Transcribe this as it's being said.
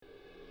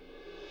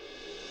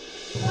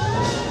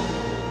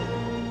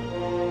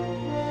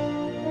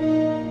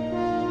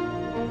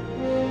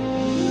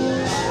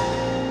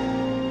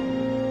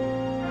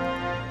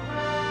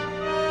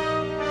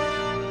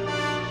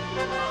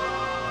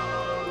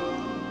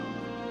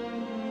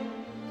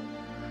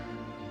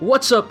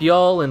What's up,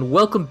 y'all, and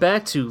welcome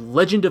back to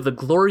Legend of the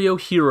GLORIO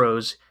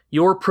Heroes,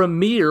 your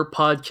premier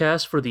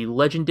podcast for the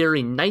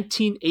legendary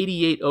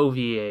 1988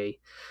 OVA.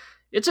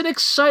 It's an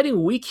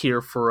exciting week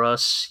here for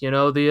us. You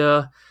know,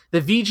 the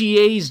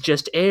VGAs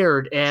just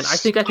aired, and I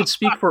think I can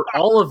speak for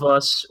all of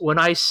us when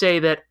I say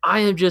that I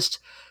am just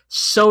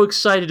so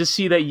excited to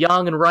see that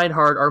Yang and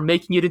Reinhardt are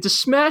making it into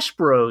Smash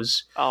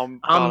Bros. God,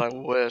 I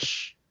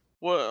wish.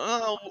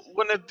 Well,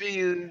 wouldn't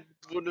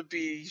it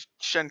be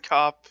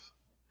Shenkop?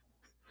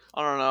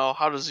 I don't know.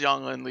 How does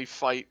Yang and Lee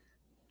fight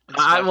in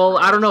Smash Bros?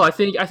 I don't know. I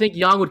think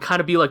Yang would kind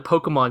of be like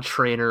Pokemon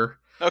Trainer.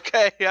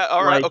 Okay, yeah,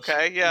 all right, Like,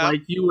 okay, yeah.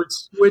 like you would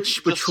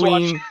switch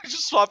between.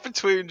 Just swap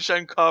between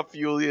Shenkop,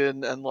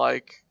 Yulian, and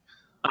like.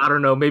 I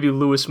don't know, maybe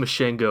Louis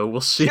Mashengo.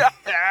 We'll see.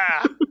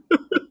 Yeah.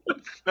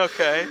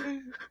 Okay.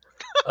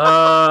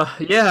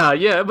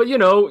 Yeah, but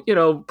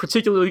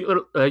particularly,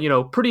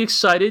 pretty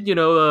excited.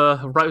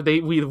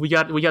 We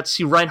got to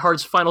see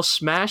Reinhardt's final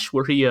smash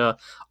where he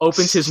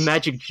opens his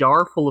magic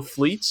jar full of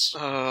fleets.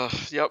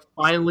 Yep.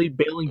 Finally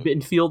bailing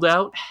Bittenfield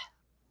out.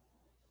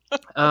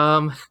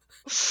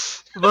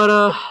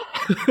 But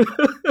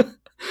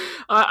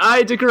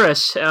I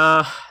digress.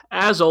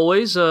 As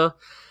always,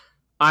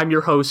 I'm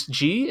your host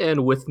G,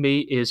 and with me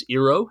is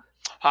Iro.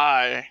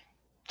 Hi,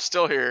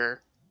 still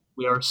here.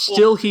 We are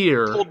still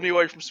here. Pulled me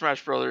away from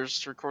Smash Brothers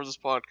to record this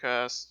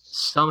podcast.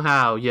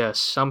 Somehow, yes.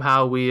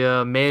 Somehow we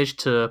managed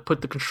to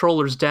put the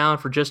controllers down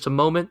for just a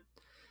moment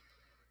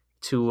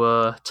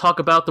to talk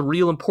about the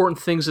real important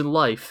things in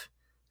life,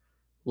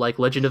 like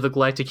Legend of the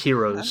Galactic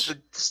Heroes.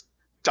 The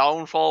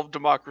downfall of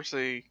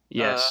democracy.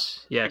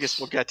 Yes. I guess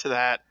we'll get to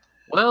that.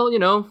 Well,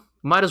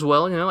 might as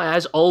well.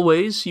 As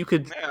always, you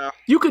could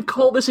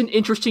call this an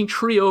interesting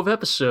trio of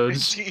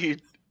episodes.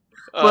 Indeed.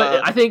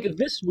 But I think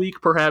this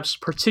week, perhaps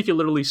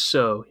particularly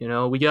so.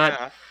 We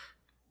got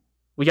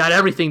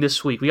everything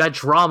this week. We got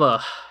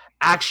drama,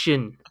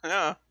 action.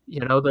 Yeah.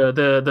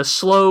 The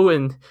slow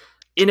and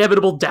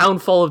inevitable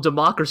downfall of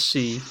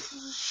democracy.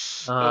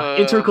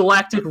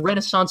 Intergalactic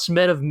Renaissance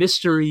men of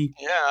mystery.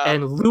 Yeah.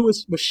 And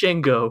Louis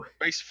Mashengo.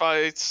 Space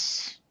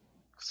fights,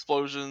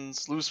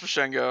 explosions, Louis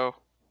Mashengo.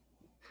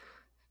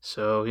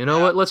 So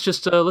what? Let's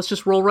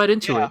just roll right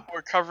into it.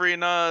 We're covering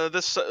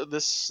this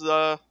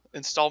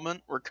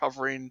installment. We're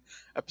covering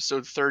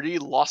episode 30,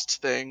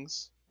 Lost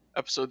Things,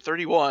 episode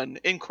 31,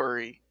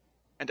 Inquiry,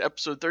 and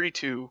episode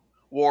 32,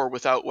 War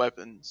Without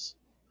Weapons.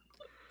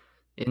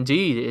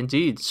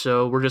 Indeed.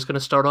 So we're just going to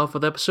start off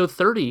with episode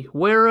 30,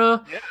 where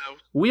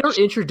we are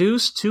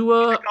introduced to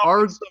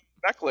our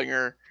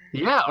Mecklinger.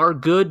 Yeah, our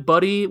good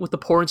buddy with the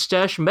porn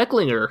stash,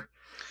 Mecklinger.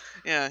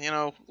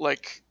 Yeah,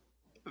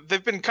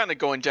 they've been kind of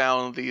going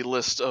down the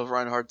list of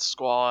Reinhardt's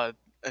squad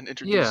and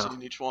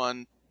introducing each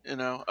one.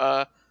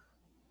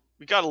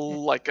 We got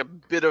a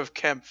bit of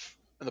Kemp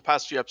in the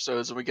past few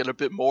episodes, and we get a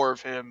bit more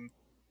of him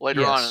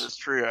later on in this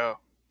trio.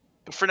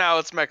 But for now,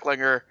 it's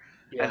Mecklinger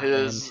and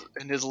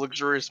his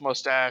luxurious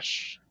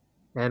mustache.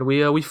 And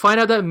we find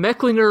out that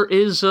Mecklinger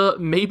is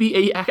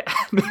maybe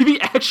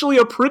actually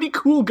a pretty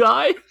cool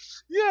guy.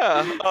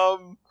 Yeah,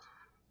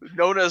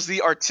 known as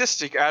the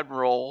Artistic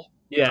Admiral.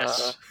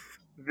 Yes,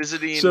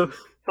 visiting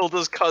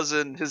Hilda's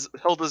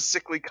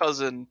sickly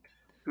cousin,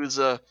 who's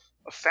a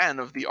fan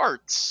of the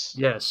arts.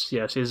 Yes,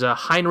 is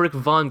Heinrich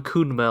von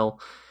Kuhnmel.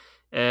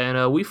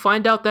 And we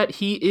find out that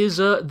he is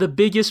the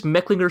biggest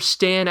Mecklinger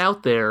stan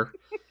out there.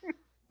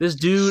 This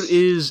dude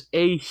is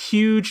a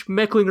huge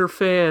Mecklinger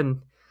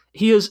fan.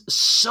 He is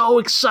so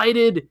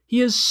excited.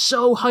 He is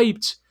so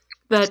hyped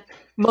that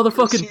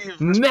motherfucking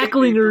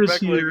Mecklinger is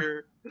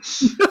here.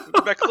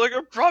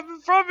 Mecklinger brought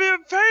me a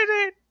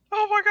painting.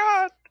 Oh my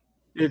god.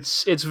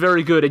 It's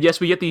very good. And yes,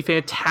 we get the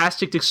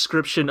fantastic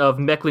description of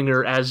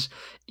Mecklinger as,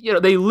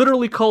 they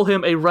literally call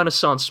him a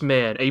Renaissance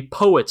man, a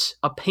poet,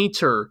 a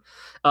painter,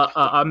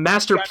 a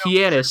master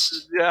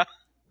pianist. Yeah.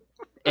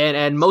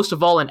 And most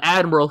of all, an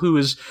admiral who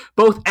is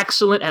both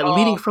excellent at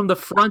leading from the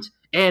front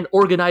and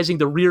organizing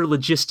the rear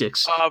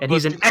logistics. And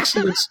he's an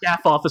excellent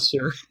staff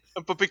officer.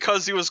 But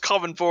because he was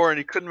common born,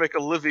 he couldn't make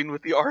a living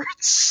with the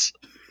arts.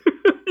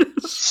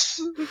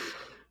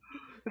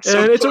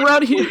 It's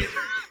around here.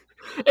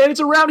 And it's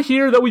around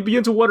here that we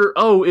begin to wonder,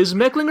 is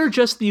Mecklinger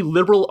just the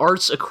liberal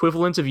arts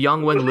equivalent of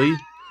Yang Wen-li?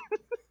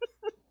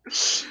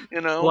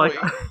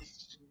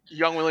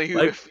 Yang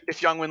Wen-li,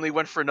 if Yang Wen-li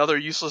went for another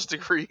useless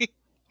degree.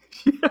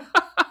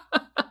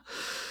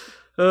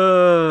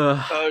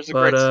 There's a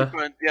great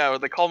sequence, where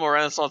they call him a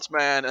Renaissance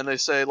man, and they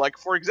say,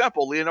 for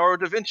example,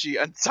 Leonardo da Vinci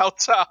and Cao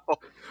Cao.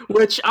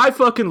 Which I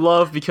fucking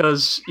love,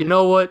 because, you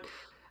know what?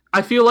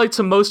 I feel like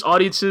to most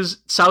audiences,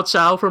 Cao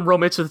Cao from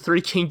Romance of the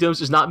Three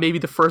Kingdoms is not maybe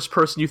the first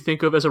person you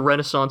think of as a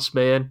Renaissance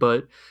man,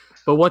 but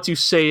once you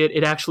say it,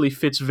 it actually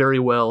fits very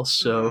well,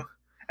 so...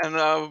 And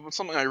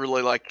something I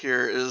really like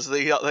here is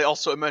they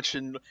also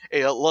mention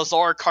a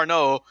Lazare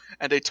Carnot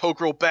and a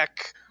Togrel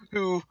Beck,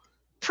 who,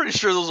 pretty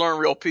sure those aren't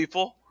real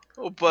people.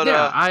 But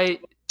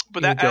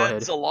that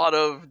adds a lot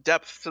of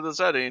depth to the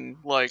setting,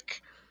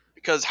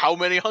 because how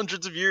many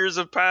hundreds of years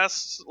have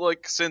passed,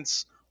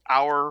 since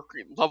our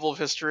level of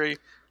history?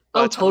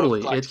 by Oh, the time of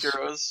totally. Galactic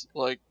Heroes.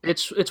 Like,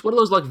 it's one of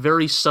those like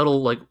very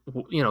subtle like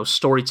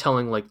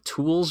storytelling like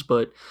tools,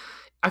 but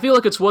I feel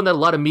like it's one that a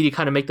lot of media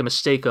kind of make the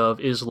mistake of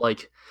is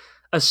like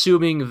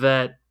assuming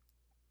that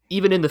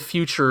even in the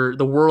future,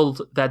 the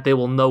world that they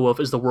will know of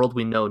is the world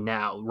we know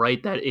now,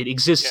 right? That it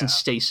exists in yeah,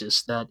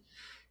 stasis,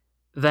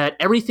 that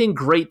everything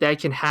great that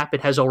can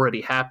happen has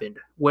already happened.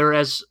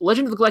 Whereas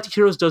Legend of the Galactic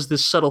Heroes does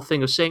this subtle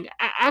thing of saying,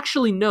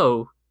 actually,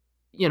 no,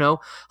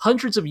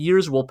 hundreds of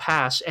years will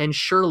pass, and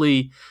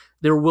surely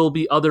there will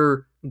be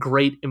other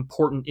great,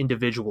 important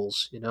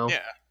individuals, yeah,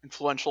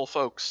 influential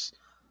folks.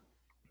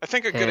 I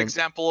think a good And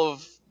example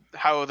of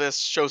how this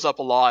shows up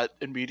a lot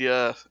in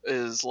media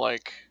is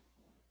like,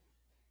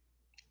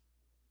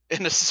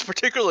 and this is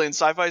particularly in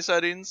sci-fi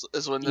settings,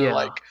 is when they're yeah,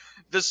 like,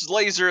 this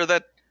laser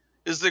that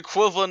is the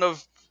equivalent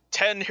of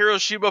 10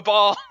 Hiroshima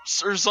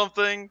bombs or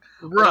something,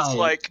 and it's right.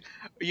 like,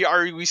 yeah,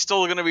 are we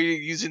still going to be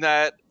using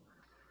that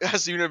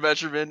as a unit of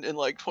measurement in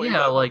like Yeah,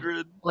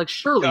 2500? like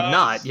surely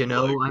not, Guys, like,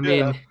 I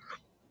yeah, mean,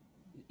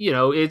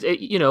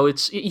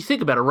 it's you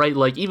think about it, right?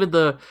 Like even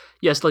the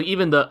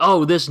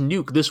this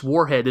nuke, this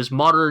warhead, this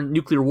modern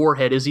nuclear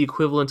warhead is the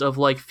equivalent of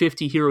like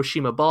 50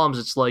 Hiroshima bombs.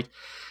 It's like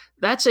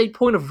that's a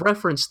point of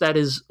reference that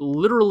is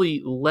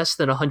literally less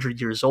than 100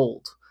 years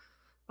old.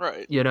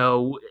 right. You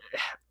know,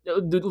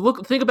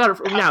 think about it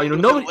now. Happening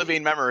within Nobody,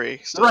 living memory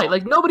right? still.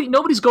 Like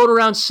nobody's going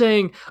around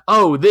saying,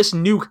 "Oh, this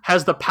nuke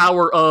has the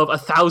power of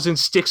 1,000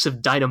 sticks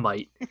of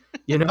dynamite."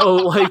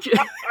 Like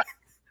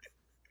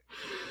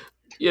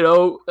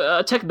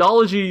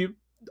technology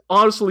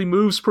honestly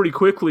moves pretty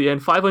quickly,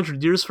 and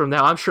 500 years from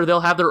now, I'm sure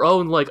they'll have their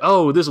own like,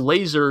 "Oh, this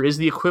laser is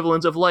the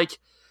equivalent of like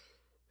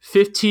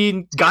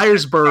 15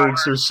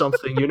 Geiersbergs or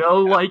something,"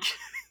 like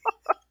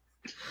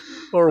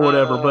or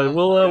whatever. But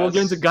we'll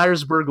get into Yes.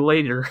 Geiersberg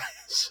later.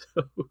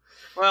 So,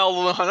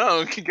 Well, I know,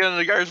 we can get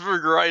into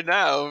Gersberg right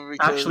now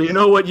actually, you because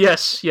know what?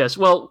 Yes.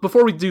 Well,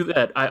 before we do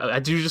that, I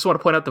do just want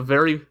to point out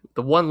the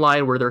one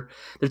line where they're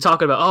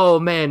talking about, "Oh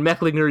man,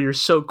 Mecklinger, you're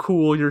so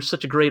cool, you're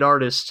such a great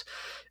artist,"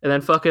 and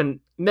then fucking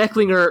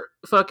Mecklinger,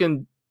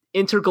 fucking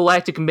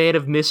intergalactic man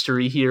of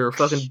mystery here,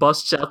 fucking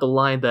busts out the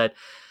line that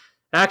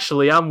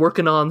actually I'm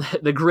working on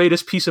the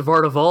greatest piece of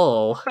art of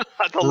all,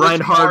 the living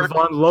Reinhard art,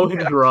 von yeah,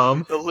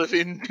 Lohengram, the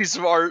living piece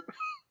of art.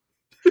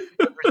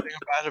 Everything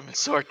about him is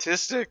so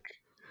artistic.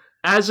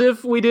 as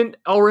if we didn't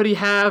already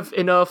have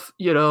enough,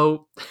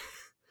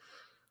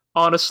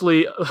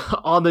 honestly,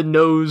 on the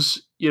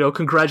nose,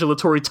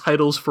 congratulatory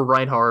titles for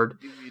Reinhard.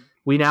 Indeed.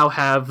 We now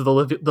have the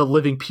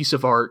living piece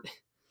of art.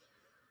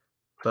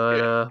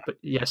 Yeah. But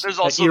yes, There's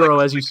also Iro,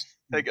 as you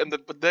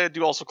but they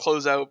do also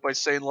close out by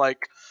saying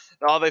like,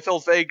 oh, they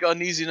felt vague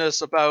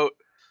uneasiness about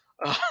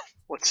uh,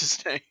 what's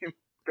his name,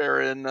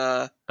 Baron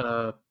uh,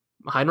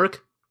 Heinrich,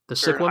 the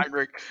sick Baron one.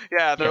 Heinrich.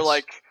 Yeah, they're Yes.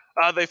 like,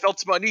 they felt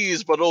some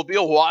unease, but it'll be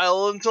a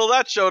while until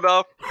that showed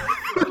up.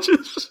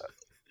 Just,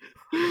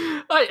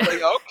 Like,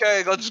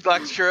 okay, let's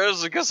Galactic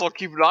Heroes. I guess I'll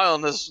keep an eye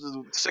on this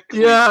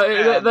sickly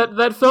yeah, man.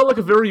 that felt like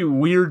a very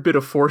weird bit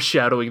of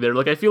foreshadowing there.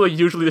 Like I feel like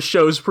usually the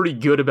show is pretty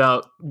good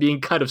about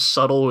being kind of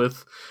subtle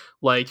with,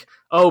 like,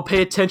 oh,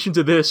 pay attention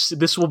to this.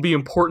 This will be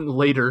important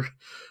later.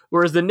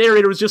 Whereas the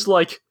narrator was just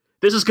like,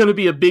 this is going to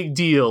be a big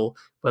deal,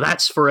 but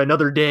that's for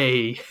another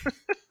day.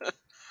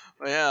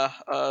 Yeah,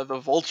 the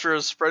Vulture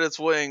has spread its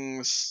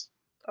wings.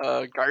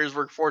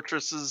 Geiersberg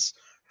Fortress's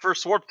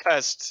first warp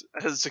test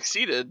has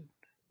succeeded.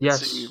 It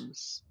Yes,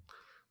 seems.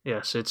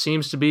 yes. It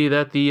seems to be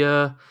that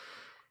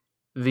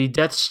the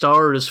Death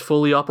Star is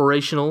fully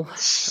operational.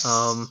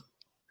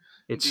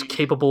 It's Indeed.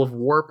 capable of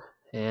warp,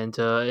 and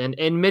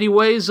in many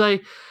ways, I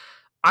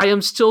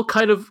am still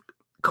kind of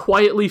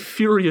quietly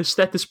furious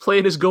that this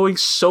plan is going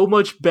so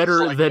much It's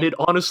better like than the it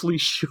honestly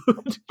should.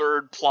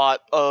 third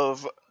plot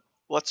of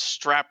let's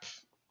strap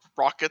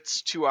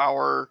rockets to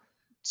our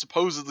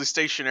supposedly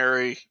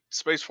stationary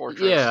space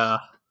fortress. Yeah.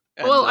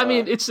 And Well, I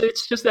mean, it's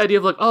just the idea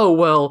of like, oh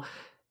well,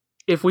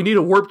 if we need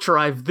a warp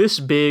drive this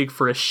big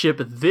for a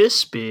ship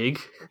this big,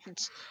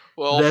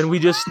 well, then we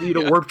just need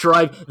a yeah, warp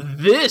drive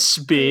this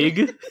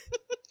big.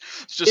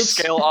 just It's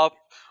scale up.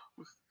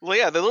 Well,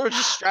 yeah, they literally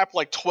just strap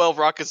like 12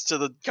 rockets to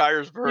the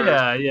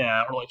Geiersberg.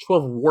 yeah, or like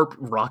 12 warp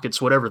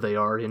rockets, whatever they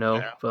are,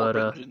 Yeah, But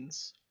warp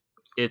engines.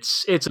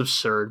 it's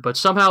absurd, but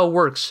somehow it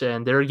works,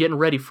 and they're getting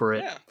ready for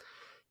it. Yeah,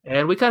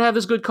 And we kind of have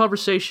this good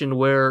conversation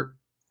where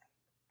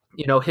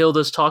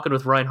Hilda's talking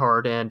with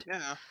Reinhardt and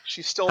yeah.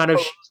 She's still kind of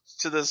opposed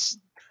to this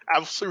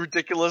absolutely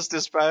ridiculous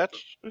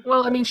dispatch.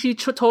 well, I mean,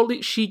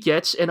 totally she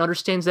gets and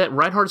understands that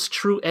Reinhardt's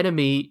true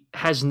enemy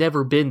has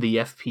never been the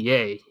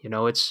FPA.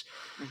 It's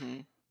Hmm.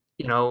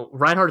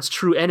 Reinhardt's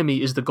true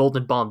enemy is the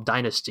Golden Bomb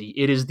dynasty.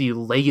 It is the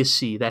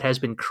legacy that has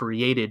been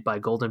created by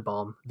Golden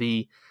Bomb,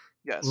 the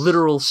Yes.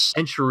 literal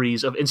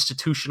centuries of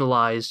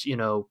institutionalized,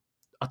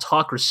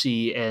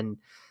 autocracy and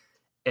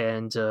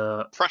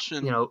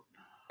Oppression.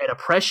 and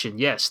oppression.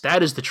 Yes,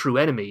 that is the true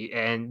enemy,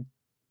 and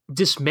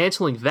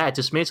dismantling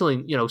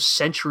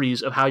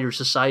centuries of how your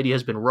society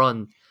has been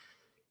run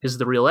is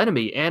the real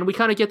enemy. And we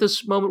kind of get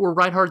this moment where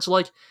Reinhardt's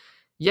like,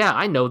 yeah,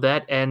 I know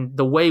that, and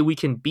the way we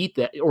can beat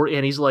that,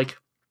 and he's like,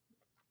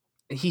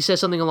 he says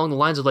something along the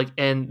lines of like,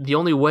 and the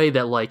only way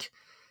that like,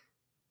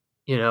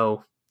 you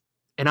know,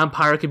 an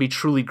empire can be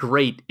truly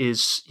great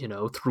is, you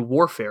know, through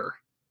warfare.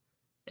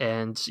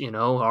 And, you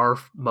know, our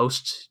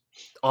most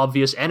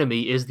obvious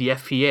enemy is the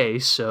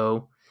FPA,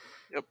 so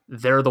Yep.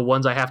 they're the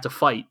ones I have to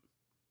fight.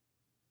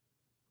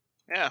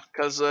 Yeah,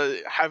 because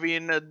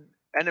having an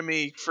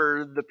enemy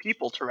for the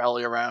people to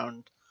rally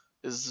around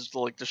is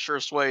like the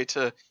surest way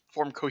to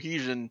form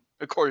cohesion,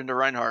 according to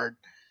Reinhardt.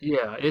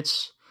 Yeah,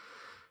 it's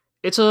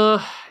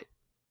well,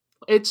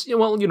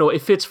 you know,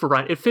 it fits for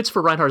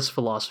Reinhardt's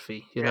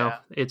philosophy. You know,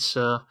 it's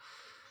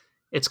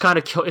kind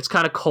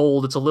of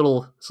cold. It's a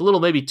little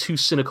maybe too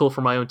cynical for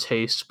my own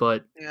taste,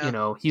 but you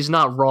know, he's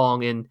not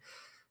wrong in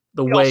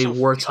the way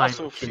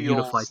wartime can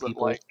unify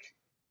people.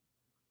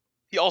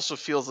 He also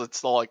feels it's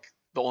the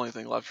only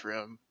thing left for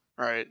him,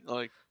 right?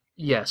 Like,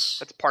 yes,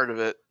 that's part of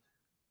it.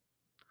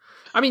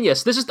 I mean,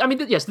 yes, this is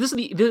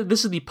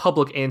the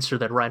public answer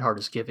that Reinhardt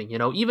is giving. You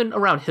know, even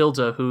around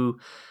Hilda, who,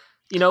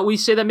 you know, we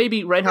say that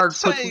maybe Reinhardt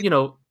put, you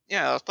know,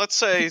 let's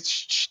say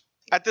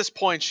at this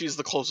point she's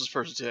the closest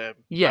person to him.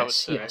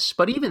 Yes,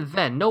 but even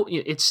then, no,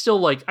 it's still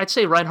like I'd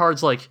say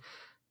Reinhardt's like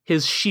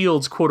his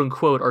shields, quote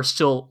unquote, are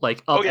still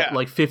like up at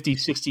like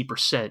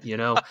 50-60%. You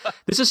know,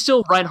 this is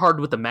still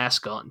Reinhardt with the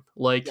mask on.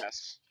 Like,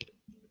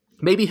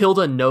 maybe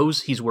Hilda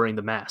knows he's wearing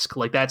the mask.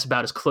 Like, that's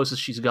about as close as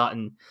she's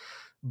gotten.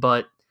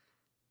 But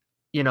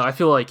you know, I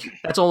feel like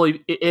that's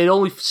it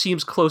only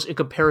seems close in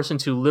comparison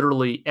to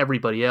literally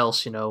everybody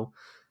else. You know,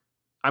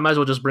 I might as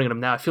well just bring them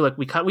now. I feel like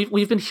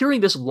we've been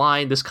hearing this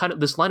line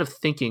of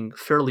thinking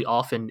fairly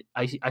often.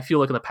 I feel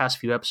like in the past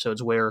few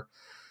episodes where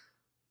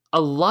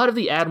a lot of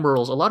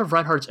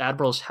Reinhardt's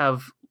admirals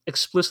have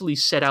explicitly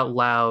said out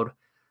loud,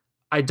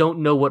 "I don't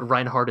know what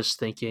Reinhardt is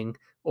thinking,"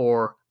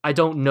 or "I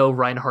don't know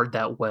Reinhardt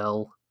that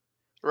well."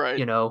 Right.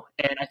 You know,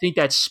 and I think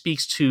that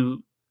speaks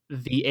to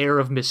the air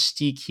of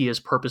mystique he has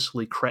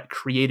purposefully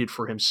created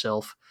for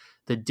himself,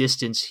 the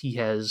distance he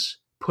has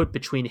put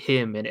between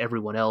him and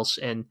everyone else,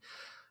 and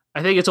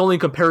I think it's only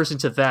in comparison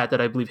to that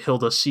I believe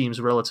Hilda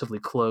seems relatively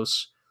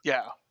close.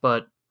 Yeah,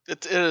 but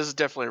it is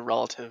definitely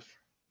relative.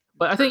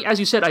 But I think, as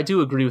you said, I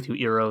do agree with you,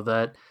 Iro,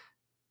 that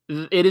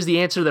it is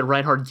the answer that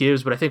Reinhardt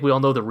gives, but I think we all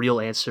know the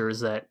real answer is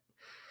that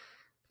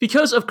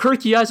because of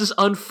Kirkiaz's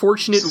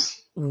unfortunate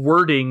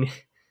wording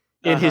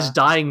in his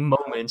dying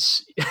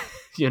moments,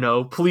 you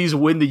know, please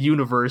win the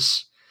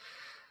universe,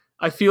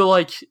 I feel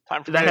like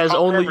that has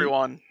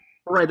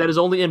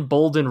only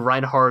emboldened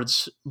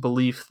Reinhardt's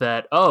belief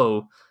that,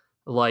 oh,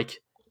 like,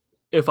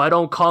 if I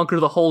don't conquer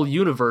the whole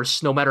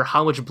universe, no matter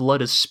how much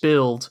blood is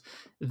spilled,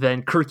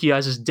 then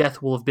Kirkiaz's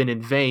death will have been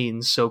in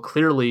vain. So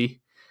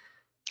clearly,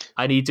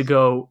 I need to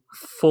go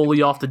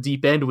fully off the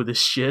deep end with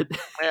this shit.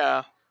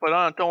 Yeah,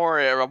 but don't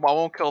worry, I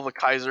won't kill the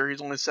Kaiser.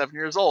 He's only 7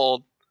 years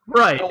old.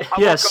 Right.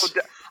 Yes.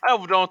 I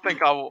don't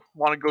think I'll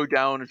want to go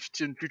down in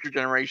future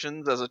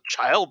generations as a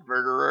child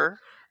murderer.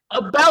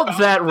 About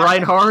that,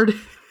 Reinhardt.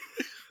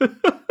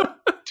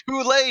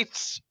 Too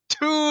late.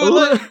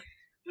 A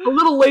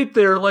little late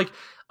there. Like,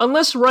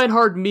 unless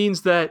Reinhardt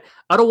means that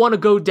I don't want to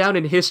go down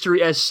in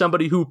history as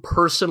somebody who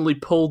personally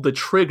pulled the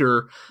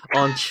trigger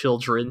on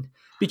children.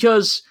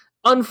 Because,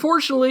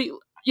 unfortunately,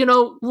 you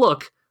know,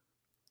 look,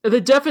 the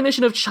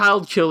definition of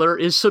child killer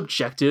is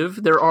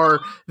subjective. There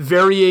are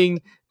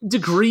varying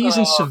degrees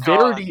and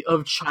severity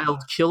of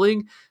child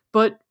killing,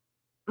 but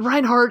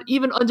Reinhardt,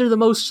 even under the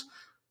most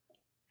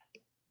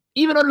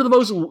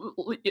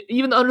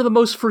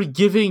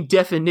forgiving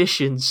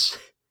definitions,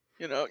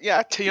 10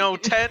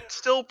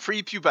 still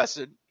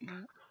prepubescent.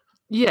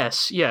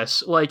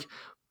 Yes. Like,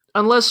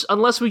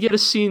 unless we get a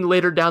scene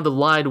later down the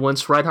line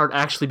once Reinhardt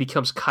actually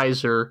becomes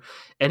Kaiser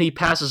and he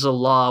passes a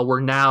law where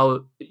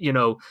now, you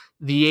know,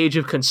 the age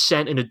of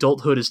consent in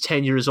adulthood is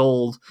 10 years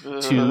old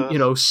to, you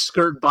know,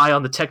 skirt by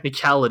on the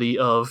technicality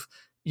of,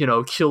 you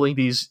know, killing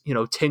these, you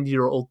know,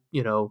 10-year-old,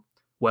 you know,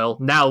 well,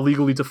 now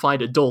legally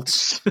defined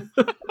adults.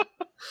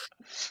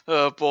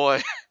 Oh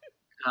boy.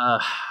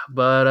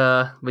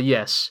 But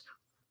yes.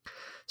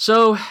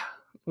 So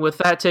with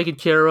that taken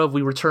care of,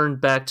 we return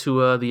back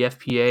to the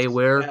FPA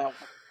where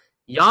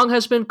Yang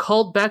has been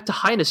called back to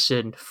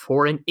Heinessen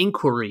for an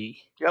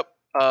inquiry. Yep.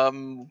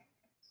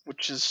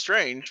 Which is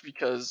strange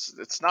because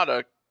there's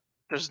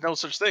no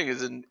such thing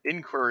as an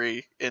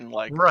inquiry in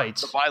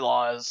the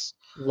bylaws.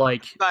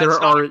 Like, it's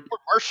not a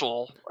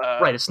court-martial.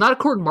 Right, it's not a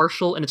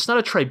court-martial and it's not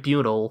a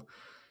tribunal.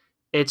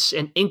 It's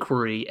an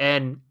inquiry,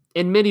 and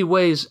in many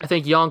ways, I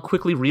think Yang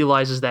quickly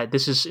realizes that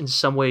this is in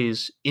some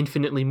ways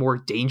infinitely more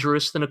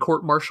dangerous than a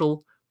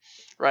court-martial.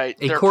 Right.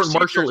 A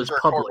court-martial is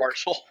public.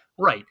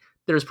 Right.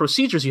 There's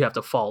procedures you have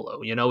to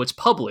follow. You know, it's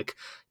public.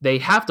 They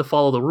have to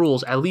follow the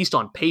rules, at least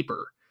on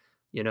paper.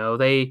 You know,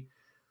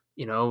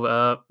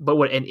 but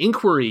what an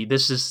inquiry,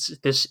 this is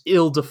this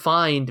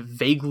ill-defined,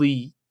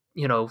 vague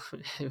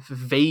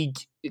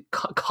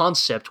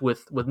concept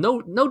with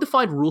no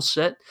defined rule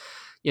set,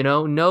 you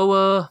know,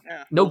 no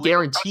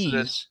guarantees,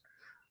 precedent.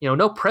 You know,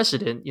 no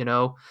precedent, you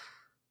know,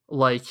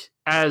 like,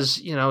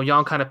 as, you know,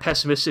 Yang kind of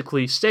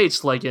pessimistically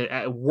states, like,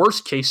 a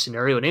worst case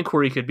scenario, an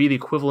inquiry could be the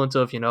equivalent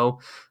of, you know,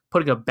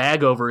 putting a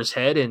bag over his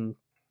head and,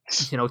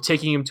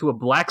 taking him to a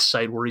black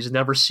site where he's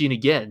never seen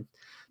again.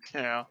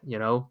 Yeah.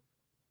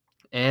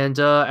 And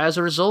as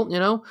a result,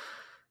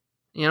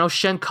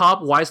 Shen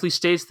Kop wisely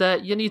states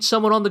that you need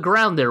someone on the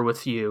ground there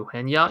with you.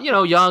 And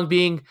Yang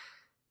being,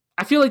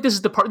 I feel like this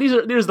is the part.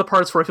 There's the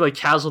parts where I feel like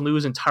Kazunu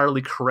is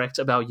entirely correct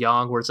about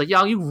Yang, where it's like,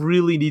 Yang, you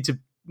really need to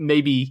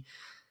maybe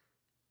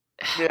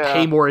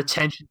pay more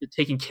attention to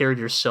taking care of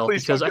yourself.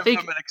 Please because don't I think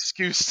give them an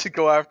excuse to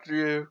go after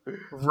you.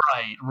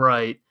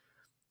 Right.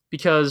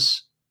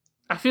 Because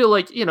I feel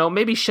like,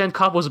 maybe Shen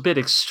Kop was a bit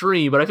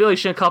extreme, but I feel like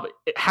Shen Kop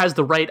has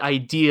the right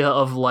idea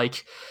of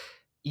like,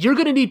 you're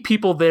gonna need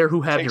people there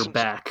who have your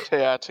back.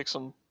 Yeah, take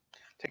a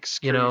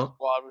security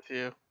squad with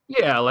you.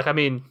 Yeah, like I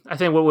mean, I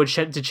think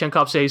did Shen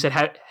Kop say? He said,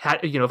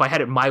 if I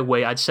had it my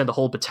way, I'd send a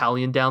whole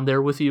battalion down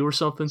there with you or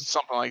something.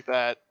 Something like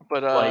that.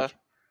 But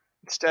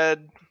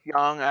instead,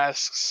 Yang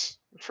asks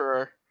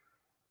for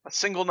a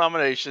single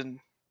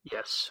nomination.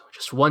 Yes,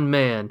 just one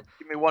man.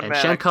 Give me one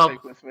man I can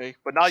take with me,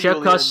 but not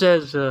Julian. Julian.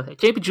 Says it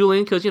can't be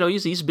Julian because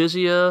he's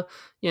busy being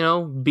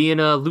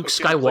Luke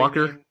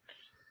Skywalker.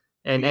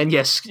 And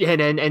yes,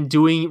 and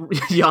doing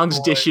Yang's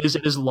dishes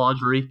and his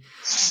laundry,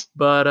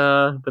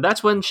 but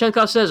that's when Shen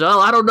Kop says, "Oh,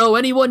 I don't know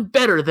anyone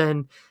better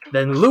than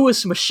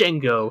Louis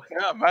Mashengo."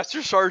 Yeah,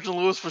 Master Sergeant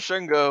Louis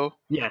Mashengo.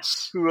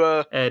 Yes, who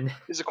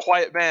is a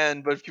quiet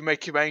man, but if you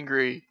make him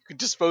angry, you can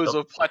dispose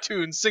of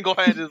platoons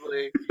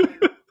single-handedly.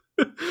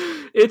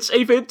 It's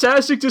a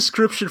fantastic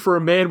description for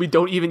a man we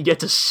don't even get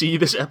to see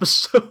this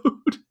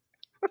episode.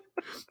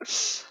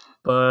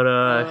 But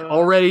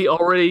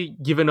already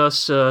given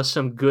us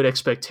some good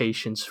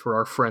expectations for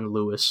our friend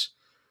Lewis.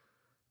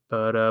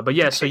 But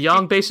yeah, so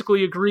Yang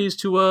basically agrees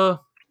to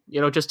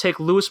just take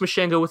Louis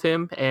Mashengo with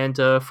him and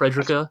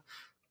Frederica.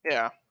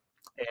 Yeah.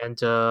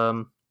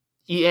 And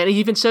he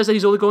even says that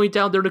he's only going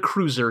down there to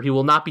cruiser. He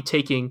will not be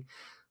taking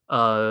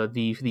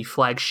the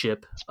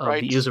flagship of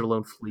the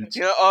Iserlohn fleet.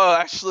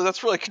 Actually,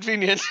 that's really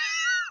convenient.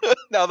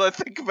 Now that I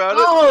think about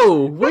it.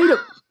 Oh, wait a...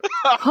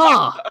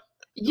 Huh.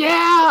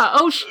 Yeah.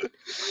 Oh.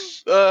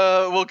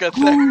 We'll get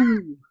there.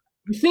 You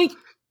think?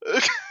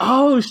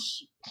 Oh.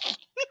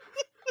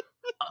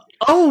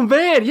 Oh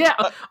man. Yeah.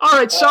 All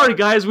right. Sorry,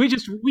 guys. We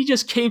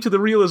just came to the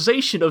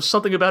realization of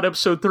something about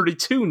episode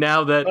 32.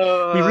 Now that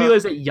we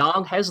realize that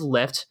Yang has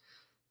left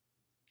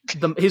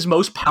his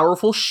most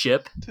powerful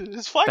ship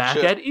back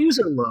at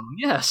Iserlohn.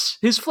 Yes,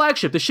 his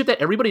flagship, the ship that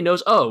everybody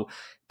knows. Oh,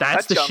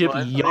 that's the ship.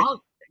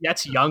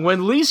 That's Yang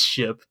Wenli's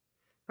ship.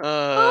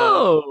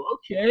 Oh,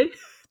 okay.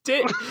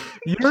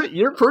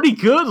 You're pretty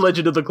good,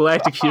 Legend of the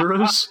Galactic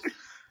Heroes.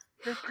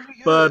 You're pretty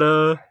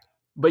good.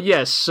 But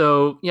yes,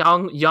 so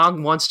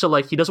Yang wants to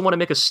he doesn't want to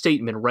make a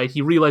statement, right?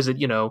 He realized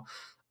that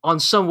on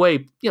some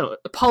way,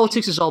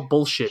 politics is all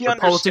bullshit. But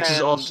politics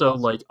is also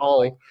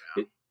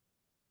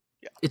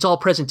it's all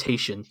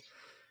presentation.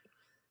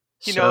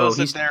 He knows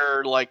that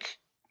they're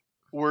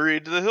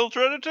worried that he'll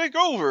try to take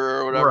over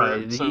or whatever.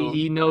 Right. So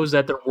he knows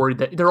that they're worried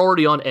that they're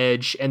already on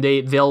edge and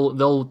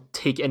they'll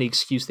take any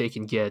excuse they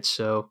can get.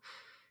 So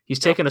he's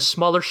taking a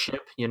smaller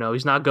ship,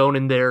 he's not going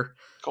in there.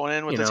 Going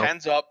in with his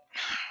hands up.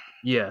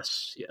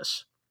 Yes.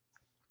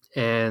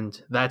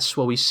 And that's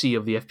what we see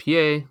of the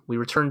FPA. We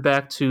return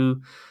back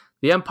to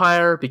the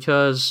Empire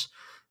because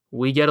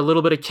we get a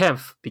little bit of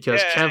Kempf,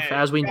 because Kempf,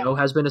 as we know,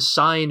 has been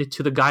assigned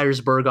to the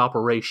Geiersberg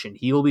operation.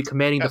 He will be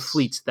commanding the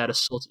fleet that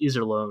assaults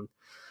Iserlohn.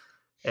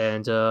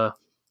 And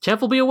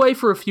Kempf will be away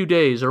for a few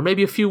days, or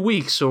maybe a few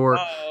weeks, or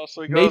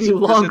maybe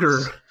longer.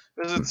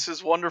 Visits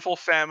his wonderful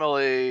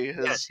family.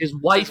 His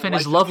wife and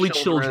his lovely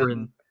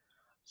children.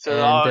 So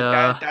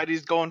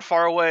Daddy's going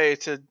far away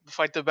to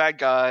fight the bad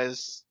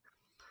guys.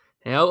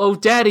 Oh,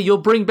 Daddy, you'll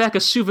bring back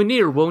a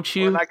souvenir, won't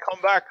you? When I come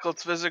back,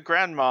 let's visit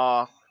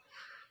Grandma.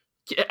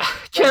 Kev,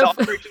 when the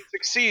operation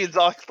succeeds,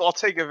 I'll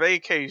take a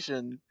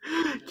vacation.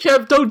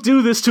 Kev, don't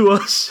do this to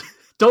us.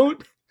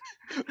 Don't.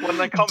 When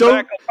I come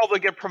back, I'll probably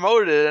get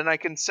promoted, and I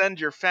can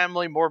send your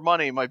family more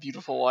money, my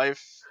beautiful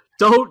wife.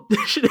 Don't,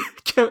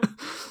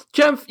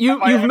 Kev.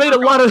 You've made a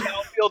lot of.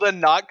 Battlefield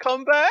and not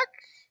come back.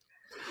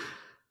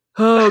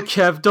 Oh,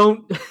 Kev,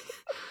 don't.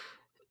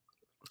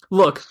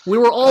 Look, we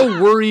were all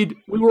worried.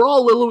 We were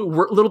all a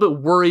little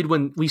bit worried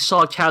when we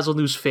saw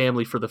Kazelnu's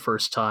family for the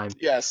first time.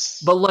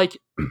 Yes, but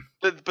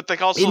but the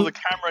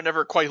camera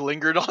never quite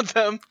lingered on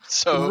them.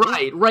 So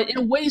right.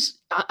 In ways,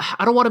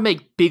 I don't want to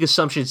make big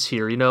assumptions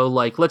here.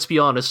 Let's be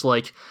honest.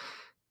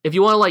 If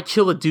you want to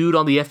kill a dude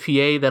on the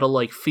FPA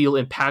that'll feel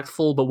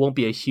impactful but won't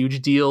be a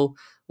huge deal,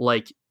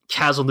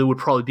 Kazelnu would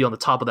probably be on the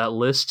top of that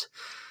list.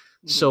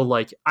 Mm-hmm. So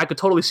I could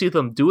totally see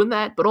them doing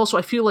that. But also,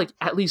 I feel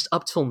at least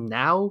up till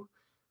now,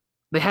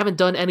 they haven't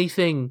done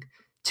anything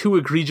too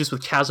egregious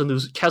with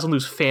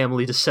Kazelnu's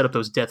family to set up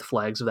those death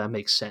flags, if that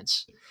makes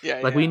sense.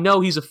 Yeah, we know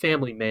he's a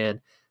family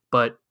man,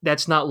 but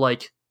that's not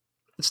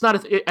it's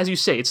not as you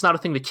say, it's not a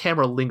thing the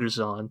camera lingers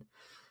on.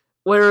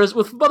 Whereas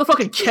with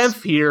motherfucking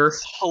Kempf here,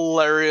 it's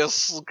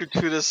hilarious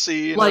gratuitous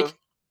scene of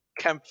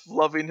Kempf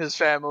loving his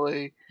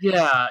family.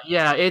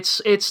 Yeah,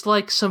 it's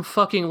like some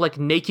fucking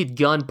Naked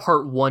Gun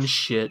Part 1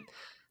 shit.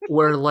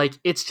 where like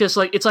it's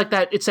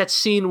that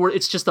scene where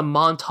it's just a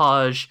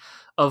montage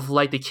of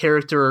like the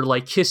character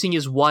like kissing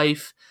his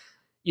wife,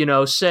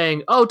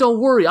 saying, "Oh, don't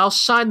worry, I'll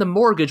sign the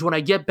mortgage when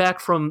I get back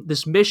from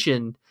this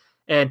mission.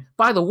 And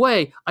by the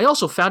way, I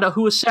also found out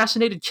who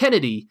assassinated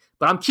Kennedy,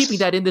 but I'm keeping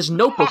that in this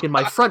notebook in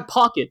my front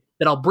pocket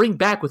that I'll bring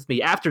back with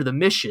me after the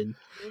mission."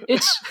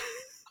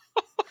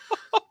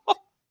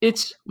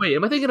 It's wait,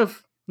 am I thinking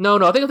of no, I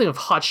think I'm thinking of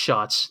Hot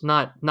Shots,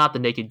 not the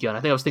Naked Gun.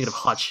 I think I was thinking of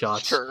Hot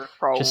Shots. Sure,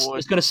 probably.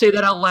 Just gonna say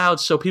that out loud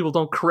so people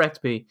don't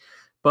correct me.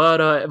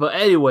 But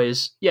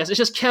anyways, yes, it's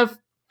just Kev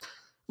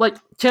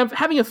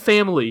having a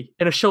family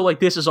in a show like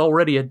this is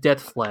already a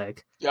death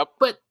flag. Yep.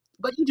 But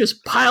you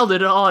just piled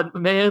it on,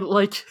 man.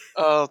 Like,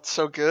 oh, it's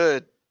so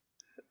good.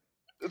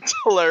 It's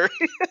hilarious.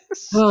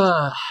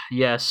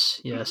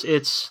 Yes.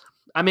 It's.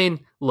 I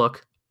mean,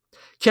 look,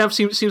 Kev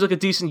seems like a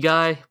decent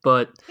guy,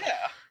 but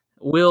yeah,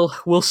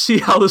 we'll see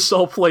how this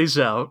all plays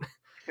out.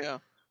 Yeah.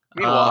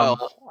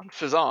 Meanwhile, on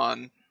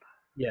Fizan,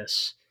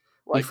 yes,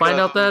 we find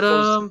out that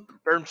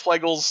Baron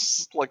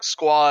Flegel's like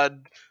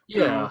squad,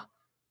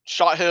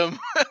 shot him.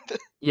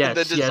 Yes, and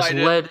then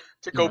decided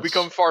to go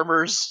become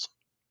farmers.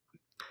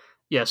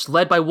 Yes,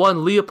 led by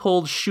one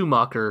Leopold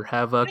Schumacher,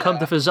 have come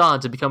to Fizan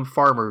to become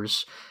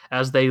farmers,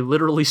 as they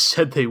literally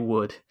said they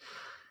would.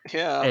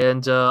 Yeah.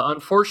 And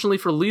unfortunately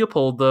for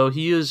Leopold, though,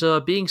 he is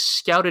being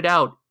scouted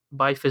out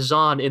by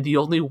Fizan in the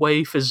only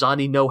way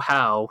Fizani know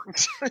how,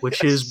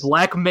 which is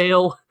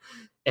blackmail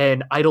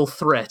and idle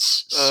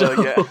threats.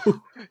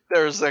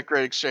 There's that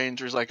great exchange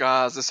where he's like,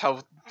 is this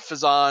how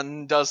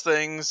Fizan does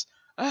things?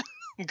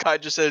 Guy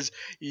just says,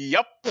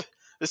 "Yup,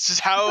 this is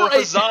how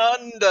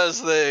Fizan does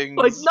things."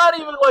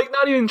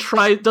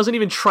 Doesn't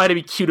even try to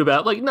be cute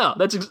about it. Like, no,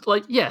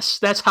 yes,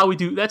 that's how we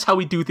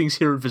do things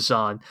here at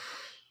Fizan.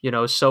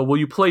 So will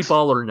you play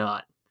ball or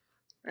not?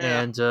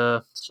 Yeah. And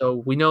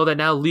so we know that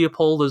now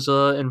Leopold is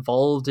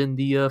involved in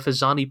the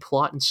Fizani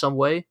plot in some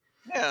way.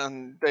 Yeah,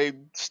 and they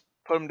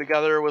put him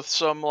together with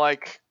some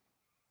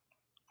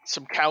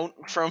count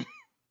from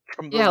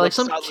the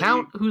some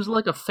count who's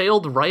like a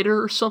failed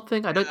writer or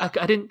something. I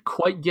didn't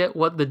quite get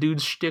what the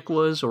dude's shtick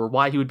was or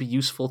why he would be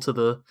useful to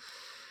the.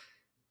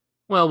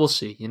 Well, we'll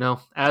see.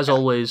 As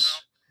always,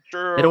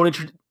 sure. They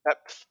don't that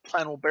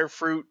plan will bear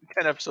fruit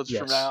 10 episodes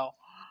from now.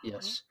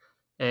 Yes,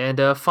 and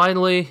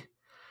finally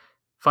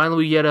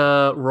we get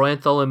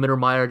Roenthl and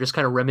Mittermeier just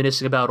kind of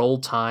reminiscing about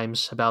old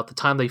times, about the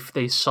time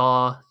they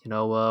saw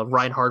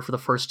Reinhardt for the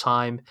first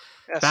time,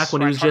 back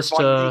when he was just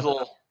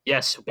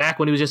back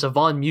when he was just a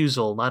von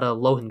Musel, not a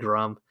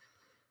Lohengram,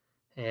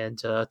 and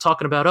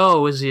talking about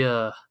is he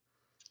a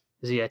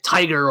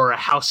tiger or a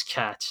house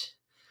cat?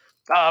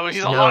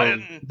 He's a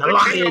lion, the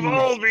lion of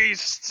all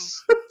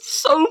beasts.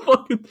 So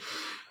fucking.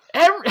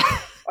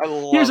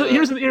 Here's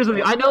the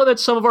thing. I know that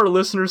some of our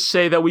listeners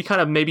say that we kind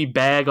of maybe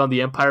bag on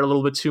the Empire a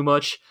little bit too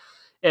much,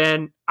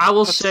 and I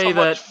will say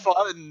that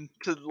fun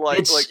to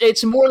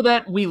it's more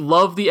that we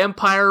love the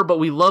Empire, but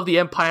we love the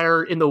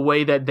Empire in the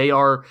way that they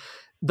are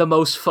the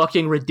most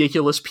fucking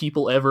ridiculous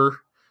people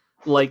ever.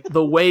 Like,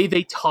 the way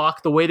they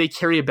talk, the way they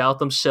carry about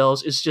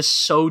themselves is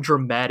just so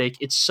dramatic.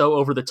 It's so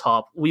over the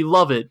top. We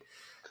love it.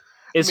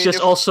 I think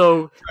it's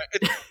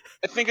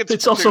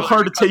also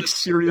hard to take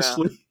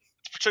seriously. Yeah.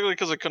 Particularly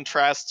because it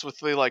contrasts with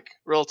the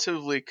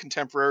relatively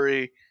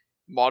contemporary,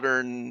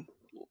 modern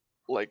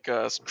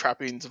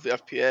trappings of the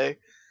FPA.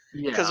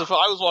 Because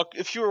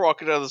if you were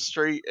walking down the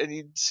street and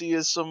you'd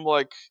see some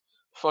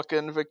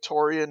fucking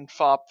Victorian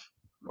fop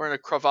wearing a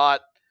cravat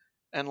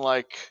and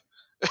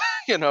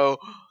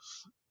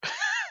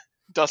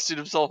dusting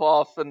himself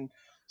off and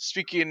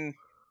speaking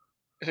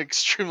in an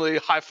extremely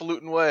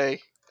highfalutin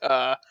way,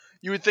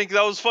 you would think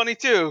that was funny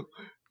too.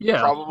 Yeah,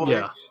 probably.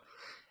 Yeah.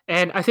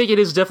 And I think it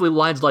is definitely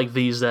lines like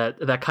these that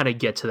kind of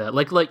get to that.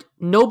 Like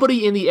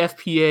nobody in the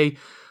FPA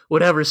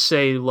would ever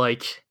say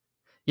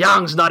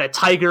Yang's not a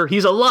tiger,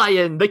 he's a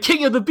lion, the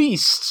king of the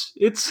beasts.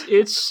 It's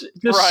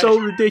just so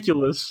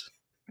ridiculous.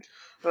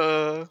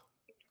 But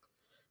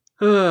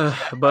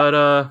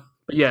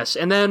yes,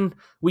 and then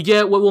we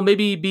get what will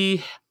maybe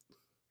be.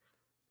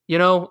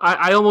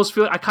 I almost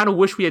feel I kind of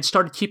wish we had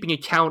started keeping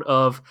account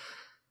of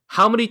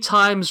how many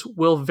times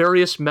will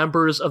various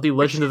members of the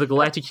Legend of the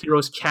Galactic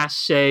Heroes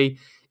cast say,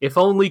 "If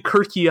only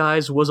Kirky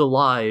Eyes was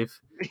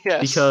alive."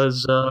 Yes.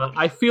 Because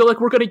I feel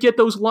like we're going to get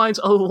those lines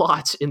a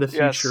lot in the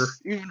future.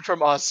 Even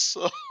from us.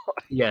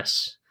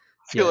 Yes.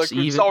 I feel like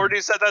we've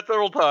already said that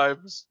several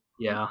times.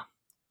 Yeah.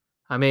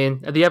 I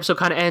mean, the episode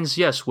kind of ends,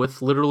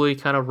 with literally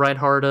kind of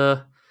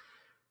Reinhardt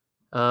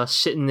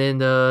sitting in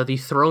the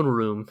throne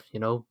room,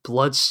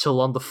 blood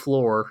still on the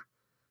floor.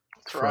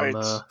 From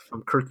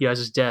Kirky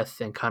Eyes'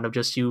 death, and kind of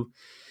just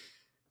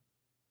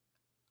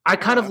I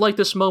kind of like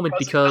this moment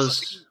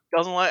because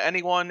doesn't let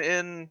anyone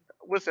in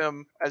with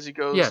him as he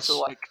goes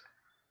to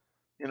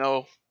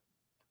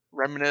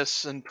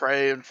reminisce and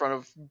pray in front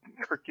of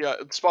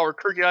the spot where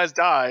Kirky Eyes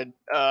died.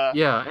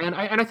 And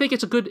I think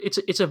it's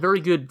a very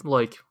good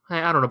I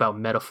don't know about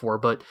metaphor,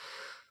 but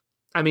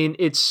I mean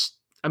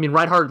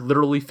Reinhardt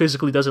literally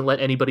physically doesn't let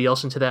anybody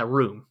else into that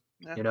room.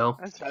 Yeah. You know?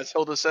 As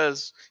Hilda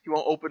says, he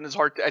won't open his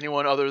heart to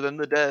anyone other than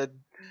the dead.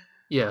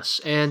 Yes,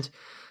 and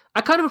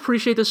I kind of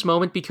appreciate this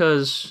moment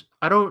because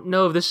I don't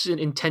know if this is an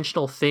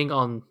intentional thing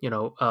on,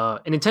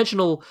 an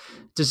intentional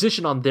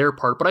decision on their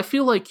part, but I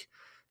feel like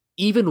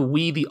even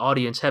we, the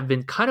audience, have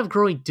been kind of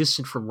growing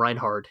distant from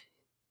Reinhard.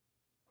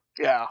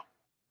 Yeah.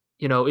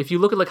 If you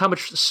look at like how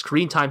much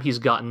screen time he's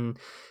gotten,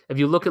 if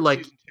you look at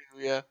like season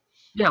 2, yeah.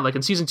 Yeah, like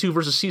in season 2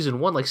 versus season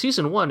 1, like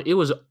season 1, it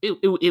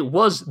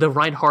was the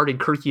Reinhard and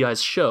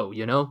Kirky show,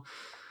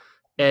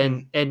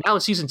 Mm-hmm. And now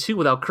in season 2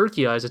 without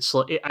Kirky it's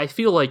like I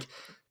feel like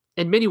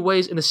in many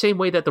ways, in the same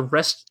way that the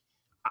rest,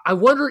 I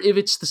wonder if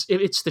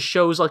it's the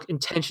show's like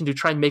intention to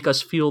try and make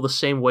us feel the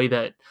same way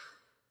that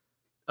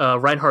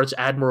Reinhardt's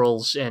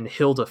admirals and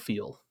Hilda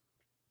feel.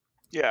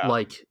 Yeah.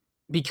 Like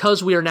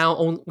because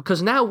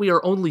now we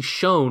are only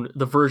shown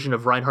the version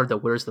of Reinhardt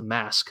that wears the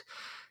mask.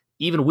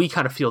 Even we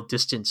kind of feel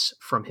distance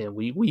from him.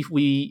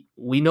 We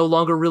no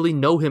longer really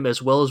know him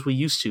as well as we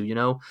used to.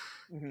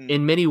 Mm-hmm.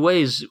 In many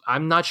ways,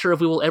 I'm not sure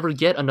if we will ever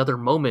get another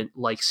moment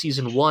like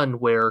season 1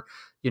 where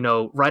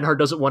Reinhardt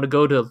doesn't want to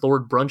go to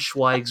Lord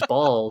Brunschweig's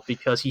ball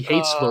because he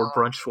hates Lord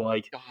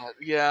Brunschweig. God,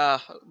 yeah,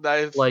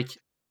 that Like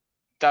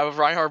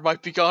Reinhard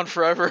might be gone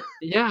forever.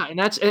 Yeah, and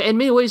that's in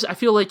many ways I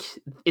feel like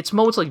it's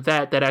moments like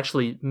that that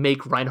actually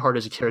make Reinhardt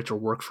as a character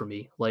work for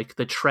me. Like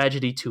the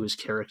tragedy to his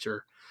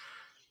character.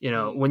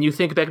 When you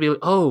think back and be like,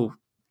 oh,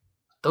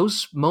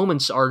 those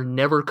moments are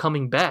never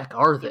coming back,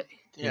 are they?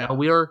 Yeah.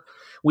 We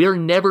are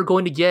never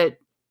going to get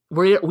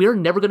we are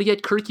never going to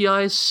get Kirky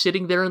Eyes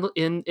sitting there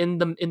in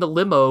the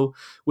limo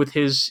with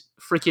his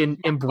freaking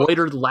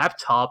embroidered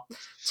laptop,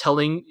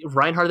 telling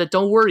Reinhardt that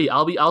don't worry,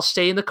 I'll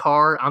stay in the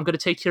car. I'm going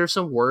to take care of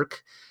some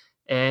work,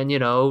 and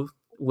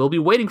we'll be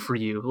waiting for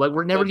you. Like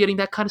we're never getting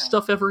that kind of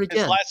stuff ever again.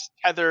 His last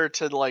tether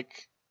to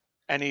like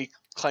any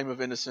claim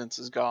of innocence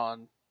is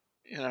gone.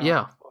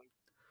 Yeah,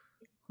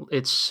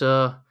 it's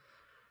well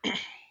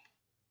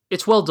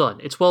done.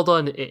 It's well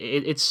done.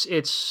 It's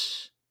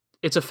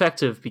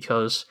effective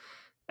because,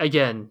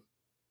 again,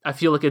 I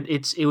feel like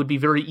it would be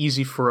very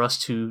easy for us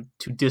to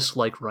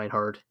dislike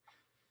Reinhard,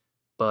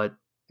 but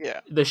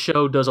yeah, the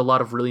show does a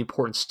lot of really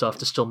important stuff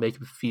to still make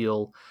him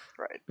feel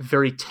right,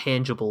 very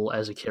tangible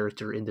as a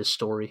character in this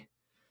story.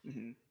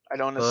 Mm-hmm. I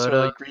don't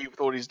necessarily agree with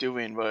what he's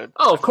doing, but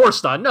of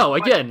course not. No,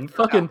 again,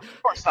 fucking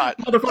of course not.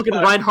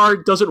 Motherfucking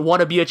Reinhard doesn't want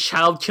to be a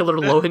child killer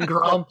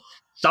Lohengram.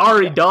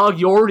 Sorry, dog,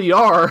 you already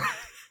are.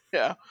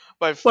 Yeah,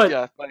 but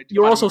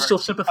you're also still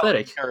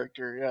sympathetic.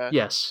 Character, yeah.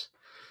 Yes.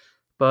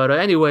 But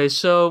anyway,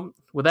 so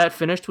with that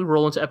finished, we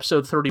roll into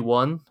episode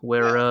 31,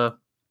 where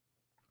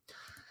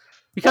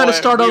we kind of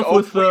start off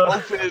with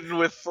open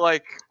with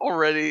like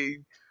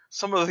already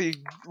some of the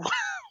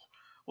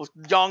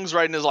Young's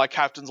writing his like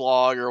captain's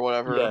log or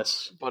whatever.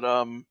 Yes. But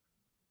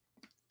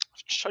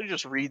should I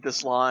just read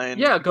this line?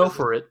 Yeah, go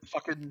for it.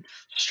 Fucking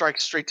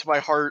strikes straight to my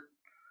heart.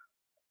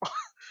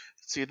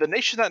 See, the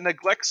nation that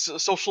neglects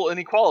social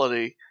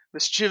inequality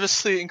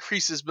mischievously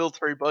increases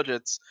military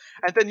budgets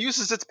and then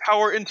uses its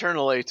power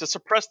internally to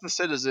suppress the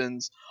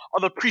citizens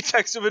on the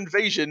pretext of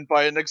invasion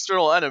by an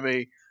external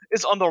enemy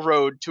is on the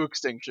road to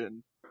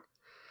extinction.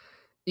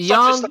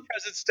 Such is the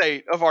present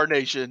state of our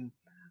nation.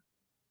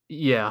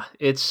 Yeah,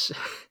 it's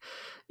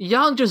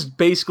Yang just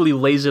basically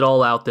lays it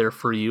all out there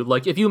for you.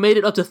 Like if you made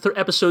it up to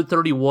episode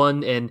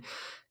 31 and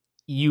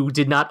you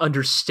did not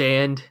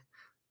understand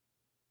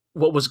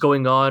what was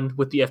going on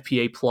with the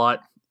FPA plot,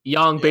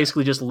 Yang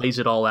basically just lays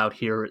it all out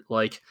here.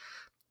 Like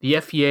the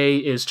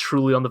FPA is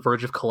truly on the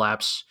verge of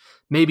collapse.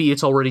 Maybe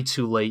it's already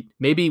too late.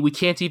 Maybe we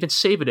can't even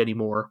save it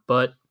anymore,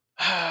 but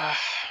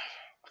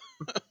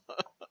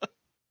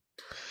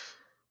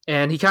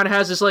and he kind of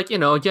has this like,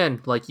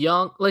 again, like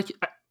Yang, like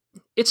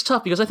it's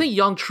tough because I think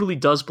Yang truly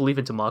does believe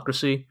in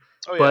democracy,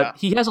 but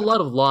he has a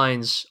lot of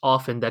lines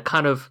often that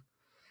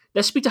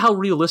that speak to how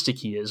realistic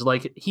he is.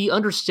 Like he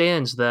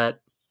understands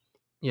that,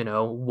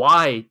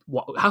 why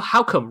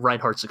how come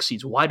Reinhardt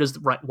succeeds? Why does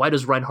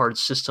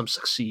Reinhardt's system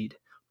succeed?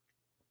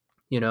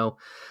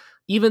 Even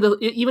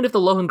if the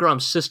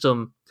Lohengram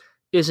system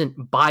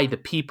isn't by the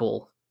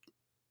people,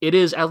 it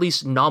is at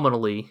least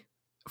nominally,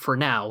 for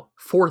now,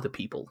 for the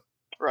people.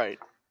 Right.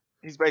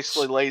 He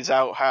basically lays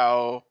out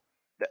how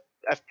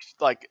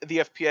the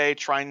FPA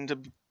trying to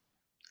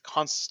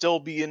still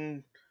be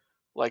in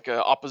like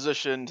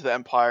opposition to the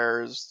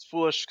Empire is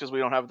foolish because we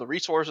don't have the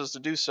resources to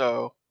do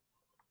so,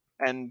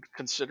 and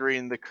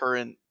considering the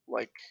current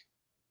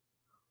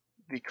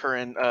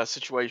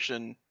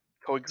situation,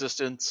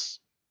 coexistence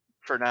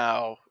for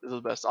now is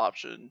the best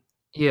option.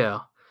 Yeah,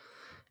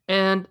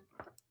 and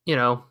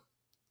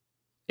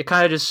it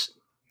kind of just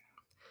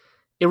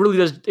it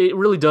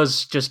really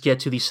does just get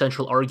to the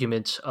central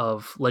argument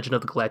of Legend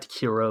of the Galactic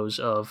Heroes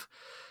of,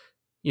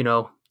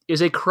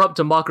 is a corrupt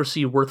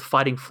democracy worth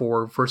fighting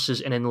for versus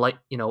an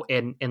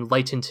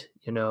enlightened,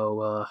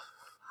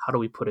 how do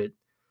we put it?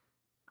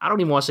 I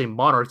don't even want to say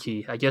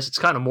monarchy. I guess it's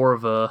kind of more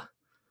of a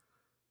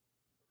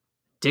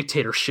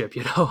dictatorship,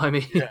 I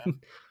mean. Yeah.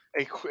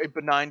 a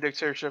benign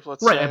dictatorship,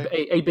 let's Right,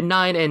 say. a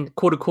benign and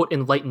quote-unquote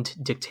enlightened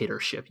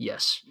dictatorship,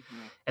 yes.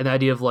 Mm-hmm. And the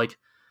idea of, like,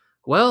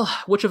 well,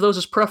 which of those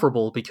is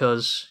preferable?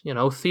 Because,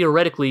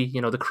 theoretically,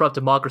 the corrupt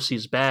democracy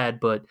is bad,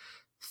 but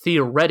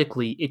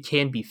theoretically it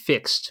can be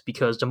fixed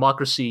because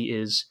democracy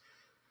is,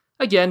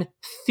 again,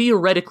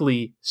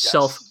 theoretically Yes.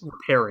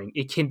 self-repairing.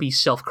 It can be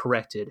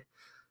self-corrected.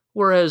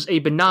 Whereas a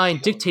benign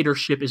Ideally.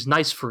 dictatorship is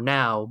nice for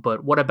now,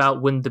 but what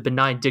about when the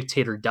benign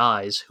dictator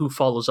dies? Who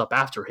follows up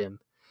after him?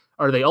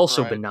 Are they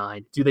also Right.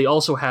 benign? Do they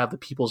also have the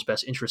people's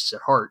best interests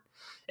at heart?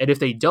 And if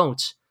they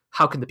don't,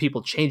 how can the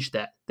people change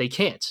that? They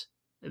can't.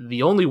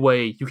 The only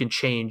way you can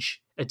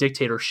change a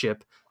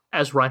dictatorship,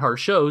 as Reinhardt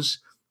shows,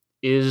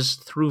 is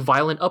through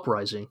violent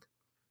uprising.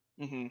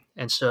 Mm-hmm.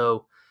 And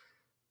so,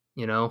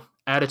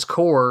 at its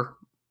core,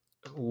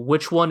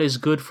 which one is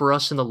good for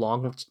us in the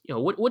long,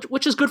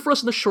 which is good for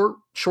us in the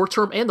short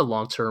term and the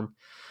long term.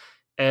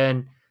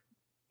 And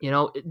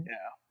Yeah.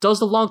 does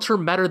the long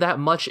term matter that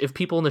much if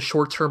people in the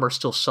short term are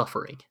still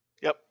suffering?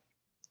 Yep.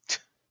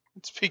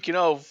 Speaking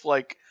of,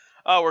 like,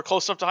 oh, we're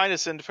close enough to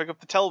Heineken to pick up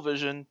the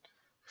television.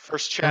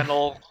 First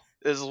channel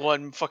is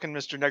one fucking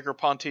Mr.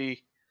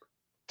 Negroponte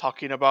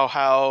talking about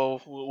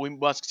how we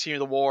must continue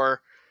the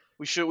war.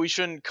 We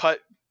shouldn't cut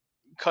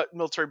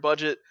military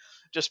budget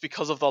just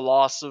because of the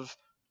loss of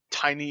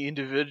tiny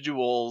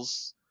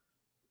individuals.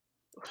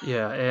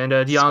 Yeah, and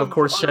Young of Some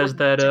course utterly says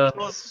that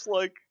ridiculous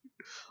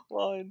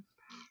line.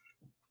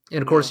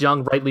 and of Yeah. course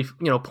Young rightly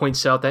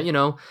points out that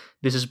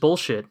this is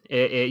bullshit.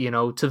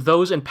 To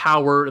those in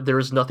power there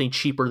is nothing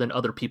cheaper than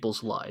other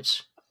people's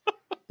lives.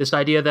 This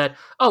idea that,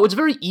 oh, it's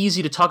very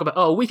easy to talk about,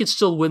 oh, we could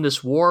still win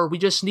this war. We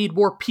just need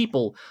more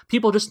people.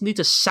 People just need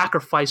to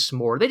sacrifice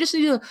more. They just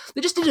need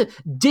to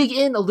dig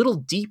in a little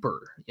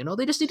deeper.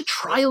 They just need to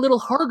try a little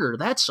harder.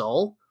 That's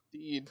all.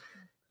 Indeed.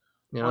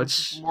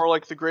 It's more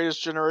like the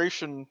Greatest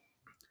Generation.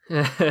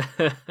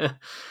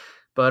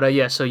 But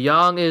yeah, so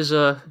Yang is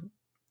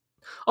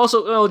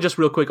also, just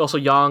real quick, also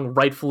Yang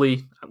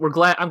rightfully,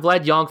 I'm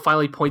glad Yang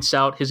finally points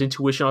out his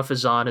intuition on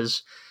Fazan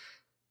is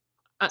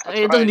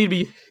it doesn't need to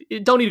be.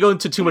 It don't need to go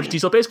into too much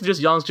detail. Basically,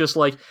 just Yang's just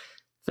like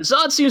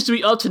Fazan seems to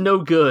be up to no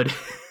good.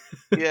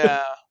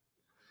 Yeah.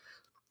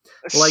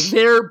 Like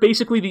they're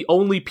basically the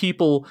only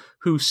people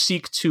who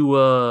seek to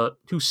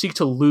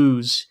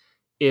lose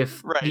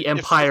if Right. the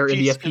Empire and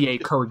the FPA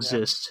if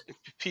coexist. if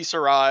peace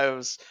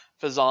arrives,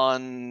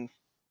 Fazan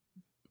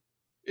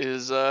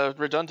is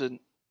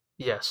redundant.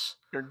 Yes.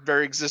 Their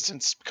very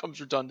existence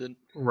becomes redundant.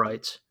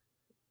 Right.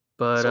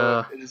 But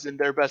So it is in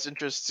their best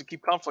interest to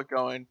keep conflict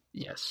going.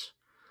 yes.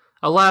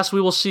 Alas, we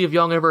will see if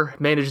Yang ever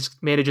manages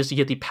to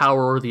get the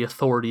power or the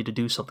authority to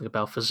do something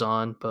about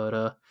Fazan.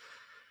 But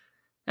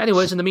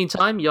anyways, in the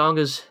meantime,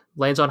 Yang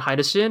lands on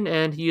Heineken,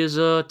 and he is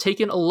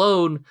taken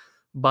alone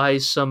by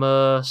some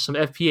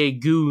FPA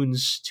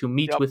goons to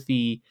meet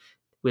Yep.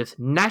 with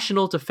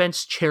National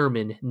Defense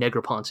Chairman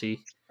Negroponte.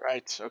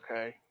 Right.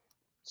 Okay.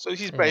 So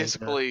he's And,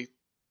 basically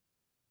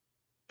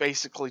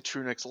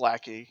Trunick's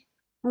lackey.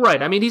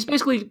 right. I mean, he's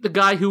basically the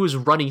guy who is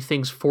running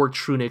things for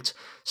Trunick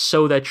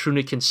so that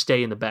Trunick can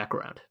stay in the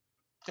background.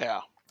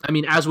 Yeah. I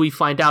mean, as we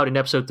find out in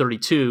episode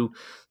 32,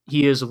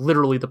 he is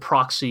literally the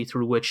proxy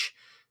through which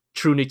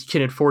Trunick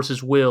can enforce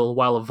his will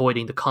while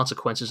avoiding the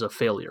consequences of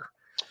failure.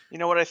 You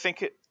know what I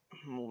think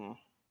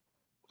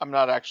I'm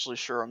not actually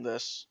sure on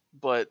this,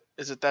 but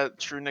is it that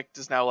Trunick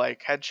is now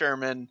like head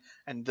chairman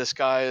and this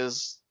guy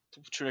is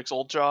Trunick's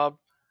old job?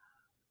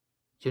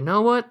 You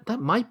know what? That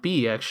might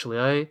be,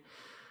 actually.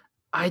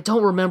 I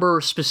don't remember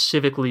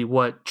specifically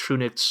what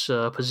Trunick's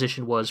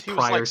position was He was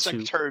prior like to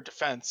Secretary of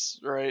Defense,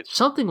 right?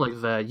 something like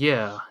that.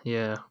 Yeah.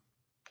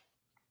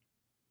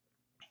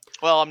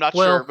 Well, I'm not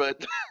sure, Well,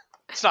 but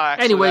it's not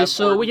actually anyway, that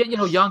so we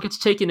important. get Yang gets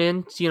taken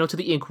in, to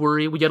the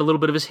inquiry. We get a little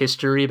bit of his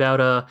history about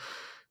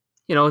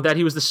that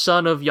he was the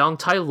son of Yang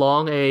Tai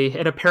Long,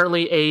 and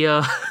apparently a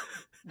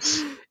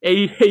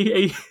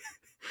an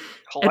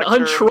Collector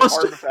of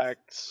untrusted,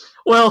 artifacts.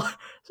 well,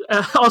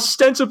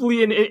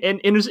 ostensibly an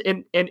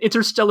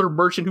interstellar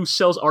merchant who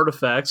sells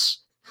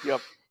artifacts.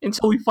 Yep.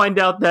 Until we find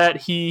out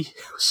that he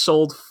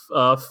sold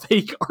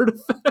fake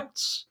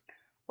artifacts.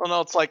 Well,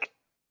 no, it's like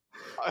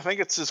I think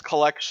it's his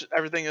collection.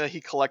 Everything that he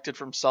collected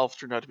for himself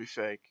turned out to be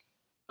fake,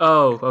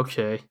 Oh,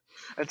 okay.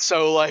 and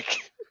so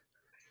like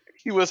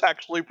he was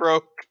actually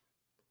broke.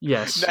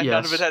 Yes,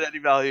 None of it had any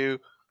value.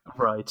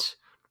 Right.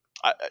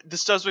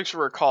 This does make me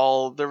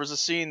recall there was a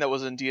scene that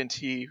was in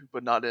D&T,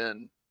 but not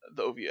in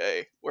the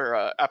OVA, where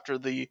after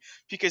the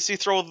PKC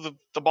throw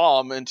the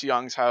bomb into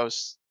Yang's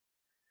house,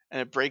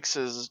 and it breaks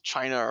his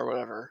china or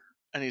whatever,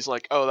 and he's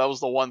like, "Oh, that was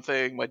the one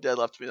thing my dad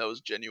left me that was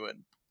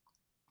genuine."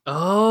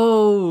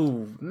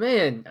 Oh,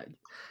 man.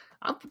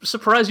 I'm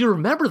surprised you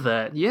remember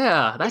that.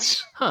 Yeah,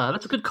 that's a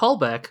good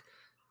callback.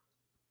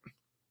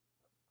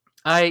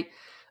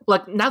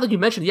 Now that you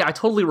mentioned, yeah, I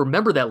totally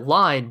remember that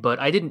line, but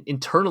I didn't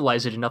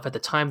internalize it enough at the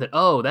time that,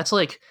 oh, that's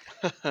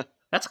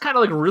kind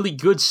of like really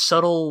good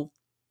subtle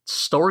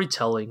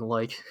storytelling.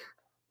 Like,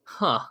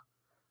 huh.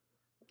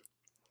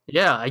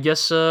 Yeah, I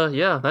guess,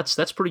 yeah,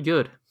 that's pretty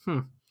good.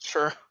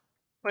 Sure.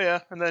 Oh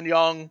yeah, and then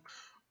Yang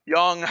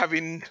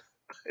having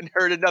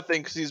inherited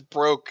nothing because he's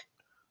broke,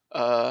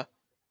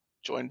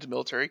 joined the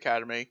military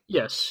academy.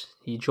 Yes,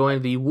 he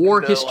joined the War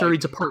And History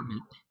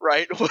Department.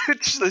 right,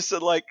 which they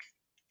said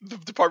the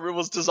department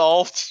was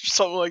dissolved,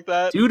 something like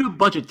that. Due to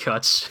budget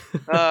cuts.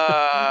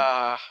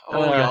 Yang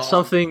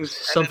some ended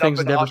up things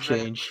in never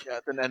change. Yeah,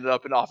 then ended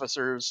up in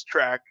officers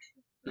track,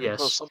 or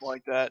Yes. something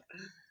like that.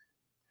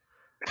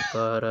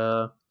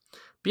 But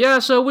yeah,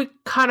 so we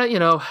kind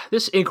of,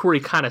 this inquiry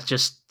kind of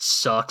just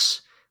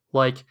sucks.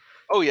 Like,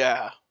 oh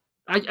yeah,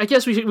 I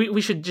guess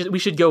we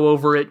should go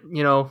over it,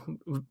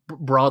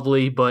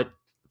 broadly. But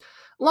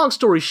long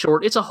story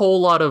short, it's a whole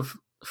lot of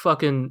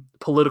fucking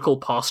political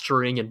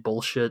posturing and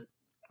bullshit.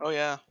 oh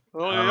yeah.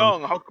 Oh Um,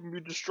 Yang, how come you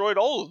destroyed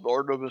all of the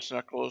Ornament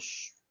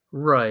necklace?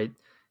 right,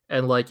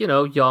 and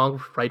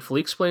Yang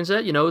rightfully explains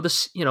that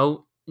this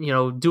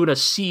doing a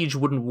siege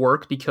wouldn't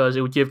work because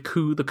it would give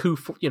the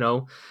coup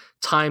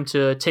time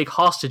to take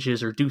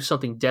hostages or do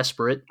something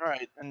desperate.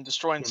 Right, and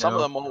destroying You some of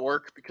know, them won't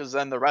work because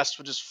then the rest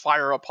would just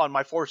fire upon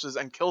my forces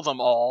and kill them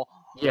all.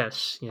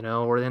 yes,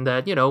 or then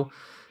that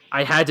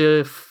I had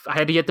to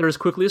get there as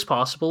quickly as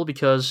possible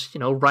because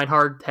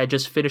Reinhardt had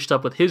just finished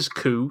up with his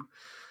coup,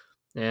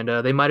 and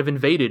they might have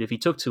invaded if he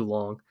took too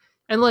long.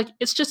 And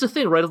it's just a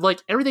thing, right?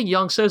 Like everything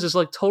Young says is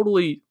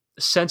totally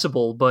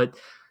sensible, but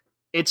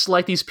it's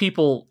like these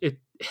people.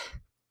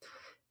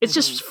 It's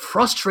just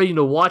frustrating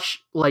to watch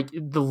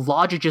the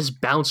logic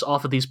just bounce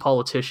off of these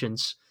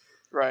politicians.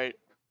 Right.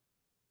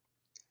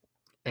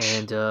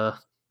 And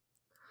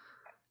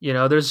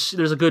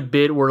there's a good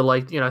bit where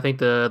I think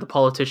the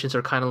politicians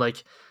are kind of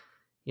like,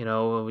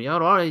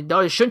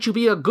 shouldn't you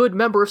be a good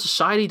member of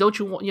society? Don't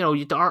you want,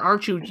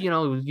 aren't you,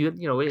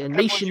 a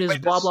nation is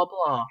blah blah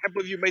blah. I can't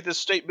believe you made this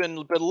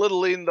statement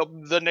belittling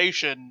the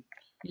nation.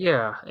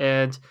 Yeah,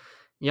 and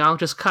Yang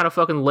just kind of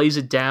fucking lays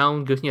it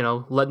down,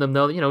 letting them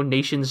know,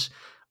 nations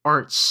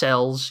aren't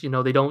cells,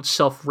 they don't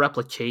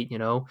self-replicate,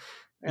 Yeah.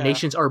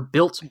 Nations are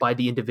built by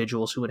the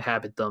individuals who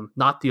inhabit them,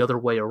 not the other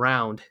way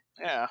around.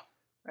 Yeah,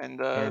 and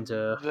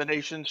the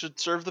nation should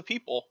serve the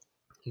people.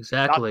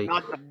 Exactly.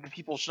 Not the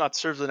people should not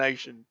serve the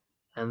nation.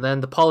 And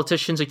then the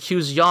politicians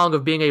accuse Yang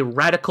of being a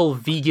radical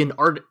vegan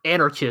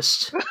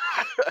anarchist.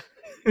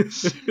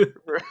 Which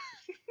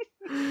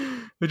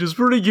is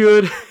pretty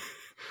good.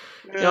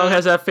 Yeah. Yang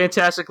has that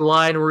fantastic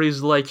line where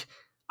he's like,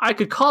 I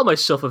could call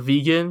myself a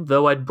vegan,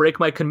 though I'd break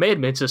my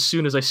commandments as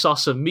soon as I saw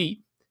some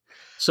meat.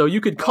 So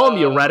you could call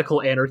me a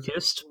radical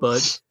anarchist,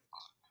 but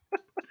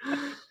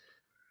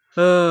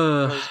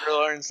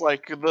It's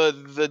like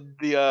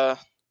the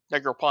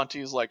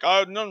Negroponte is like,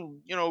 no,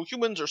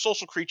 humans are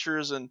social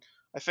creatures, and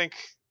I think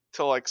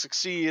to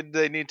succeed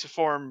they need to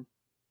form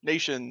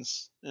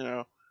nations,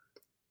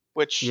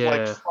 which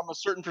from a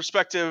certain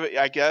perspective,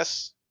 I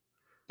guess,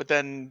 but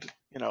then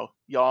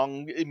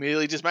Yang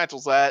immediately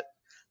dismantles that.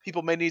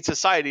 People may need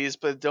societies,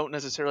 but don't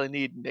necessarily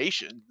need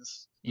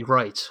nations. You're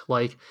right.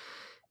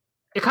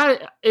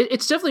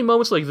 It's definitely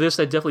moments like this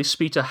that definitely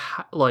speak to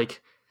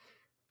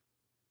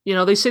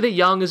they say that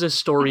Yang is a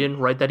historian,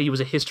 right? That he was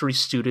a history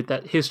student,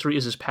 that history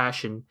is his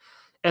passion.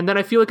 And then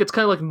I feel like it's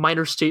kind of like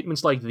minor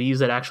statements like these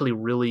that actually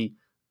really,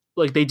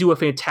 they do a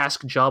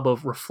fantastic job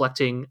of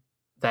reflecting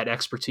that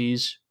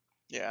expertise.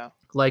 Yeah.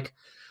 I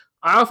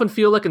often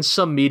feel like in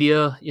some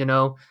media,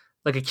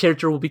 a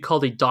character will be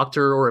called a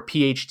doctor or a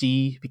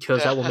PhD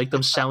because that will make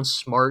them sound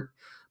smart.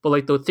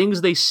 But the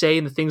things they say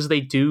and the things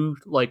they do,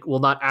 will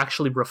not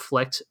actually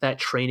reflect that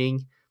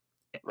training.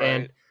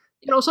 Right.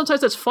 And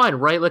sometimes that's fine,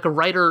 right? A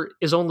writer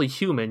is only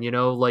human,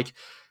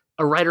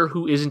 a writer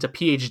who isn't a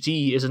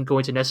PhD isn't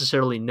going to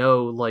necessarily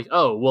know,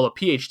 oh, well, a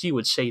PhD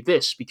would say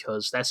this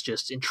because that's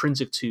just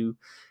intrinsic to,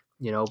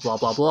 blah,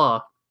 blah,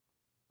 blah.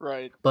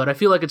 Right. But I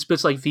feel like it's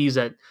bits like these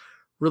that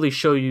really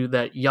show you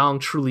that Yang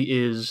truly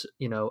is,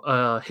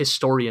 a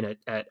historian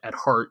at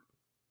heart.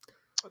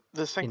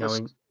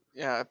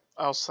 I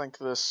also think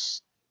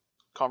this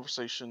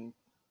conversation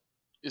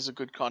is a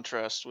good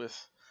contrast with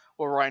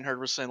what Reinhardt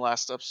was saying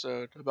last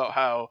episode about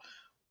how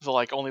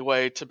the only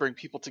way to bring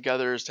people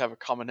together is to have a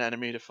common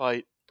enemy to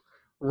fight.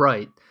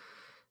 Right.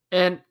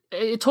 And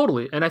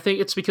totally. And I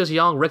think it's because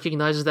Yang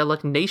recognizes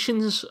that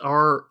nations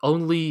are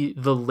only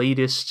the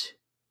latest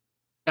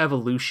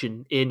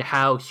evolution in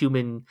how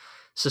human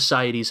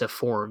societies have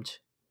formed.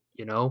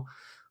 Yeah.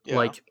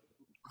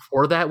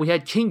 Before that we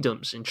had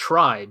kingdoms and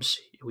tribes,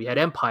 we had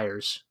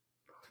empires.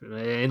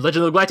 In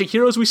Legend of the Galactic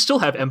Heroes we still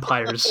have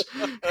empires.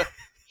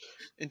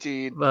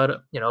 Indeed.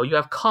 But you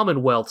have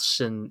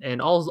commonwealths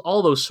and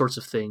all those sorts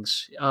of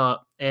things.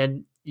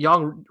 And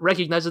Yang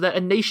recognizes that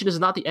a nation is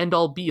not the end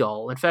all be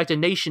all. In fact, a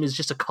nation is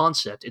just a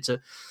concept. It's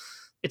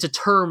a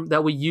term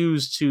that we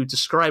use to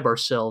describe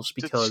ourselves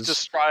because to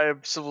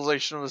describe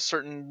civilization of a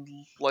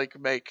certain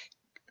make.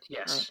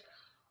 Yes.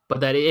 But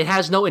that it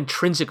has no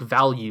intrinsic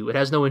value. It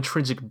has no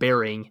intrinsic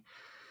bearing.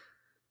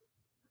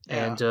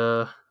 Yeah.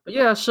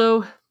 And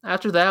so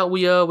after that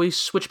we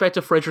switch back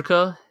to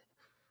Frederica.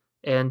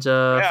 And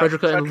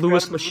Frederica and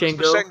Louis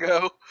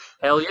Mashengo.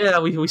 Hell yeah,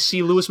 we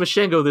see Louis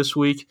Mashengo this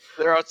week.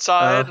 They're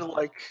outside,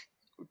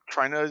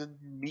 trying to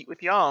meet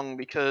with Young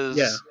because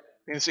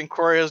this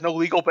inquiry has no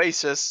legal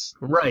basis.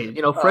 Right.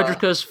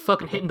 Frederica's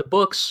fucking hitting the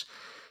books.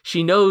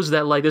 She knows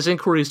that, like, this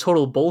inquiry is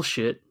total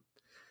bullshit.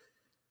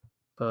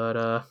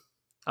 But,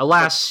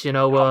 alas,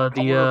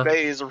 the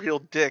Bay is a real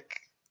dick.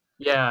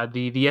 Yeah,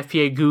 the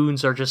FPA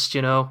goons are just,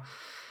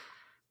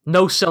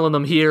 no-selling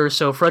them here,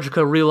 so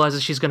Frederica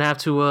realizes she's gonna have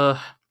to,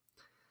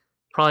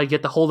 probably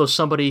get the hold of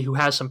somebody who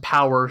has some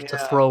power to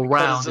throw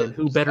around, and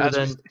who better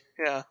than...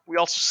 we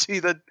also see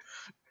that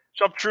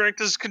Job Trunick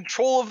has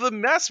control of the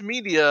mass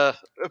media,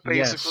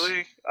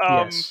 basically.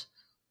 Yes.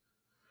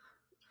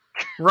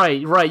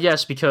 Right,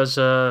 yes, because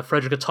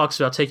Frederica talks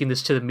about taking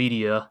this to the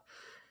media,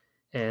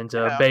 and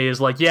Bay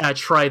is like, yeah,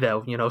 try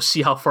that,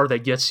 see how far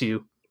that gets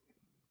you.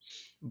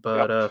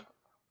 But,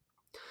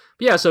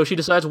 yeah, so she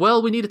decides,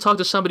 well, we need to talk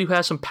to somebody who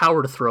has some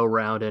power to throw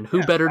around, and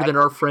who better than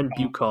our friend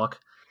Bucock.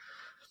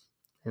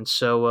 And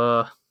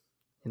so,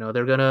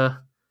 they're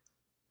gonna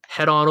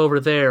head on over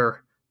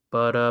there.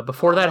 But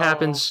before that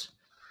happens,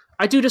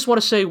 I do just want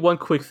to say one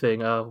quick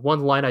thing. One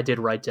line I did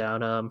write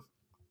down.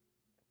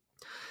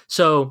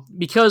 So,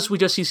 because we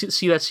just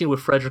see that scene with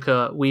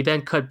Frederica, we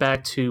then cut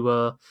back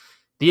to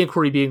the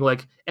inquiry being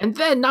like, and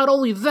then not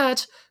only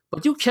that,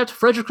 but you kept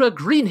Frederica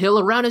Greenhill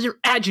around as your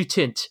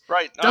adjutant.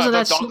 Right. Doesn't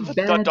that seem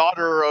bad? The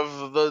daughter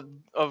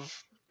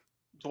of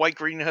Dwight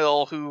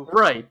Greenhill, who...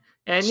 Right.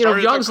 And,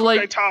 Young's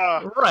like...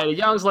 Right,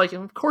 Young's like,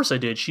 of course I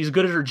did. She's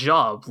good at her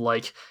job.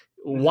 Like,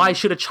 why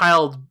should a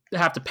child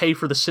have to pay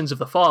for the sins of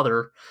the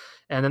father?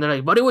 And then they're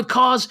like, but it would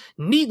cause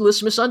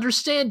needless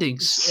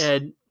misunderstandings.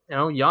 And,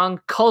 Young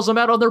calls them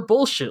out on their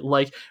bullshit.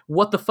 Like,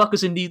 what the fuck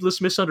is a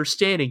needless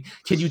misunderstanding?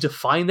 Can you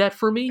define that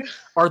for me?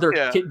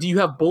 Do you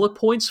have bullet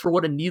points for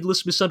what a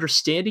needless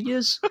misunderstanding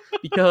is?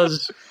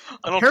 Because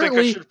I don't think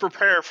I should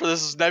prepare for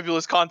this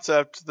nebulous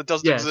concept that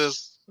doesn't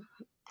exist.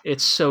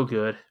 It's so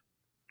good.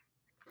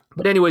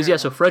 But anyways,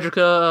 so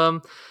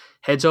Frederica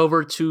heads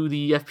over to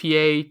the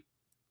FPA,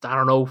 I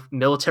don't know,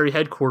 military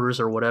headquarters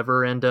or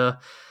whatever, and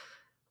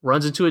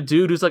runs into a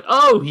dude who's like,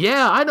 oh,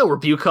 yeah, I know where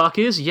Bucock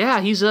is.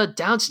 Yeah, he's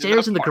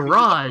downstairs in the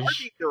garage.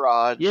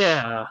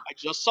 Yeah. I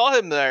just saw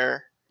him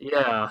there.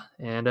 Yeah,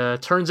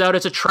 and turns out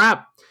it's a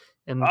trap.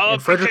 And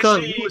Frederica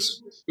and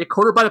Lewis get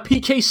cornered by the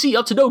PKC,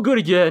 up to no good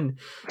again.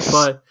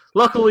 But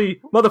luckily,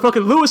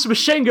 motherfucking Louis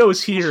Mashengo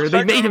is here.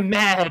 They made him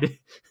mad.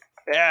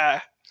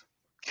 Yeah.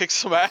 Kicks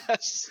some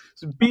ass.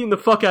 Beating the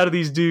fuck out of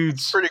these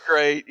dudes. Pretty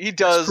great. He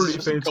does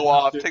go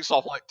off, takes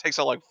out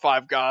like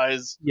 5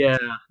 guys. Yeah,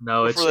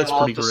 no, it's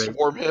pretty great.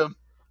 Swarm him.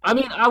 I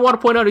mean, I want to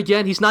point out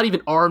again, he's not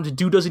even armed.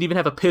 Dude doesn't even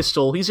have a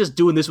pistol. He's just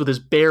doing this with his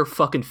bare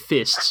fucking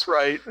fists.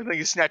 Right. I think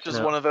he snatches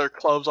one of their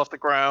clubs off the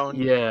ground.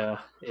 Yeah.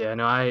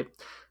 No,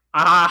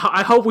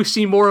 I hope we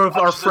see more of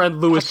our friend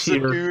Lewis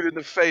here. The dude in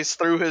the face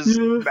through his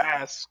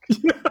mask.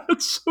 Yeah,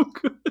 it's so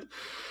good.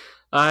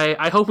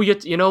 I hope we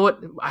get. You know what?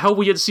 I hope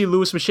we get to see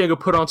Louis Mashengo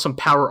put on some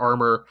power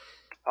armor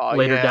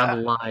later down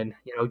the line.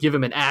 Give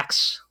him an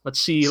axe. Let's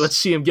see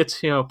him get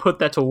put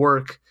that to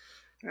work.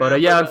 But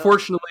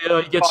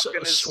unfortunately, he gets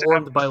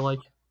swarmed by like.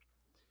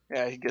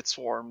 Yeah, he gets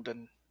swarmed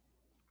and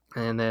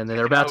then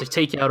they're about to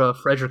take out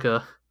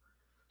Frederica.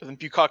 But then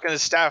Bucock and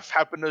his staff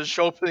happen to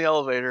show up in the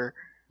elevator.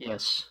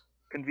 Yes.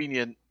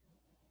 Convenient.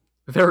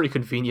 Very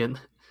convenient.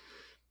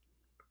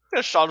 Got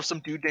a shot of some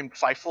dude named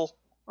Feifel.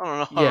 I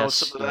don't know.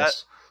 Yes.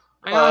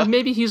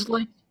 Maybe he's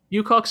like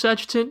Bucock's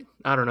adjutant.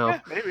 I don't know.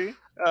 Yeah, maybe.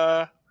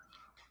 But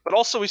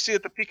also we see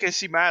that the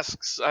PKC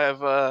masks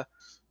have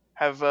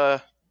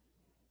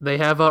they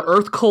have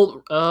Earth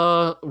Cult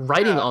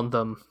writing on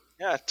them.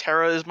 Yeah,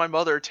 Terra is my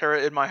mother,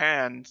 Terra in my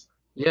hand.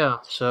 Yeah,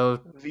 so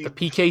the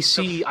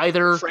PKC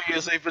either...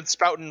 phrase they've been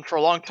spouting for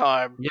a long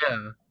time.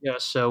 Yeah,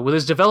 so with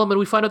his development,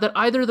 we find out that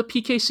either the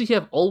PKC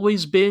have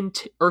always been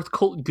Earth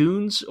Cult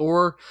goons,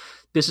 or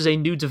this is a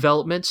new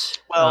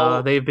development.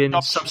 Well, they've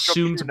been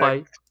subsumed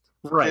by...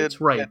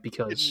 Right,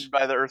 because...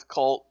 by the Earth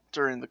Cult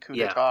during the coup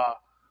d'etat.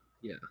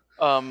 Yeah.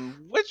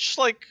 Which,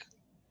 like...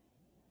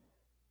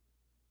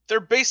 they're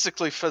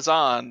basically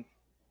Fazan,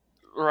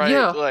 right?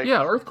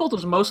 Yeah, Earth Cult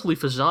is mostly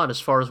Fazan as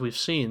far as we've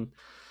seen.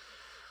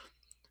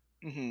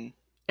 Mm-hmm.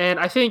 And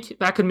I think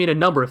that could mean a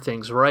number of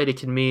things, right? It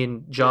can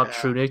mean Job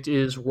Trunick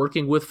is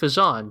working with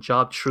Fazan.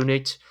 Job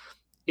Trunick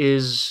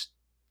is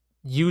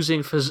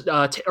using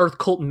Earth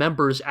Cult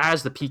members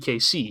as the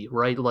PKC,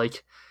 right?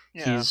 Like,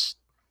 he's...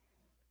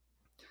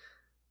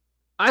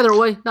 Either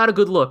way, not a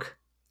good look.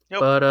 Yep.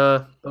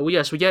 But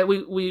yes, we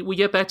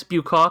get back to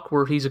Bucock,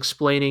 where he's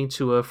explaining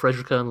to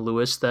Frederica and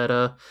Lewis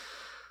that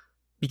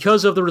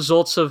because of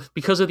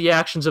the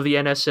actions of the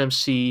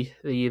NSMC,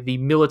 the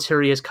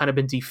military has kind of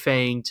been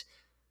defanged.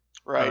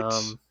 Right.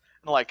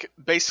 Like,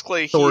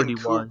 basically, he and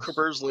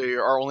Kerbersley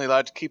are only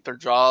allowed to keep their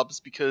jobs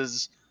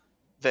because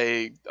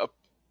they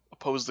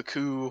opposed the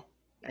coup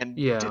and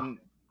didn't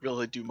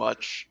really do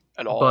much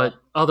at all. But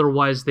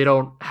otherwise, they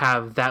don't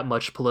have that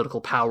much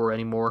political power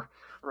anymore.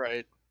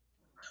 Right.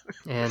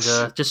 And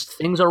just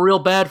things are real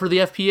bad for the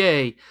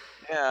FPA.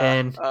 Yeah.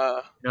 And,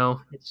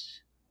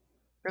 it's...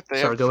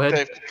 Go ahead. They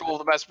have control of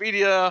the mass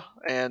media,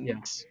 and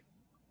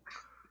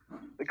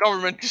the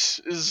government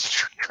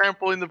is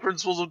trampling the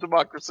principles of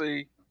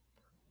democracy.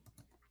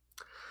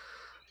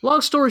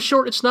 Long story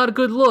short, it's not a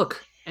good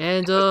look.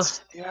 And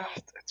it's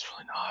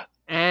really not.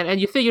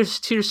 And you figure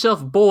to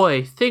yourself,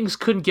 boy, things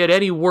couldn't get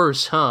any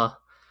worse, huh?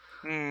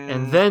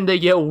 And then they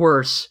get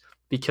worse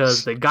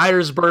because the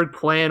Geiersberg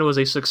plan was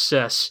a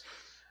success,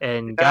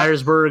 and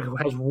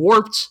Geiersberg has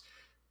warped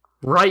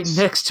right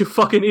next to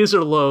fucking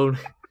Iserlohn.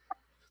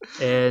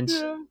 And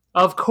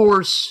of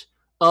course,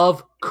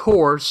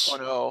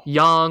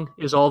 Yang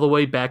is all the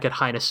way back at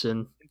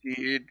Heinesen.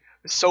 Indeed.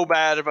 It's so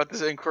bad about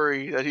this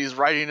inquiry that he's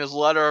writing his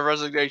letter of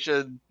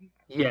resignation.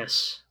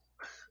 Yes.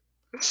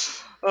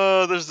 There's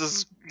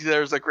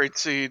that great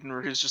scene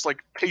where he's just like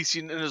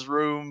pacing in his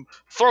room,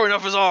 throwing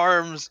up his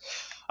arms.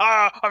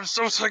 I'm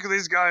so sick of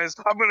these guys.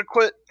 I'm gonna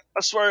quit.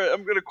 I swear,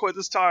 I'm gonna quit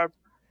this time.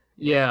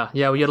 Yeah,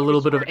 we get a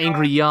little bit of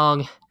angry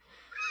Yang.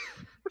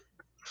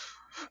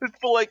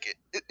 But like,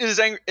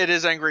 it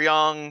is angry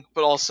Yang,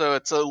 but also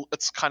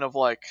it's kind of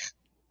like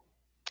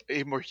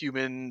a more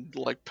human,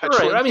 like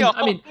petulant.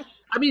 Right.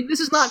 I mean, this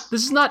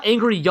is not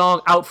angry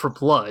Yang out for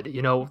blood.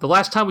 You know, the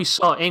last time we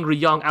saw angry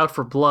Yang out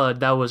for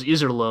blood, that was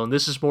Iserlohn.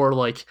 This is more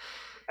like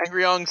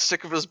angry Yang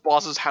sick of his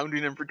bosses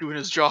hounding him for doing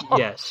his job.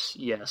 Yes.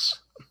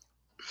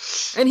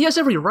 And he has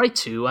every right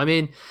to. I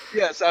mean,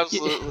 yes,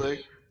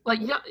 absolutely.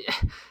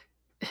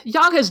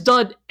 Yang has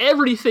done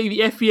everything the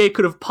FBA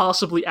could have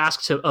possibly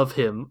asked of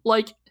him.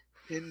 Like,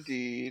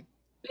 indeed,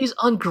 these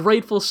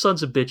ungrateful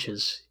sons of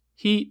bitches.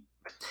 He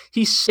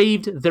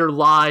saved their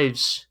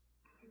lives.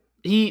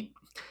 He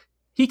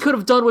could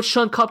have done what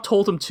Shun Cup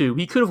told him to.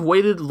 He could have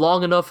waited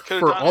long enough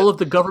for all of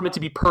the government to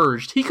be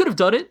purged. He could have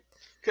done it.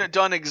 Could have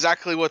done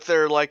exactly what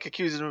they're like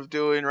accusing him of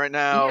doing right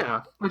now.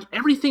 Yeah, like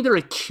everything they're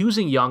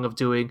accusing Yang of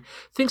doing,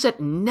 things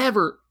that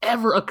never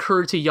ever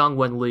occurred to Yang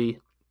Wenli,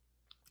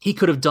 he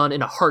could have done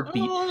in a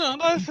heartbeat. No,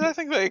 I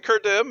think they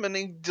occurred to him, and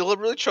he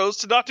deliberately chose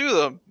to not do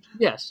them.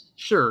 Yes,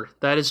 sure,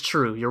 that is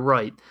true. You're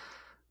right,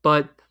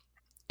 but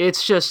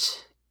it's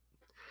just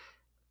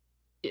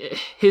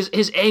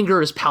his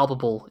anger is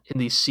palpable in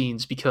these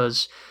scenes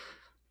because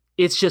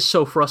it's just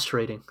so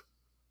frustrating.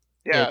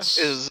 Yeah, it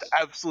is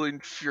absolutely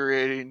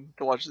infuriating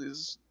to watch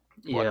these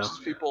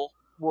people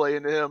lay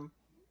into him.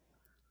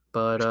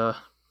 But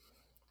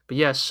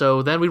yeah,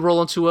 so then we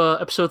roll into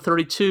episode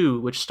 32,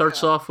 which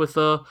starts off with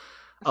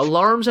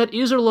alarms at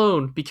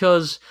Iserlohn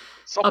because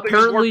something's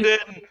apparently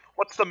warped in.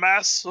 What's the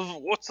mass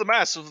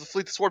of the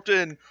fleet that's warped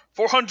in?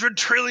 400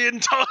 trillion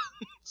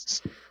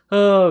tons.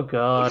 Oh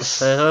god,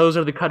 those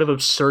are the kind of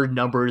absurd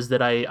numbers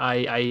that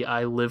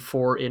I live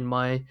for in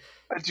my.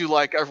 I do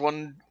like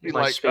everyone be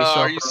like,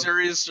 "Are you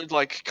serious?"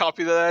 Like,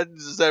 copy that.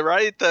 Is that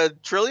right? The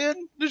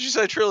trillion? Did you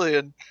say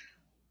trillion?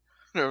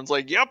 And everyone's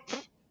like, "Yep,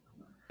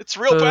 it's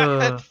real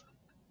bad."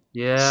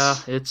 Yeah,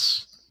 it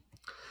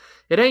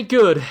ain't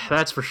good.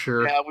 That's for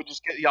sure. Yeah, we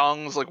just get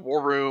Yang's like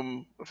war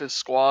room with his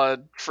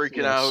squad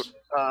freaking out.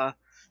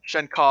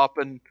 Shenkop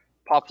and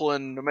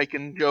Poplin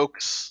making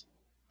jokes.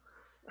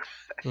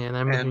 And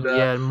I remember,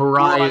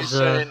 Mirai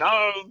saying,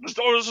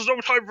 this is no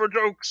time for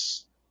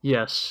jokes.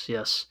 Yes.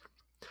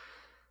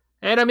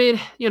 And I mean,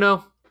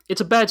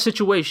 it's a bad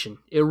situation.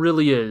 It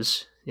really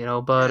is,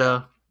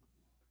 but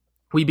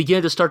we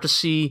begin to start to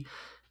see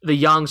the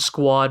Yang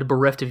squad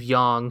bereft of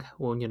Yang,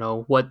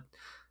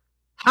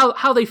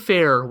 how they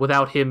fare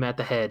without him at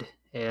the head.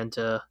 And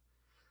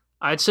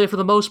I'd say for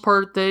the most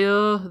part,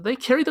 they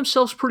carry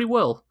themselves pretty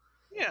well.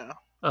 Yeah.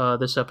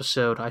 This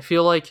episode. I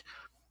feel like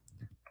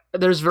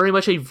there's very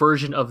much a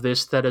version of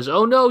this that is,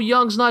 oh no,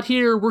 Young's not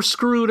here, we're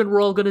screwed and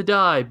we're all gonna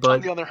die.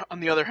 But on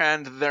the other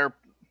hand,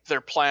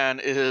 their plan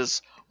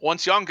is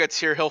once Young gets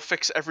here, he'll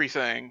fix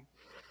everything.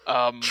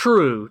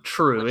 True.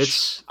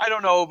 I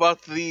don't know about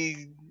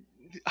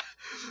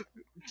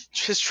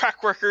his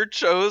track record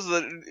shows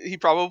that he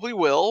probably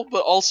will,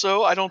 but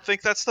also I don't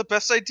think that's the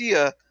best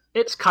idea.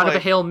 It's kind of a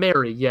Hail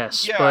Mary,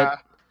 yes. Yeah. But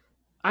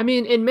I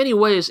mean, in many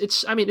ways,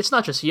 it's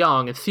not just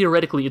Yang, and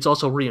theoretically, it's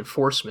also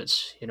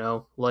reinforcements.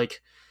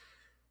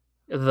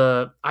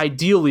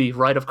 Ideally,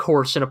 right, of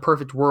course, in a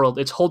perfect world,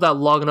 it's hold out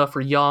long enough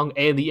for Yang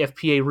and the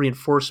FPA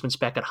reinforcements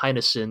back at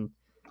Heinesen,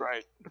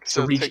 right,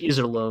 to reach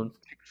Iserlohn.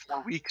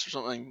 4 weeks or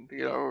something to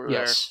get over there.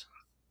 Yes.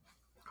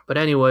 But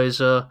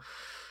anyways,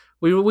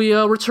 we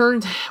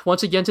returned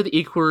once again to the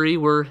inquiry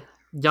where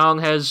Yang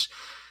has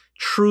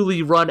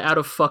truly run out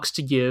of fucks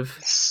to give.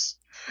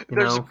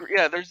 There's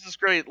this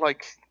great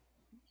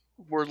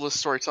wordless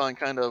storytelling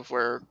kind of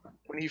where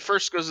when he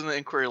first goes in the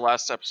inquiry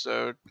last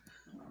episode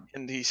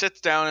and he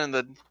sits down in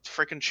the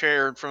freaking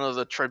chair in front of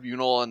the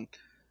tribunal and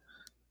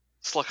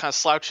kind of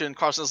slouching,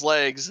 crossing his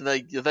legs, and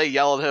they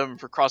yell at him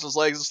for crossing his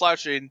legs and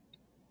slouching.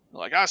 They're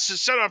like,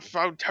 shut up,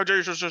 how dare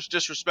you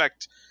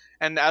disrespect.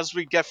 And as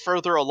we get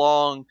further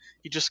along,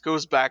 he just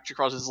goes back to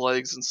cross his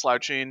legs and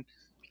slouching.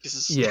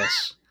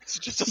 Yes. He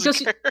just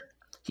doesn't care.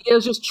 He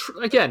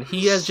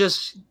has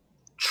just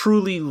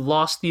truly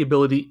lost the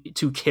ability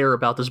to care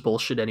about this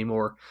bullshit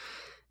anymore.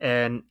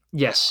 And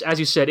yes, as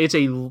you said, it's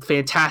a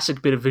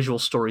fantastic bit of visual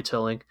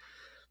storytelling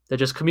that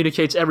just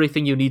communicates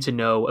everything you need to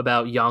know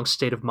about Yang's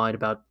state of mind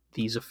about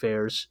these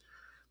affairs.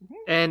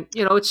 And,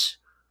 it's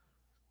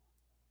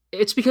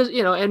it's because,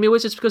 in many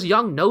ways, it's because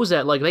Yang knows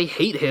that, like, they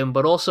hate him,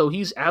 but also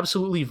he's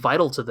absolutely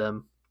vital to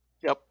them.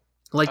 Yep.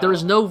 Like, there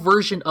is no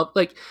version of,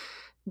 like,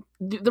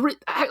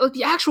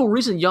 the actual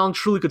reason Yang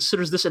truly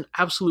considers this an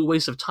absolute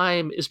waste of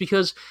time is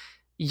because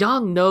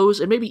Yang knows,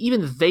 and maybe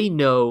even they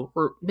know,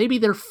 or maybe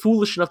they're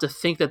foolish enough to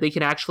think that they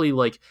can actually,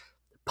 like,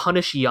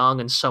 punish Yang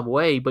in some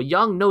way, but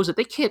Yang knows that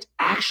they can't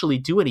actually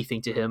do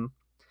anything to him.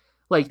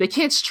 Like, they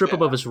can't strip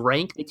him of his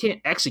rank, they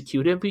can't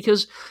execute him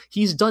because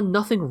he's done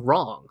nothing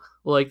wrong.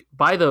 Like,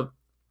 by the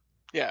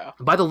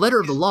letter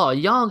of the law,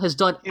 Yang has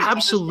done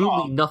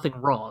absolutely nothing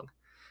wrong.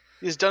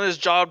 He's done his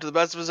job to the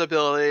best of his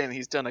ability, and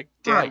he's done a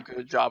damn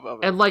good job of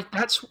it. And, like,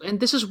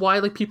 this is why,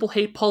 like, people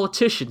hate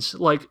politicians.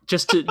 Like,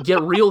 just to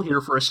get real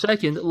here for a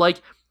second,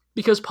 like,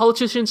 because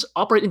politicians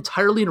operate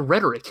entirely in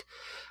rhetoric,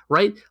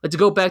 right? Like, to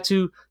go back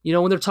to,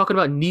 when they're talking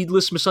about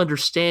needless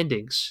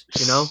misunderstandings,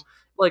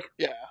 like,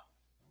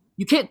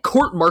 you can't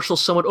court-martial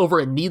someone over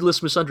a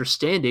needless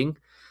misunderstanding,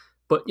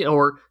 but,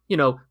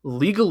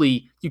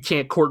 legally you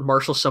can't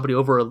court-martial somebody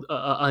over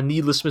a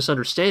needless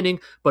misunderstanding,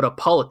 but a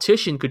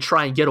politician could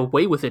try and get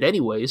away with it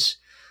anyways.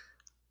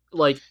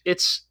 Like,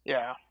 it's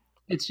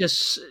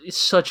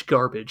such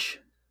garbage.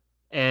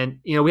 And,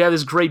 we have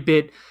this great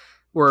bit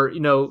where,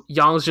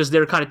 Yang's just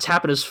there kind of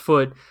tapping his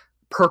foot,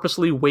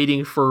 purposely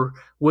waiting for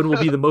when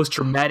will be the most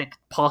dramatic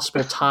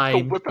possible time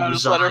to whip out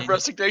his letter of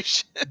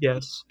resignation.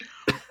 Yes.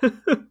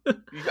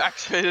 You've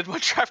activated my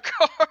trap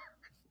card.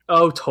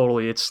 Oh,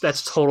 totally.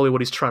 That's totally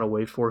what he's trying to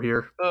wait for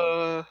here.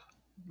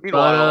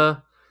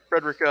 Meanwhile,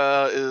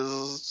 Frederica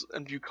is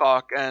and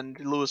Bukak and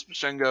Louis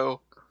Machengo.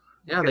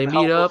 Yeah, they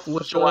meet up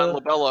with Joanne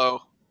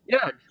Labello.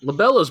 Yeah,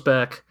 Labello's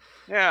back.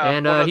 Yeah,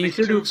 and he's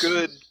here to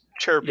good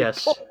chair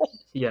people.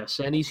 Yes,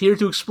 and he's here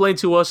to explain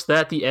to us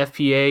that the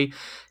FPA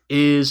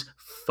is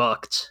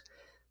fucked.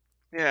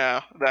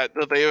 Yeah, that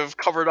they have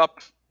covered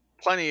up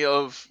plenty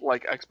of,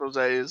 like,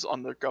 exposés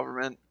on their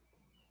government.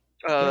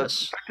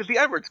 Yes. Back to the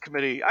Edwards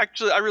Committee.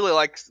 Actually, I really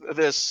like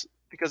this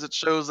because it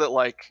shows that,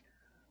 like,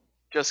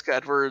 Jessica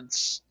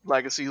Edwards'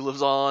 legacy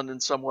lives on in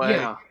some way.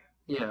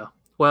 Yeah.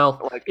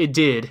 Well, like, it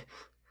did.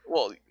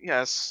 Well,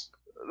 yes,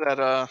 that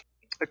a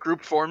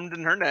group formed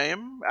in her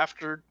name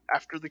after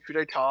the coup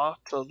d'état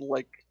to,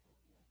 like,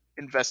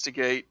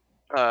 investigate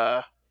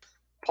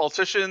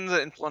politicians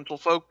and influential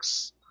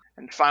folks,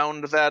 and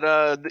found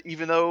that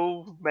even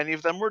though many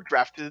of them were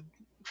drafted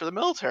for the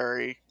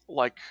military,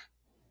 like,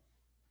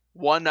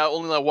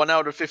 only one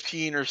out of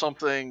 15 or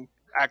something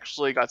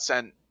actually got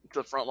sent to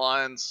the front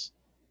lines.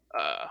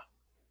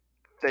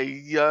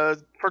 They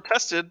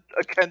protested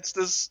against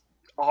this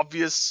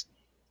obvious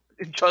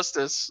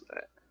injustice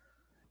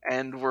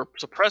and were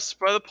suppressed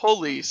by the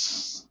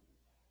police.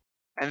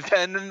 And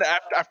then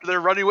after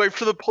they're running away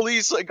from the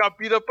police, they got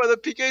beat up by the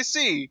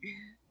PKC.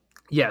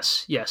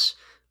 Yes.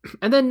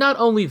 And then not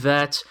only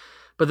that,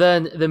 but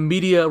then the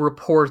media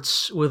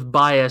reports with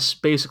bias,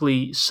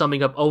 basically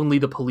summing up only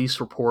the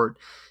police report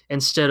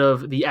instead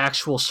of the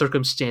actual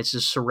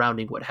circumstances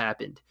surrounding what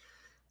happened.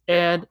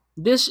 And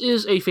this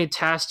is a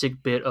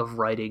fantastic bit of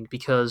writing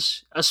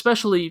because,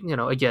 especially,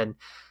 again,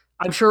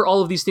 I'm sure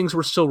all of these things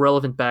were still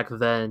relevant back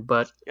then,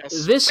 but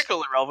this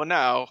particularly relevant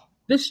now.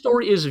 This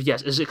story is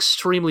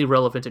extremely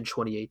relevant in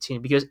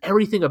 2018 because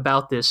everything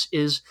about this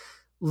is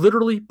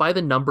literally by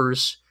the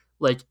numbers,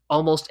 like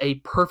almost a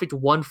perfect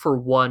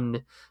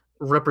one-for-one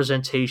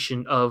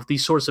representation of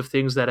these sorts of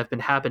things that have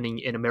been happening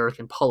in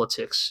American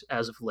politics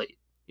as of late,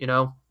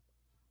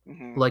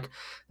 Mm-hmm. Like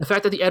the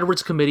fact that the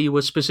Edwards Committee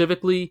was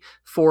specifically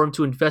formed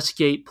to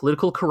investigate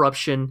political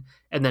corruption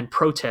and then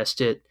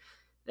protest it,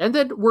 and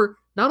then were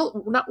not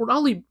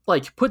only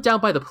like put down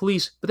by the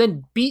police, but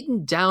then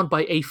beaten down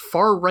by a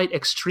far-right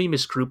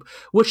extremist group,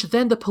 which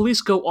then the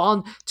police go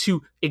on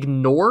to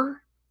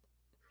ignore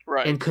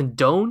and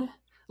condone.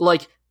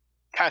 Like,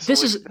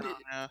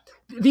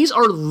 these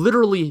are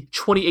literally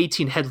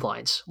 2018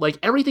 headlines. Like,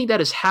 everything that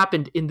has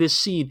happened in this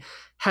scene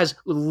has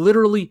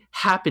literally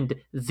happened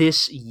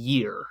this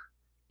year.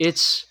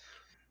 It's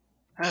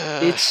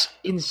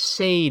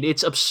insane.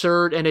 It's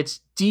absurd, and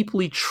it's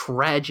deeply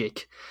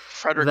tragic.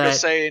 Frederick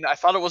is saying, "I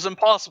thought it was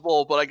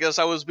impossible, but I guess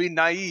I was being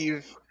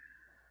naive."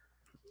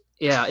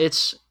 Yeah,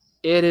 it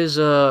is.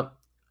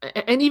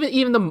 And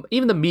even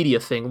the media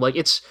thing, like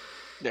it's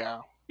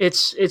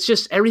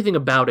just everything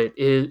about it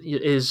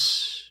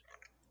is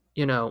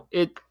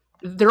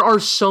there are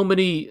so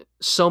many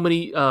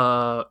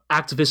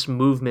activist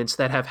movements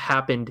that have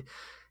happened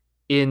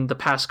in the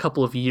past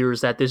couple of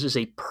years that this is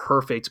a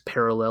perfect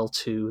parallel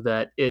to.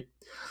 That it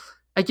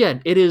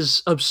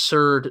is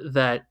absurd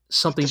that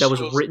something that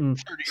was written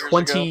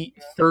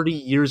 30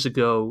 years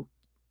ago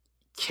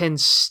can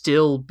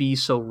still be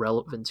so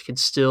relevant, can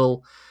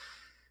still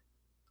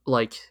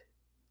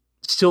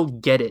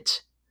get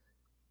it.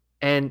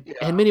 And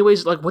in many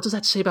ways, like, what does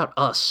that say about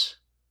us?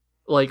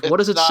 Like, what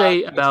does it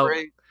say about...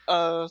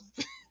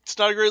 it's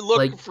not a great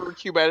look for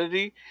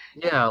humanity.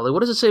 Yeah, like, what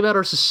does it say about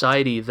our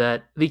society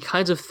that the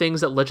kinds of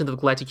things that Legend of the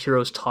Galactic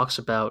Heroes talks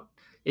about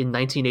in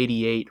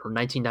 1988 or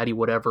 1990,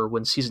 whatever,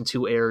 when Season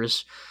 2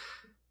 airs,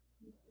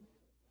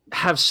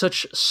 have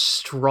such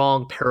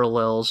strong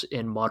parallels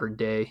in modern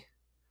day.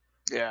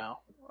 Yeah.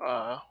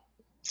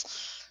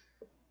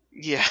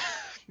 Yeah.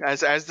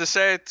 As they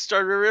say at the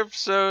start of every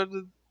episode,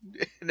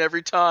 in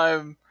every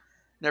time,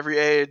 in every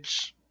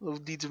age, the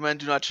deeds of men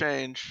do not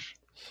change.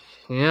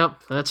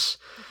 Yep, that's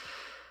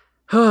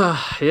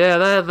yeah,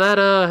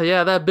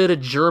 that bit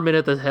of German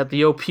at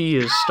the OP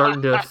is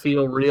starting to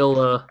feel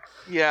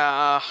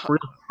Yeah. real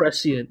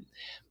prescient.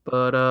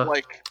 But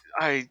Like,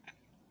 I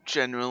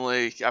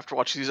genuinely, after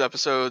watching these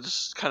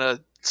episodes, kind of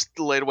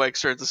laid awake,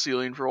 stared at the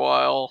ceiling for a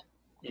while.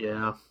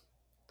 yeah.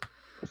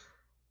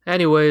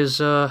 Anyways,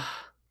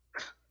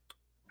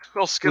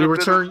 Let's get we a bit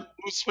of return.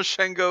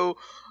 Musmashenko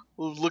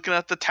looking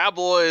at the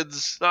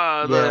tabloids,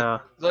 Yeah,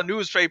 the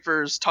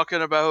newspapers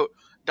talking about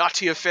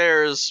naughty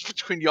affairs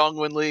between Yang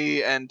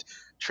Wenli and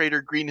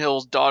Trader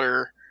Greenhill's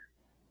daughter.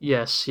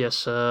 yes,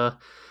 yes.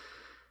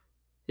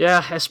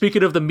 Yeah.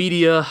 Speaking of the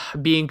media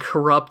being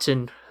corrupt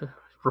and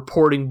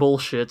reporting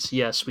bullshits,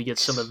 yes, we get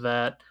some of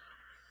that.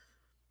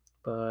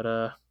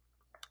 But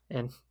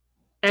and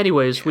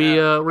anyways, we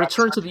Yeah, that's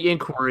return to the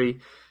inquiry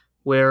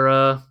where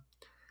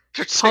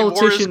to say more is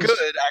politicians.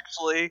 good,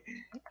 actually.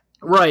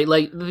 Right,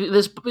 like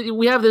this,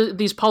 we have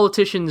these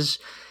politicians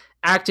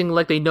acting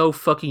like they know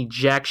fucking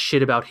jack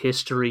shit about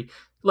history.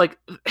 Like,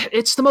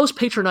 it's the most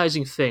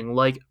patronizing thing.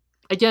 Like,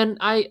 again,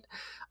 I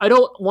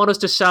don't want us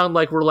to sound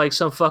like we're like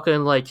some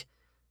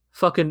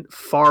fucking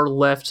far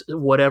left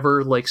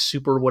whatever, like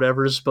super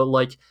whatevers, but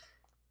like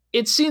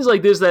it seems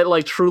like this that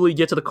like truly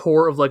get to the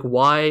core of like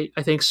why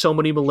I think so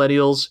many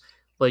millennials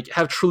like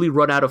have truly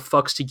run out of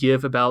fucks to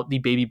give about the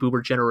baby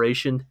boomer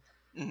generation,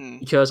 Mm-hmm.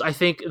 because I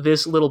think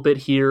this little bit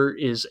here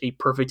is a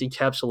perfect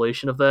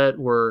encapsulation of that,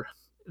 where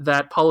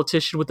that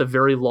politician with the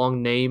very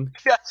long name,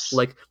 Yes.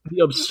 like the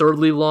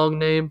absurdly long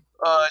name,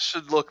 I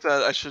should look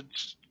that. I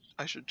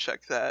should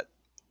check that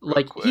real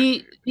like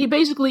quick. he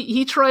basically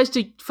he tries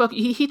to fuck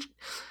he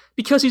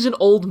because he's an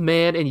old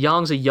man and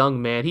Yang's a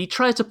young man, he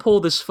tries to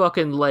pull this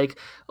fucking like,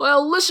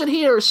 well, listen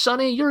here,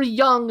 Sonny, you're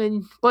young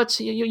and but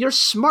you're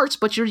smart,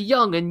 but you're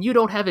young and you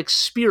don't have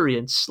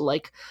experience.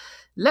 Like,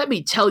 let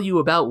me tell you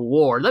about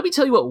war. Let me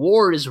tell you what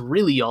war is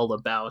really all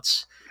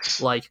about.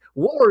 Like,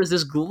 war is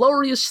this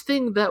glorious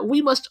thing that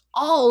we must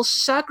all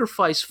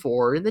sacrifice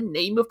for in the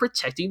name of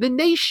protecting the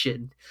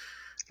nation.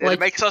 It Like,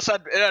 makes us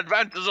it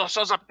advantages us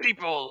as a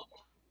people.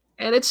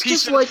 and it's Peace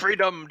just and like,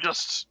 freedom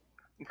just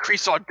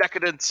increase our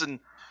decadence and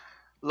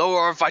lower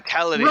our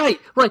vitality. right.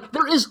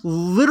 There is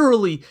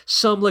literally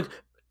some like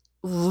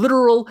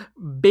literal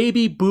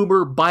baby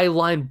boomer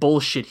byline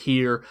bullshit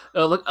here.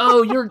 Like,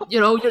 oh, you're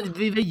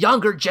the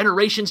younger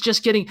generation's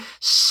just getting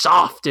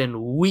soft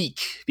and weak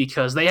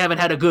because they haven't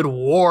had a good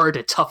war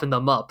to toughen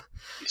them up.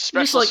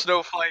 Special Like,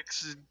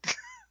 snowflakes,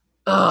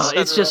 it's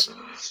etc. just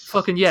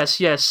fucking yes.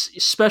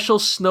 Special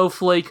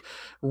snowflake,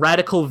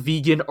 radical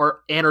vegan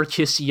or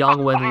anarchist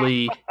Yang Wen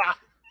Li.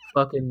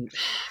 Fucking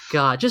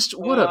god, just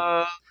what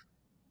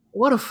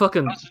a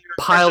fucking Doesn't your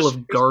pile precious of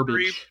history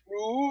garbage.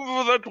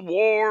 prove that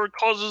war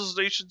causes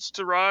nations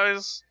to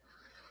rise?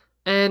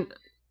 And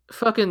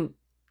fucking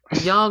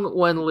Yang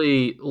Wen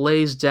Li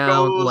lays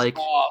down Goes like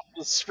off,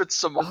 spits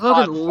some fucking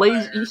hot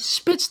lays. fire. He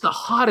spits the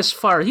hottest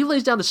fire. He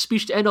lays down the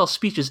speech to end all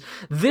speeches.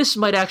 This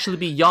might actually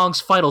be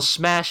Yang's final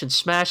smash in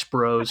Smash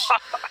Bros.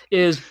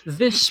 Is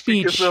this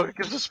speech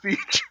Gives a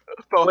speech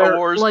about how where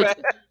war is like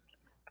bad.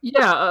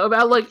 yeah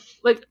about like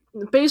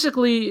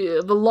basically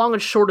the long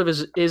and short of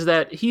it is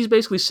that he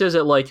basically says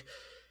that like,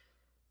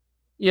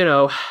 you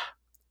know,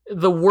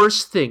 the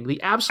worst thing,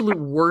 the absolute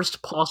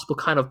worst possible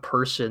kind of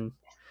person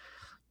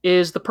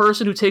is the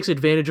person who takes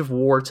advantage of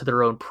war to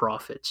their own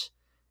profit.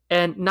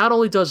 And not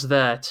only does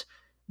that,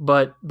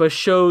 but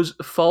shows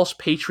false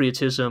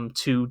patriotism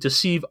to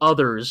deceive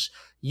others,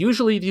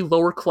 usually the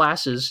lower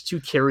classes, to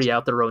carry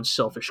out their own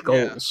selfish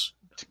Yeah, goals.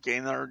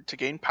 to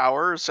gain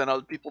power, send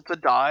other people to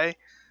die,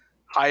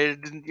 hide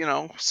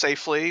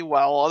safely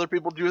while other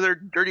people do their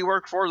dirty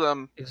work for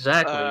them.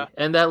 Exactly.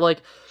 And that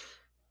like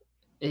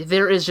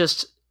there is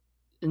just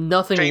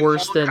nothing Shameful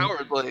worse and than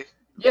cowardly.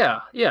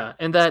 yeah,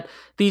 and that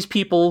these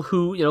people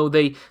who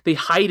they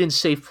hide in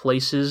safe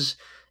places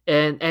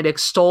and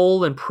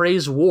extol and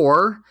praise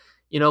war,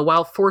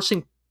 while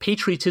forcing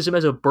patriotism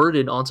as a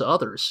burden onto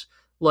others.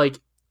 Like,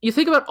 you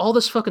think about all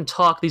this fucking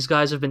talk these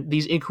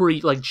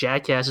inquiry like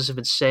jackasses have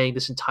been saying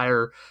this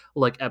entire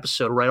like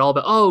episode, right? All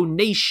about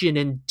nation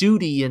and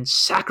duty and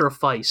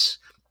sacrifice,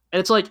 and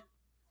it's like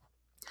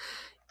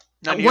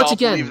None of once y'all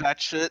believe again, that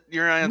shit.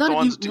 You're not none the of you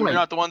ones. You're right.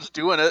 not the ones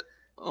doing it.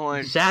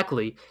 Like,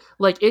 Exactly.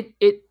 Like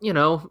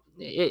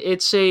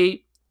it's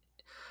a.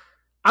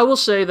 I will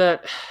say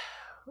that,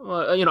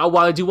 while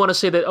I do want to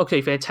say that,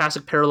 okay,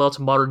 fantastic parallel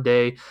to modern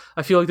day,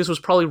 I feel like this was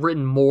probably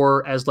written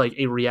more as like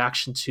a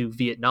reaction to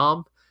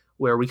Vietnam,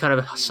 where we kind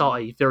of saw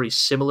a very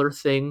similar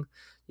thing.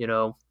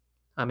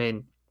 I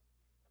mean,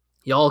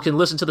 y'all can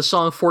listen to the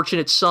song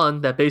 "Fortunate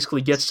Son" that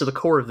basically gets to the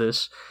core of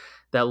this.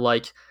 That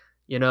like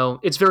You know,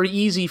 it's very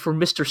easy for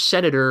Mr.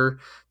 Senator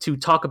to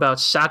talk about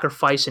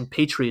sacrifice and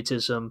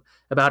patriotism,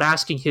 about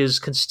asking his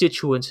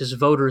constituents, his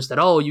voters, that,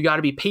 oh, you got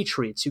to be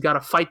patriots, you got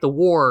to fight the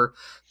war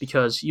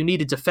because you need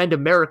to defend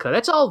America.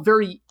 That's all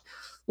very,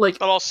 like...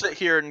 But I'll sit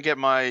here and get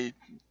my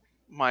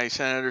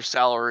senator's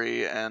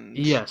salary and...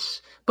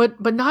 Yes. But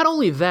not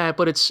only that,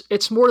 but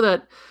it's more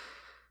that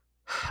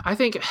I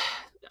think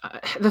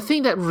the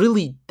thing that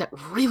really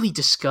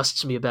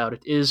disgusts me about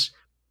it is,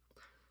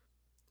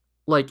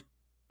 like,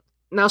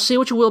 now, say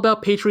what you will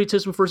about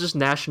patriotism versus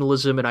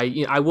nationalism, and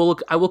I will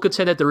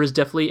contend that there is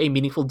definitely a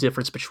meaningful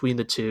difference between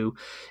the two,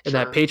 and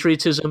that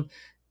patriotism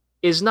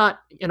is not,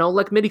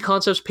 like many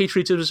concepts,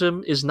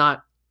 patriotism is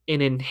not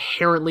an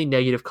inherently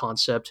negative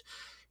concept.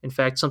 In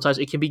fact, sometimes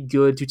it can be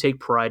good to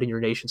take pride in your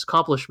nation's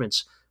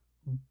accomplishments.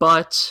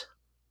 But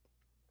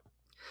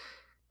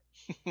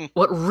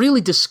what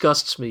really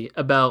disgusts me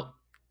about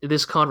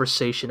this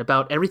conversation,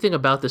 about everything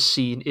about the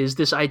scene, is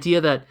this idea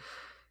that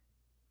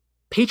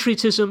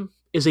patriotism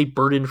is a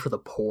burden for the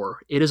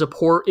poor. It is a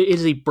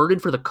burden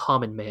for the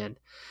common man.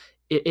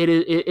 It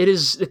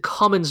is the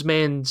common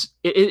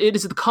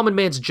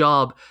man's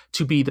job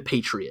to be the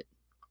patriot.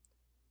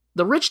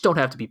 The rich don't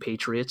have to be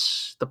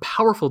patriots. The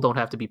powerful don't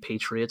have to be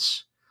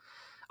patriots.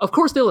 Of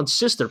course, they'll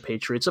insist they're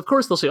patriots. Of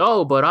course, they'll say,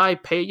 "Oh, but I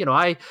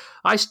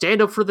stand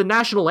up for the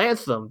national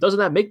anthem. Doesn't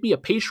that make me a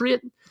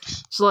patriot?"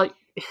 It's like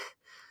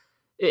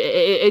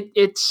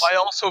it's. I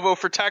also vote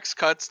for tax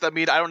cuts that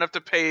mean I don't have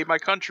to pay my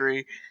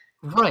country.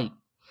 Right.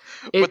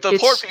 But the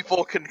poor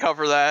people can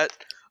cover that.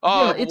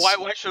 Oh, yeah,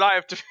 why should I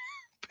have to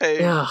pay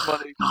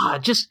money?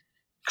 God, just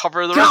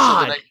cover the rest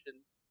of the nation.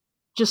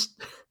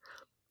 Just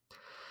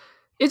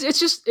it's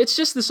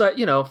just this,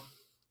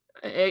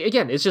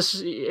 again,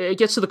 it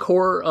gets to the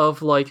core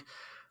of, like,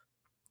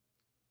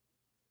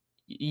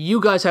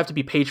 you guys have to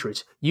be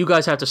patriots. You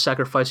guys have to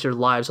sacrifice your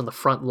lives on the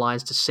front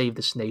lines to save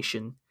this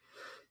nation.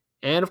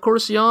 And of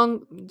course,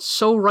 Young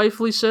so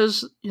rightfully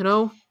says,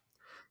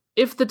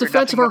 if the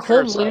defense of our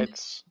homeland...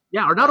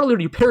 Yeah, or not only are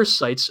you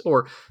parasites,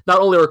 or not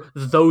only are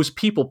those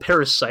people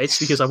parasites,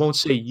 because I won't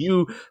say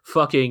you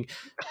fucking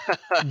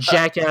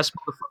jackass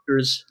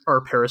motherfuckers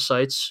are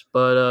parasites,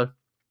 but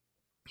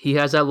he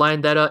has that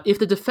line that if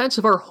the defense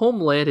of our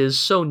homeland is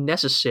so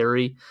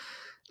necessary,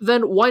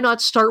 then why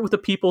not start with the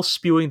people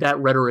spewing that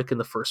rhetoric in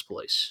the first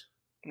place?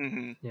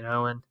 Mm-hmm.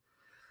 And of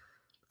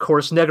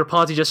course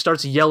Negroponte just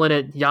starts yelling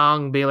at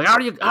Yang, being like,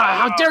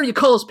 "How dare you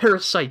call us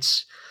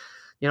parasites?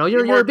 You're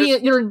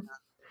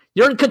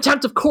in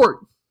contempt of court."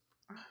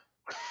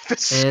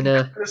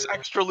 This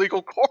extra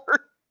legal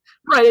court,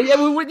 right?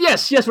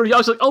 Yes. Where I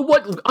was like, "Oh,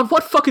 on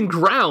what fucking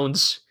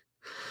grounds?"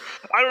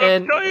 I don't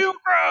have to tell you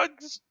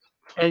grounds.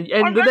 And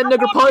then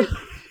Negroponte,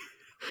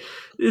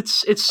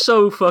 it's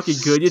so fucking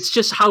good. It's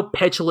just how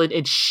petulant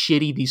and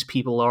shitty these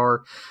people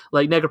are.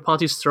 Like,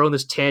 Negroponte's throwing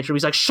this tantrum.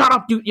 He's like, "Shut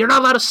up, you're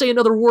not allowed to say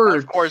another word."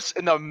 And of course,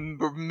 in the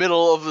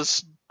middle of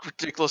this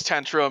ridiculous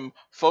tantrum,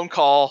 phone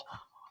call.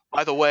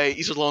 By the way,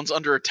 Iserlohn's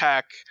under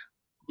attack.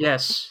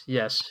 Yes.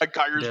 At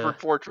Geigersburg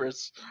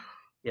Fortress.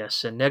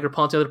 Yes, and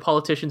Negroponte and other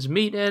politicians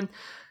meet, and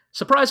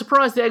surprise,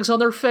 surprise, the egg's on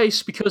their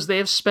face, because they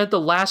have spent the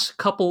last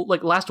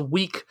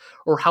week,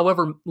 or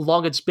however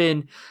long it's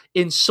been,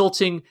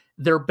 insulting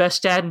their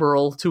best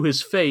admiral to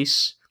his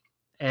face,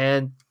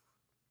 and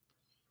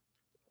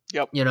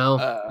they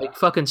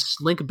fucking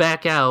slink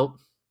back out,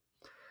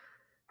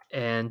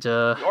 and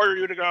order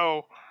you to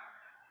go.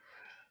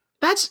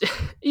 That's,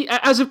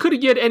 as if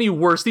couldn't get any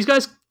worse. These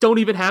guys don't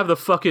even have the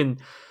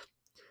fucking...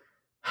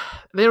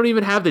 They don't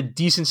even have the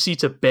decency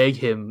to beg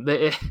him.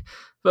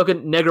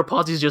 Fucking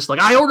Negroponte's just like,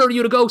 "I order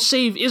you to go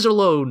save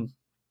Iserlohn."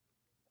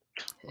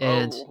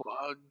 And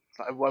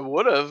I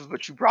would have,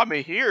 but you brought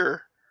me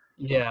here.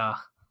 Yeah,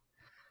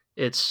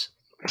 it's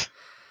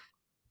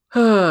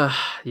yeah.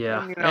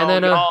 And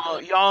then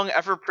Yang,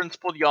 ever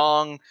principled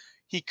Yang,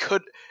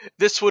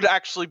 this would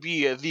actually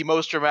be the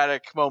most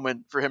dramatic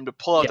moment for him to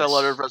pull out that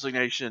letter of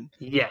resignation.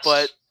 Yes,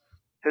 but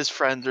his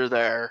friends are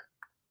there,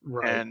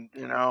 right? And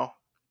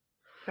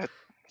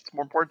it's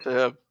more important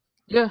to him.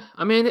 Yeah,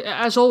 I mean,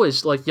 as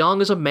always, like,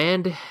 Yang is a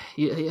man.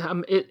 He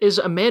is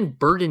a man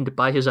burdened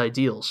by his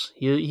ideals.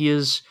 He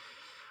is,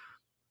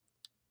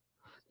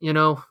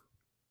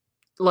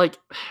 like,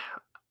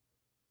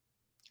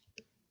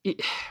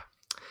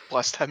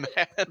 bless that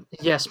man.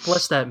 Yes,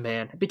 bless that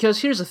man.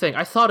 Because here's the thing: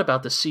 I thought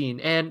about the scene,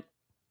 and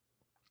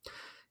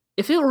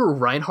if it were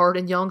Reinhard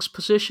in Yang's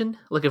position,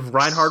 like if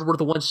Reinhard were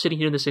the one sitting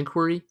here in this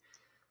inquiry,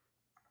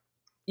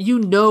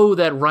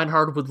 that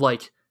Reinhard would,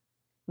 like,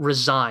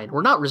 resign,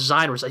 or not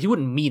resign. He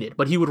wouldn't mean it,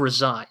 but he would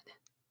resign.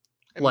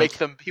 And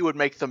he would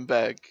make them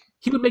beg.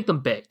 He would make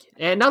them beg.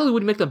 And not only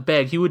would he make them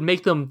beg, he would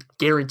make them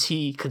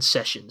guarantee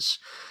concessions.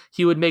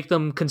 He would make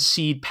them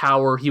concede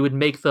power. He would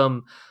make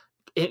them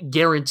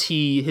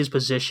guarantee his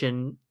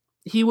position.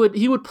 He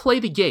would play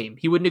the game.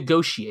 He would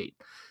negotiate.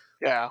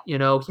 Yeah.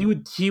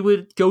 He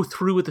would go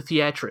through with the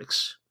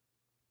theatrics.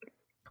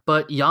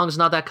 But Yang's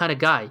not that kind of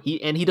guy.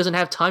 He doesn't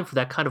have time for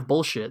that kind of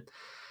bullshit,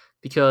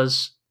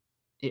 because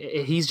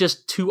he's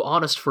just too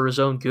honest for his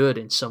own good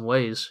in some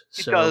ways.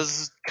 He So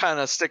does kind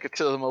of stick it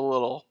to them a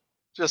little,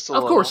 just a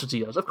of little. course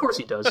he does. Of course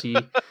he does. He,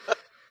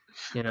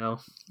 No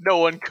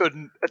one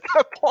couldn't at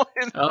that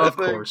point. Of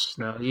course,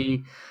 no.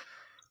 He,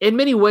 in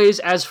many ways,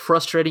 as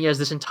frustrating as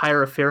this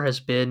entire affair has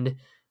been,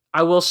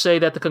 I will say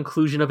that the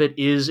conclusion of it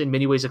is, in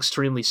many ways,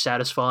 extremely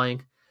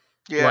satisfying.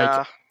 Yeah.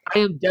 Like, I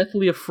am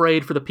deathly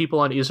afraid for the people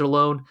on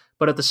Iserlohn,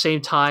 but at the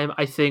same time,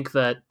 I think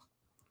that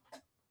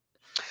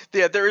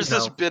there is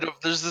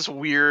there's this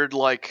weird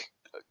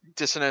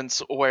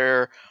dissonance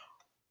where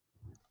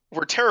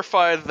we're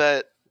terrified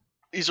that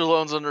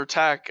Iserlohn's under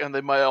attack and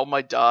they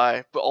might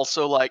die, but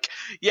also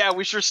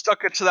we sure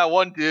stuck it to that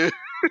one dude.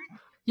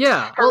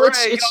 Yeah, hooray, well,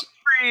 it's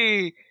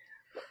free.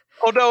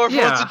 Oh no,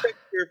 everyone's in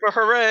danger, but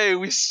hooray,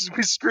 we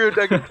screwed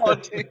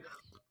Negroponte.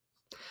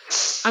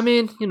 I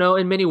mean,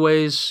 in many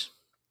ways,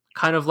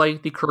 kind of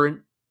like the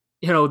current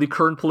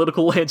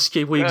political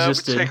landscape we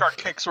exist in. We take our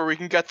kicks where we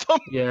can get them.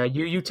 Yeah,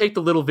 you take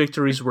the little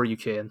victories where you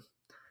can.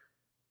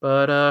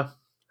 But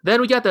then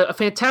we got a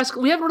fantastic.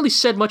 We haven't really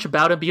said much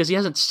about him because he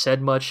hasn't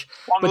said much.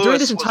 But during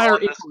this entire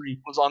inquiry,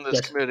 was on this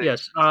committee.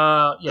 Yes,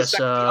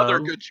 the other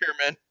good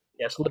chairman.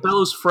 Yes,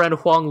 Labello's friend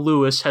Huang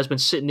Lewis has been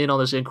sitting in on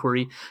this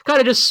inquiry,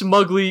 kind of just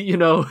smugly,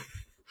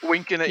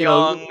 winking at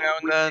Yang now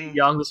and then.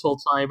 Yang this whole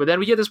time. But then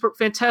we get this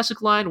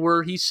fantastic line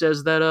where he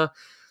says that,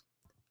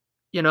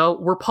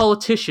 we're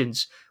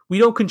politicians. We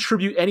don't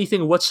contribute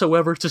anything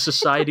whatsoever to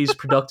society's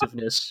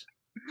productiveness.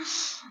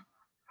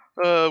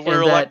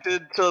 We're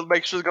elected to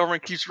make sure the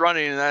government keeps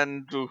running,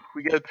 and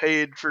we get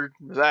paid for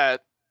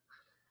that.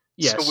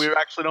 Yes. So we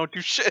actually don't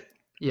do shit.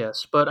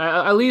 Yes, but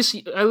at least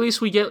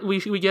we get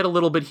a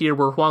little bit here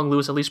where Huang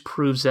Lewis at least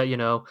proves that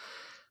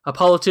a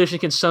politician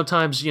can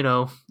sometimes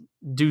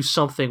do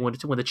something when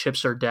the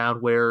chips are down.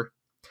 Where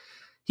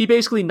he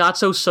basically not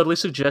so subtly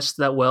suggests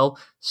that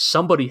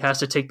somebody has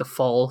to take the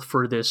fall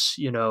for this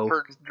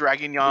for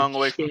dragging Yang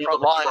away from the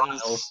front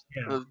lines.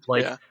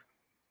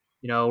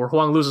 Where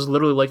Huang Lewis is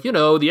literally like,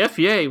 the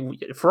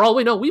FEA, for all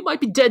we know, we might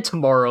be dead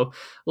tomorrow.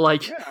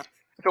 If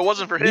it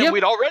wasn't for him,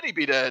 we'd already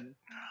be dead.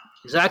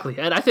 Exactly,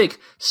 and I think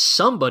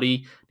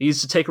somebody needs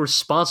to take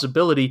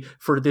responsibility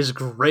for this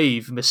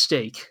grave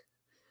mistake.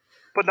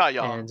 But not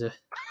Yang.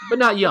 But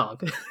not Yang.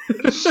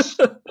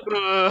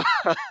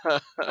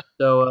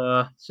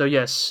 So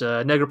yes,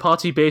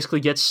 Negroponte basically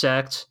gets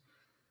sacked.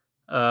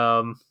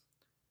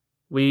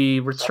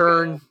 We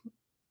return,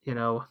 we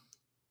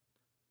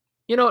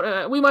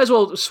might as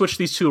well switch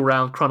these two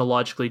around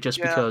chronologically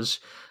because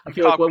I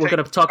feel like what we're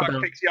going to talk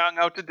about. Takes Yang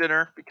out to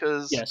dinner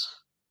because yes.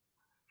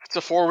 It's a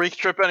 4-week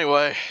trip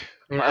anyway.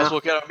 Yeah. Might as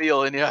well get a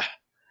meal in, yeah.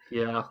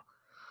 Yeah.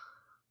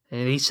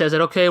 And he says that,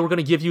 okay, we're going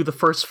to give you the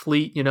first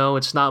fleet,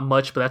 it's not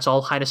much, but that's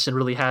all Heinesen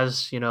really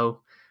has,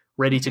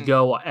 ready to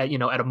go at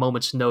a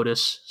moment's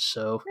notice.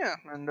 So yeah,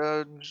 and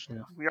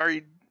we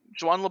already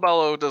Joan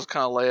Labello does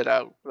kind of lay it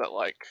out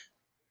that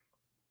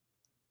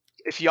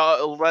if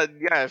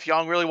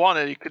Yang really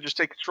wanted, he could just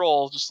take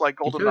control, just like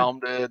Goldenbaum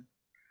did,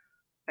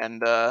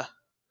 and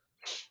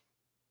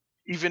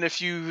even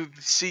if you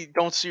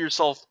don't see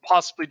yourself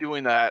possibly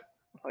doing that,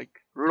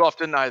 Rudolph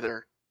didn't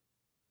either.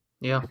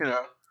 Yeah.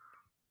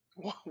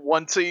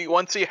 Once he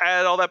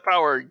had all that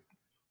power,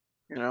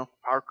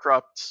 power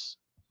corrupts.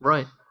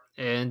 Right,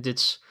 and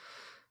it's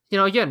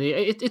again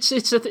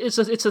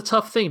it's a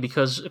tough thing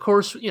because of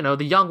course the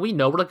Yang we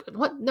know we're like,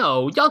 what?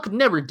 No, Yang could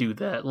never do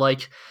that.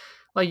 Like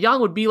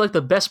Yang would be like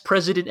the best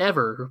president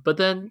ever, but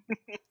then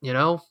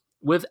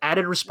with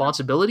added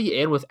responsibility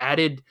and with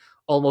added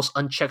almost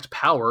unchecked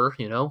power,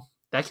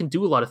 that can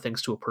do a lot of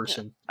things to a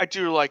person. Yeah. I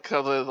do like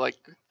how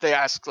they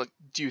ask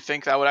do you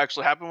think that would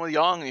actually happen with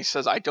Yang? And he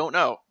says, I don't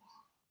know.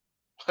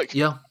 It's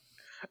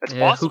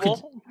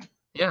possible.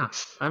 Yeah,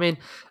 I mean,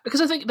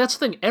 because I think that's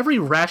the thing. Every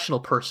rational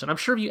person, I'm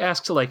sure if you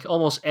ask to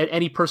almost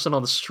any person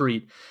on the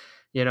street,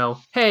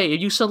 hey, if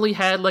you suddenly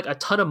had a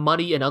ton of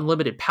money and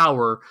unlimited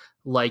power,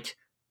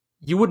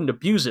 you wouldn't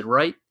abuse it,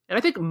 right? And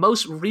I think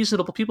most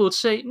reasonable people would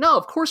say, no,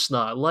 of course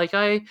not.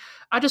 I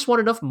just want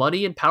enough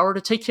money and power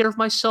to take care of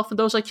myself and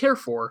those I care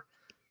for.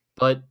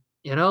 But,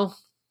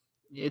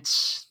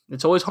 it's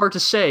always hard to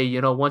say,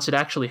 once it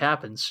actually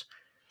happens.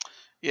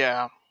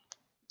 Yeah.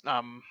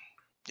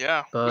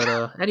 Yeah.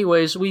 But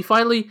anyways, we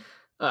finally...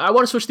 I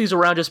want to switch these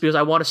around just because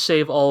I want to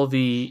save all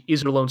the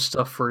Iserlohn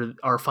stuff for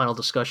our final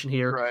discussion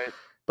here. Right.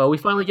 But we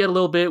finally get a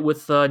little bit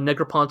with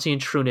Negroponte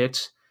and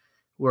Trunicht,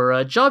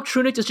 where Job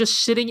Trunicht is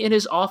just sitting in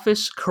his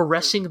office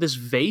caressing this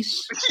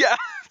vase. Yeah,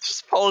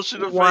 just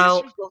polishing a vase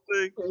or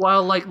something.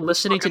 While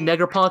listening to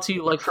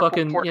Negroponte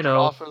fucking,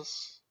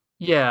 office.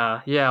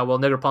 Yeah, well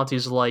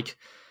Negroponte's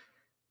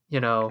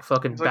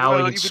fucking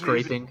bowing and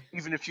scraping.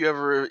 Even if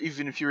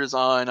you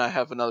resign, I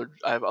have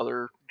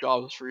other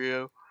jobs for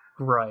you.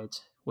 Right.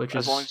 Which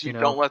as long as you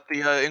don't let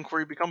the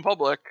inquiry become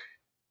public.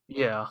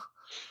 Yeah.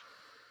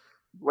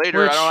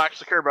 Later, I don't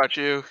actually care about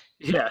you.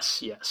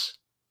 Yes.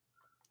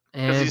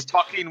 Because he's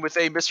talking with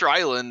a Mr.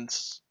 Island,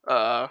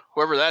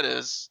 whoever that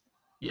is.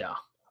 Yeah.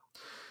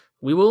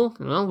 We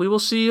will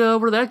see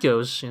where that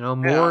goes.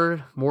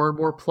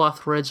 More plot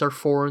threads are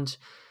formed.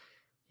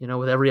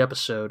 with every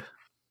episode.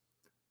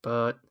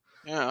 But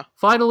yeah,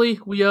 finally,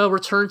 we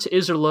return to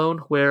Iserlohn,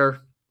 where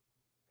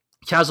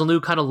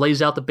Kazalnu kind of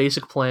lays out the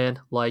basic plan.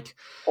 Like,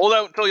 hold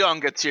out till Young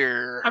gets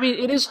here. I mean,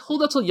 it is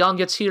hold out till Yang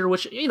gets here,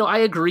 which I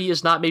agree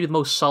is not maybe the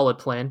most solid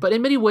plan, but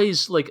in many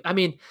ways, like, I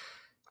mean,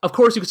 of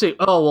course you could say,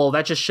 oh well,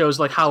 that just shows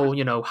like how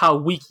how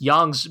weak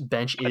Yang's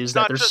bench is, it's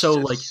that not they're just, so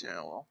like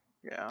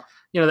yeah.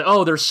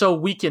 They're so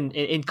weak and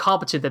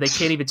incompetent that they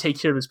can't even take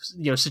care of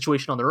this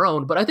situation on their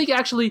own. But I think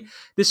actually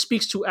this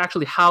speaks to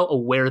actually how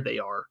aware they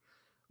are.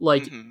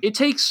 Like it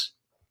takes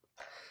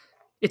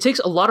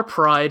a lot of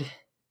pride,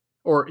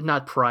 or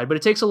not pride, but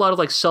it takes a lot of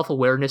like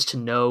self-awareness to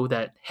know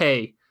that,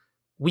 hey,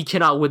 we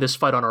cannot win this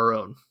fight on our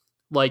own.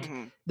 Like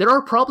there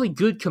are probably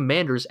good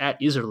commanders at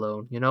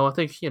Iserlohn. I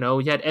think you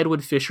had Edwin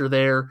Fisher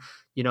there.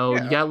 You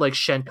got like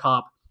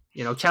Shenkop.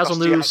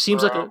 Kazalnu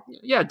seems like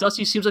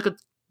Dusty seems like a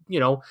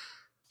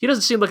he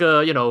doesn't seem like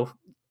a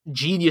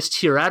genius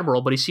tier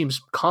admiral, but he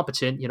seems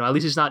competent. At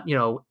least he's not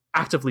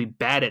actively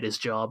bad at his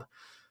job.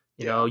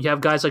 You have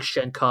guys like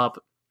Shenkop.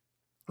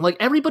 Like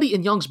everybody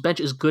in Young's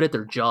bench is good at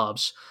their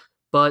jobs,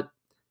 but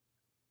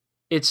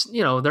it's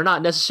they're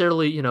not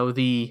necessarily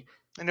the.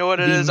 You know what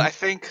it is? I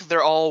think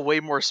they're all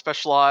way more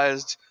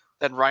specialized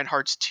than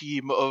Reinhardt's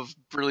team of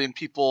brilliant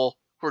people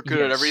who are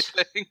good at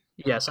everything.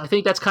 Yes, I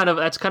think that's kind of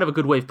a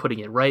good way of putting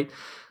it, right?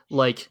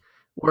 Like,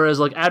 whereas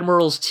like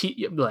Reinhardt's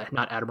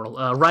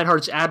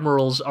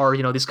admirals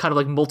are these kind of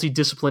like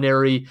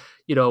multidisciplinary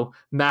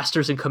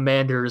masters and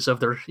commanders of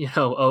their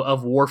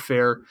of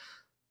warfare.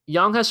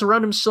 Yang has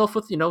surrounded himself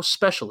with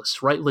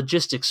specialists, right?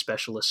 Logistics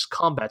specialists,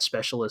 combat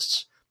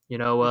specialists,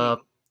 dog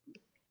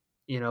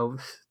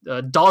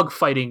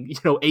fighting,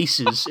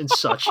 aces and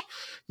such,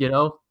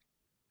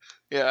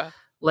 Yeah.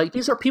 Like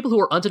these are people who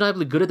are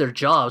undeniably good at their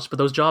jobs, but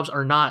those jobs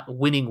are not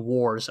winning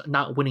wars,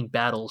 not winning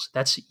battles.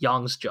 That's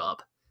Yang's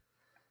job.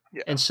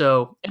 Yeah. And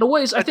so, in a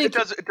ways, I think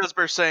it does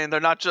bear saying they're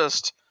not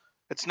just.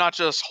 It's not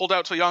just hold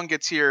out till Yang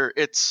gets here.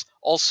 It's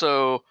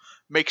also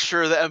make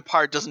sure the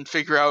Empire doesn't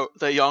figure out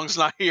that Yang's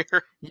not here.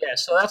 Yeah,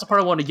 so that's the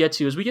part I want to get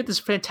to. Is we get this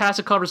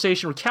fantastic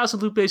conversation where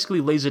Kazalnu basically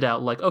lays it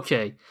out like,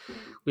 okay,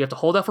 we have to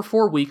hold out for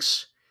 4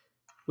 weeks.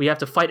 We have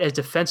to fight as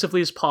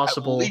defensively as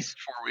possible. At least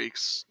 4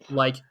 weeks.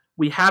 Like,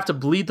 we have to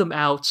bleed them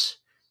out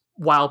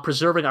while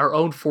preserving our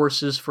own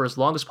forces for as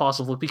long as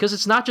possible, because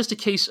it's not just a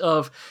case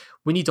of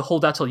we need to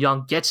hold out till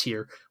Yang gets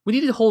here. We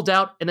need to hold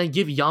out and then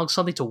give Yang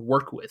something to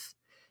work with.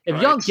 If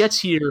Yang gets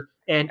here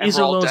and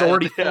Iserlohn's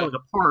already falling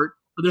apart,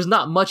 but there's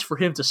not much for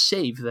him to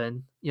save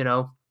then, Yeah.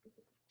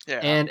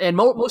 And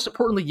most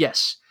importantly,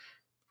 yes,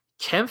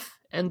 Kempf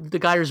and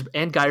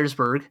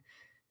Geiersberg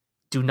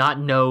do not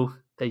know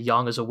that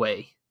Yang is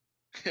away.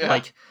 Yeah.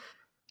 Like,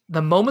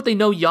 the moment they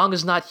know Yang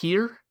is not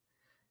here,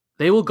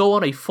 they will go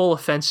on a full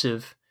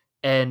offensive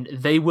and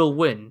they will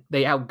win.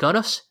 They outgun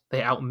us,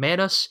 they outman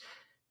us.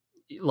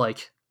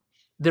 Like,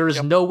 there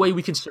is no way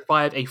we can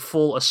survive a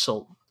full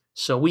assault.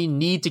 So we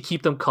need to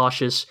keep them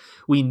cautious.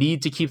 We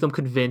need to keep them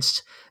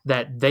convinced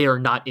that they are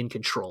not in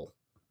control.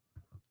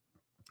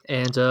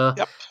 And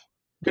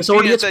this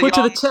already gets put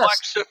to the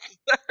test.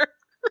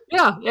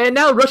 Yeah, and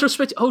now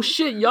retrospect. Oh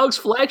shit, Young's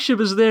flagship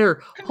is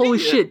there. Holy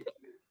shit!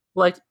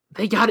 Like,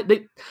 they got it.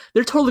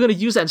 They're totally going to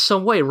use that in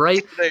some way,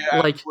 right? They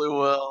absolutely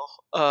will.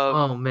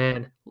 Oh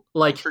man,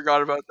 like, I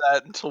forgot about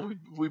that until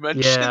we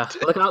mentioned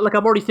it. Like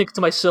I'm already thinking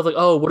to myself, like,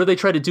 oh, what do they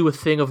try to do a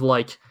thing of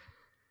like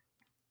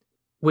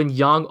when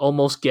Yang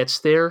almost gets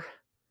there,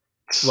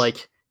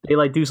 like they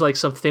like do like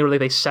something where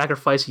like they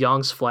sacrifice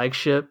Yang's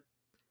flagship,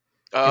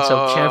 and so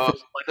Kempf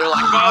is like,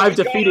 I've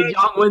defeated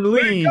Yang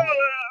Wenli,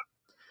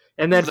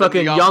 and then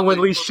fucking Yang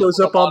Wenli shows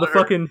up on the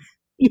fucking.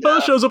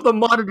 Shows up the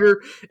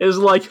monitor, is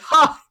like,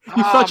 ha!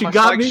 You thought you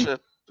got me?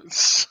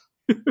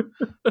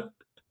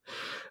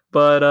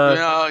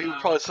 But he would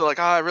probably say like,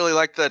 I really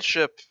like that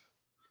ship,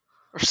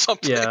 or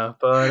something. Yeah,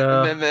 but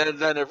and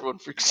then everyone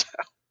freaks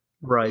out.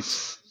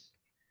 Right.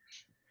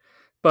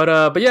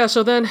 But yeah,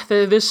 so then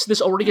this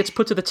already gets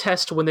put to the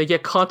test when they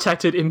get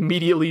contacted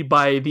immediately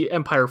by the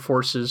Empire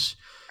forces,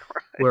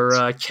 where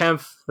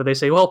Kempf, they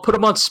say, well, put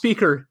him on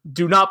speaker.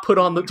 Do not turn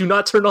on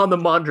the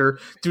monitor.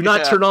 Do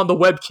not turn on the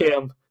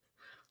webcam.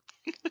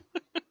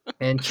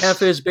 And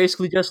Kempf is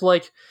basically just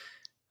like,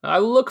 I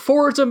look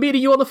forward to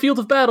meeting you on the field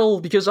of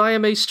battle because I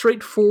am a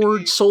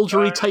straightforward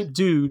soldiery type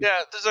dude. Yeah,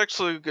 there's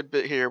actually a good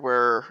bit here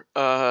where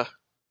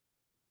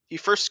he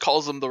first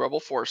calls them the rebel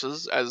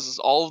forces, as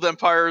all of the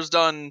Empire has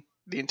done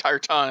the entire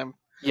time.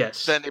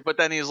 Yes. But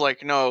then he's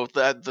like, no,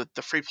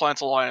 the Free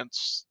Plant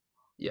Alliance.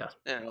 Yeah.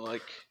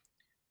 Like,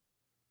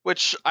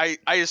 which I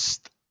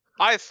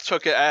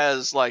took it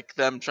as like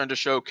them trying to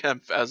show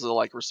Kempf as a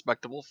like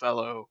respectable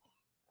fellow.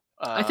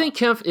 I think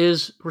Kempf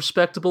is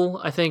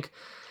respectable. I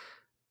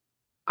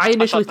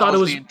initially thought it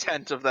was the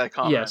intent of that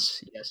comment.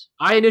 Yes.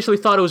 I initially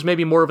thought it was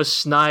maybe more of a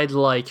snide,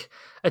 like,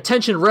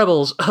 attention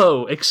rebels,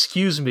 oh,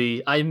 excuse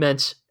me, I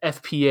meant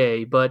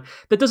FPA, but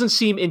that doesn't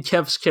seem in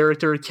Kempf's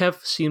character.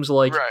 Kempf seems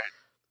like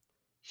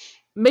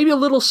maybe a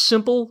little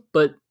simple,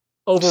 but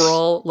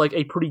overall, like,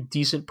 a pretty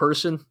decent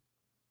person.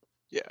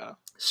 Yeah.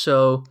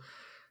 So,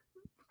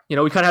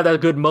 we kind of have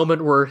that good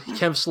moment where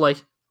Kemp's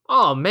like,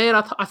 "Oh man,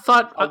 I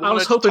thought I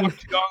was hoping." Talk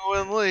to Yang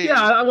Wen Lee.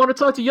 Yeah, I want to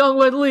talk to Yang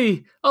Wen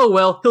Lee. Oh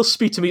well, he'll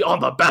speak to me on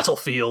the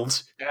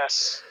battlefield.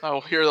 Yes, I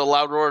will hear the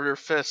loud roar of your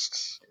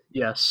fists.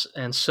 Yes,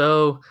 and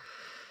so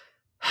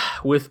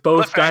with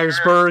both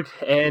Geiersberg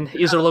and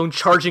Iserlohn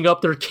charging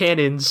up their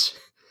cannons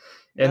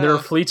and their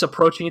fleets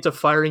approaching into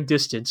firing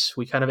distance,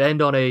 we kind of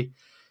end on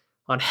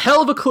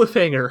hell of a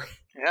cliffhanger.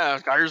 Yeah,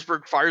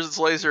 Geiersberg fires its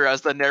laser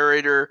as the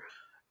narrator,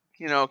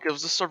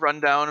 gives us a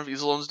rundown of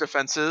Iserlohn's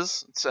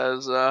defenses. It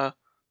says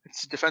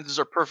its defenses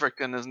are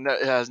perfect and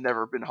it has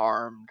never been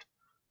harmed.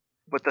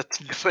 But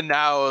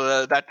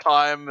now that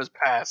time has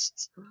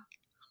passed.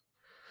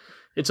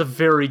 It's a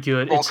very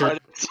good.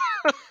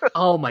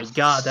 Oh my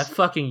god,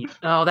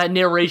 that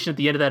narration at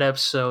the end of that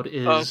episode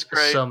is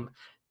some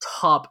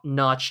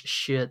top-notch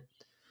shit.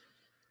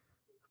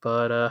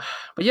 But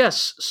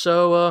yes,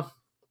 so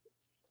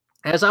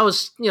as I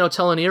was,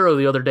 telling Iro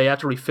the other day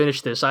after we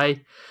finished this,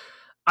 I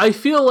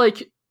feel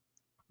like,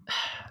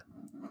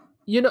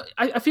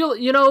 I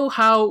feel,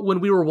 how when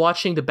we were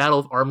watching the Battle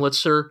of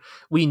Armlitzer,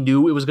 we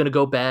knew it was going to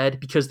go bad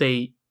because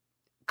they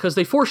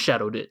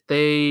foreshadowed it.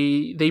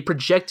 They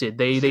projected.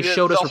 They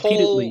showed us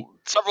repeatedly.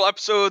 Several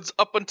episodes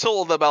up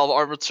until the Battle of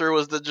Armlitzer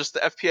was just the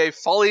FPA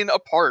falling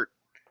apart.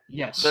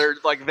 Yes.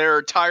 Their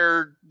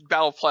entire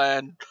battle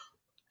plan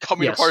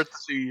coming apart at the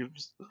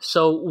seams.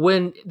 So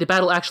when the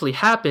battle actually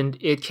happened,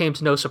 it came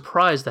to no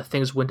surprise that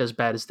things went as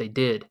bad as they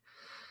did.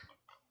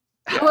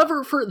 Yeah.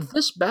 However, for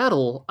this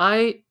battle,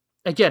 I'm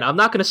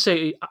not gonna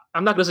say,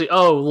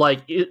 oh,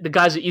 like the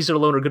guys at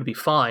Iserlohn are gonna be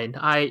fine.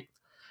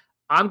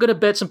 I'm gonna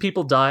bet some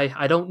people die.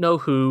 I don't know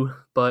who,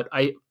 but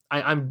I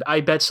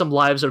bet some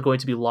lives are going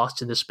to be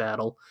lost in this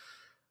battle.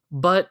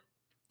 But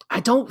I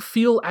don't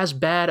feel as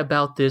bad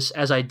about this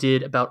as I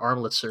did about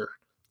Armlitzer.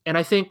 And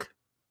I think,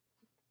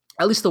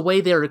 at least the way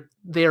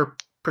they're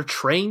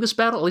portraying this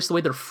battle, at least the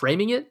way they're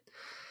framing it,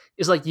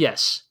 is like,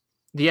 yes,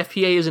 the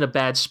FPA is in a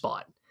bad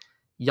spot.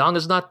 Yang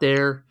is not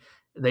there.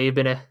 They've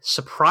been a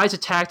surprise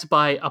attacked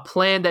by a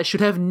plan that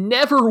should have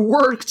never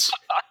worked.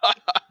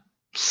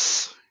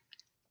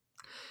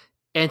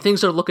 And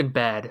things are looking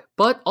bad.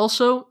 But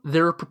also,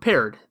 they're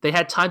prepared. They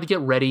had time to get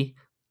ready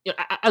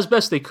as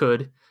best they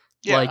could.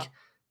 Yeah.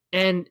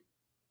 And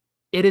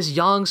it is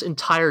Yang's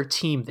entire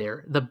team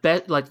there.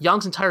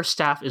 Yang's entire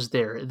staff is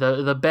there.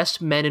 The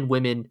best men and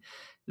women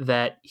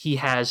that he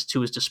has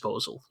to his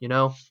disposal,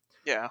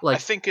 Yeah. I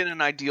think in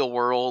an ideal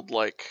world,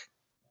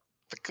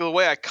 the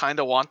way I kind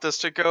of want this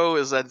to go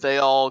is that they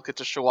all get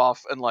to show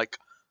off and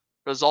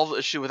resolve the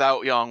issue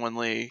without Yang Wen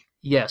Lee.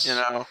 Yes.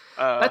 That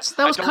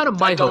was kind of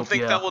my hope. I don't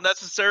think that will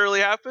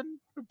necessarily happen,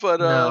 but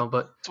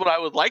it's what I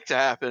would like to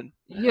happen.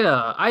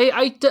 Yeah,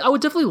 I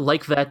would definitely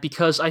like that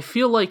because I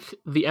feel like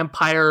the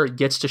Empire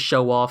gets to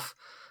show off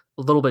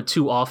a little bit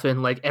too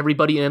often. Like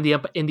everybody in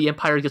the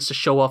Empire gets to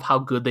show off how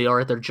good they are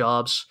at their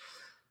jobs,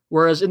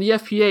 whereas in the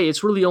FPA,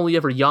 it's really only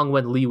ever Yang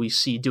Wen Lee we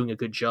see doing a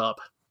good job.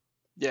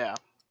 Yeah,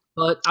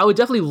 but I would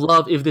definitely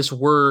love if this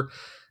were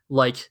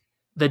like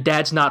the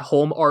Dad's Not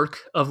Home arc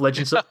of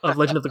Legend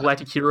of the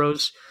Galactic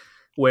Heroes,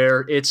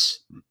 where it's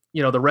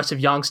the rest of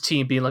Yang's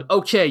team being like,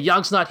 okay,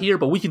 Yang's not here,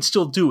 but we can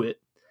still do it.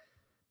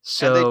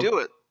 So, and they do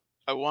it.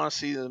 I want to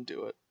see them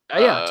do it.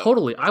 Yeah,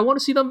 totally. I want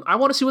to see them. I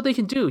want to see what they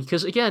can do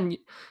because, again,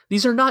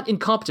 these are not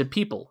incompetent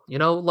people.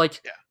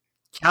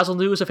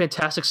 Kazelnu is a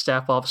fantastic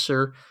staff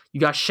officer. You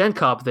got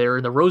Shenkop there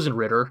in the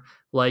Rosenritter.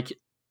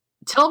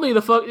 Tell me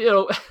the fuck.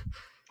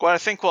 What I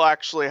think will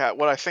actually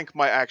what I think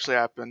might actually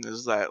happen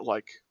is that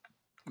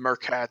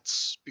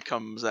Merkatz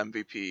becomes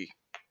MVP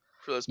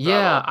for this battle.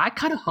 Yeah, I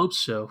kind of hope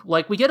so.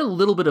 We get a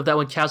little bit of that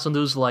when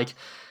Kazelnu's like,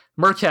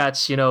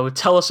 Merkatz,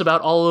 tell us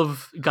about all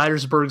of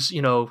Geiersberg's,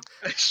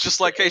 It's just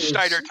like, hey,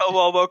 Schneider, tell them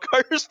all about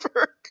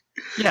Geiersberg.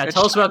 Yeah,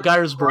 tell us about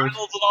Geiersberg.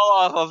 Rattles it all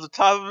off the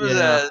top of his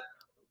head.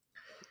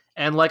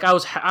 And I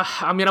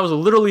was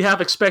literally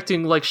half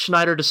expecting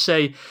Schneider to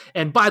say,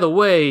 and by the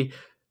way,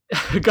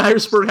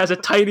 Geiersberg has a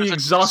tiny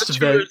exhaust vent.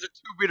 There's a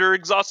 2-meter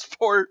exhaust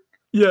port.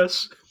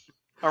 Yes.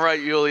 All right,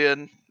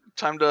 Julian,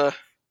 time to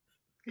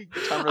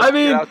get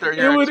out there.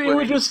 It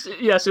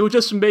would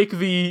just make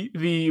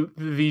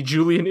the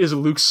Julian is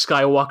Luke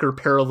Skywalker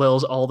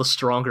parallels all the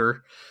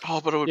stronger. Oh,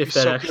 but it would if be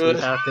that so actually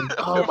good. happened.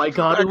 Oh my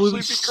god, it would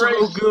be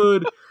so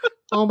good.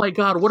 Oh my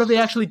god, what if they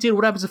actually did?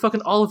 What happens if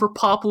fucking Oliver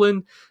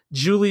Poplin,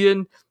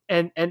 Julian,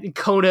 and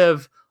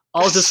Konev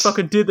all just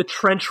fucking did the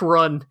trench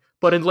run,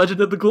 but in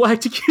Legend of the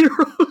Galactic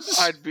Heroes?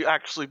 I'd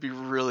actually be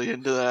really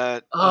into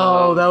that.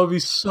 Oh, that would be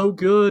so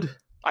good.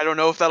 I don't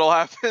know if that'll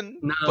happen.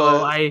 No,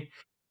 but I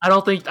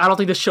don't think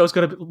this show's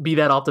gonna be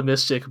that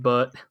optimistic,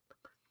 but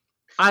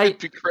it'd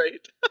be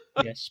great.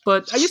 Yes,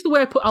 but I guess the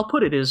way I'll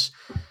put it is,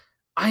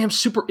 I am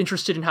super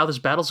interested in how this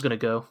battle's gonna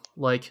go.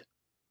 With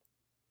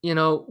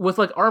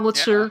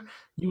Armlitzer,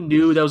 you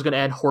knew that was gonna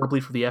end horribly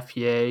for the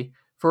FPA.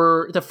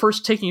 For the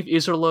first taking of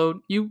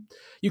Iserlohn, you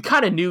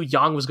kind of knew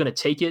Yang was gonna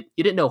take it.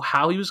 You didn't know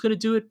how he was gonna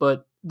do it,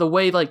 but the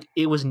way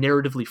it was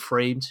narratively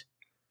framed,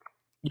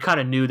 you kind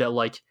of knew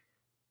that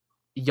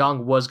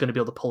Yang was gonna be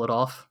able to pull it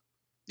off.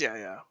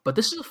 Yeah. But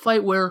this is a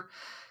fight where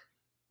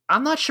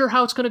I'm not sure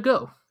how it's going to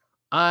go.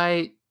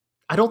 I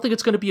don't think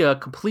it's going to be a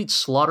complete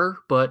slaughter,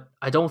 but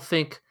I don't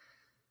think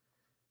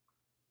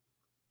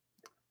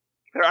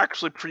they're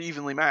actually pretty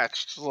evenly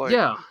matched. Like,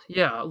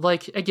 yeah.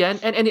 Like again,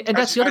 and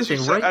that's the other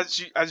thing, right?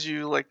 As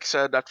you like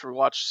said after we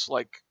watched,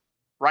 like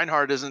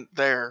Reinhardt isn't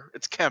there;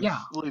 it's Kempf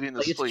leading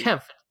this fleet. It's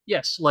Kempf.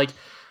 Yes, like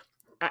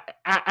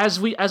as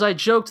I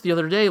joked the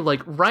other day,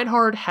 like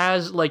Reinhardt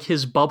has like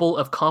his bubble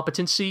of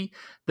competency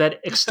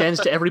that extends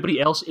to everybody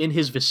else in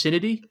his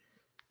vicinity,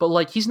 but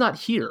like he's not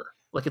here.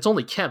 Like it's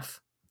only Kempf,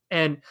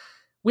 and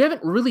we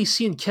haven't really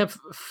seen Kempf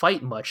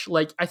fight much.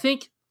 Like I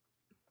think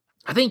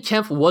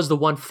Kempf was the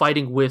one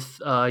fighting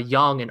with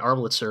Yang and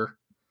Armlitzer.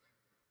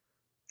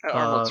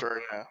 Armlitzer,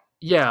 yeah.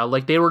 Yeah,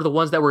 like they were the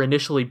ones that were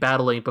initially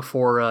battling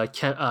before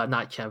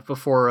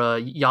before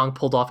Yang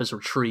pulled off his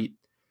retreat.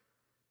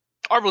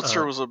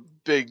 Armlitzer was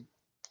there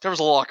was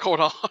a lot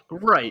going on.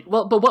 Right.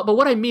 Well, but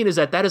what I mean is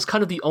that is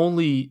kind of the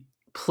only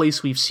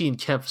place we've seen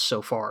Kempf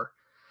so far.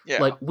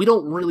 Yeah. Like we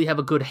don't really have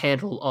a good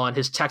handle on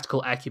his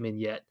tactical acumen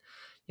yet.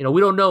 You know,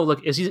 we don't know.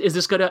 Like, is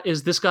this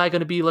guy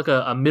gonna be like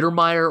a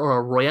Mittermeier or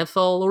a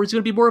Royenthal, or is he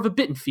gonna be more of a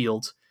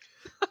Bittenfield?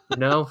 You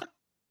know,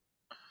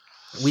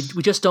 we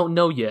just don't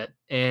know yet,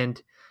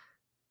 and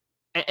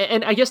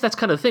I guess that's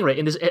kind of the thing, right?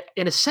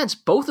 In a sense,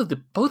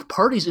 both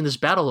parties in this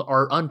battle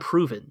are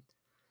unproven.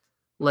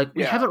 Like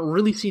we haven't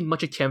really seen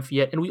much of Kempf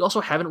yet, and we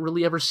also haven't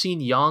really ever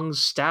seen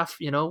Yang's staff,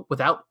 you know,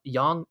 without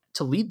Yang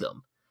to lead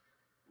them.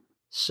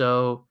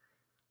 So,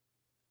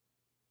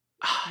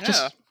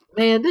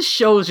 man, this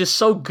show is just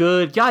so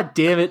good. God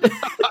damn it!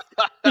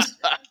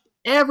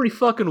 Every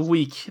fucking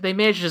week they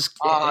manage to just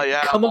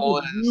come up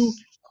with new,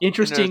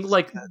 interesting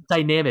like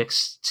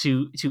dynamics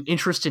to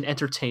interest and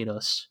entertain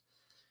us.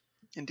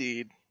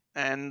 Indeed,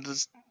 and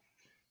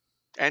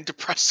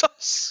depress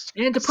us.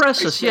 And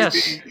depress us,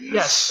 yes.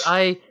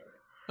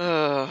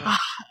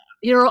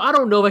 You know, I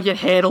don't know if I can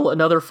handle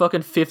another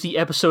fucking 50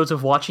 episodes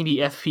of watching the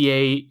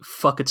FPA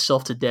fuck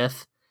itself to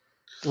death.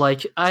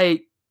 Like,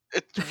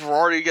 we've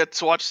already get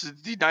to watch the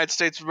United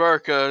States of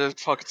America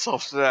fuck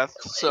itself to death,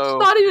 so...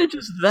 It's not even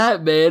just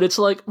that, man. It's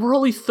like, we're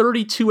only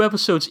 32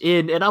 episodes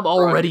in, and I'm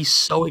already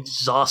so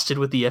exhausted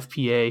with the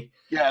FPA.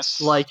 Yes,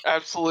 like,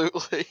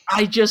 absolutely.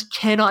 I just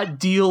cannot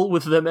deal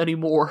with them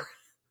anymore.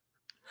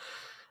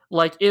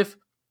 Like, if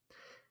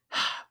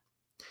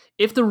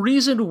the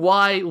reason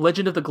why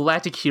Legend of the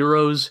Galactic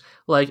Heroes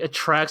like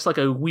attracts like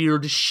a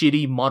weird,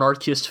 shitty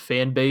monarchist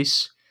fan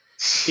base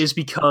is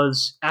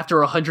because after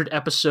 100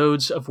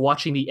 episodes of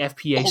watching the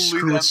FPA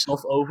screw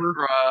itself over,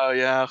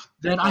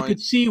 then I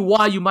could see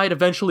why you might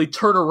eventually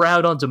turn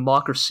around on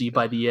democracy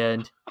by the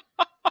end.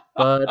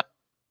 But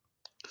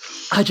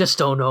I just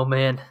don't know,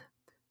 man.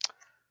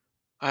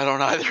 I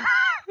don't either.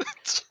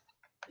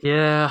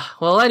 Yeah.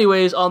 Well,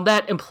 anyways, on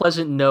that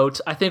unpleasant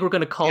note, I think we're going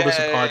to call this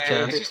a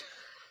podcast.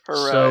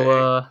 Hooray.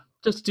 So,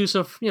 just do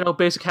some,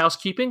 basic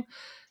housekeeping.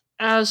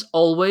 As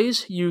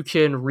always, you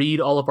can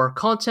read all of our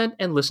content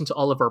and listen to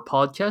all of our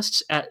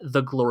podcasts at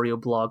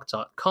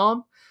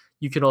theglorioblog.com.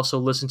 You can also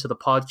listen to the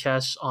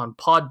podcasts on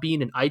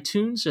Podbean and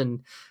iTunes and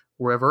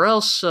wherever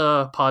else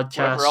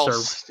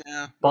podcasts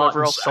are bought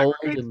and sold.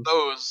 And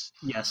those.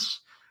 Yes.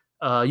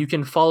 You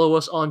can follow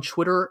us on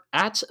Twitter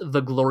at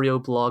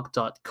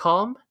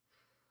theglorioblog.com.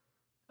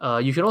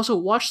 You can also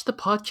watch the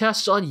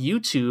podcasts on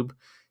YouTube.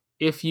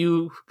 If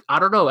you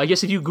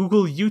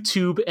Google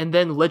YouTube and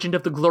then Legend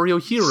of the GLORIO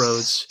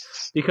Heroes,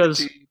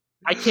 because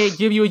I can't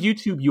give you a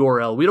YouTube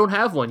URL. We don't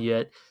have one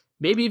yet.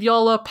 Maybe if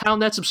y'all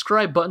pound that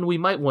subscribe button, we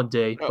might one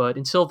day. But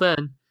until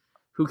then,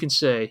 who can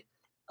say?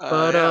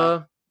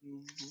 But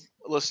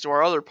listen to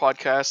our other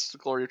podcast,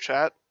 GLORIO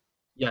Chat.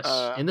 Yes,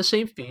 in the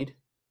same feed.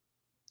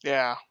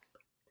 Yeah.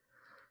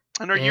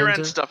 And our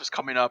year-end stuff is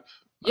coming up.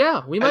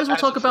 Yeah, we might as well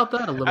talk about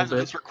that a little bit. As of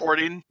this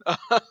recording.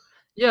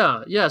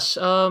 Yeah, yes.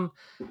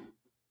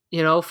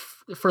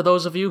 For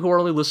those of you who are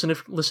only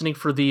listening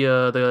for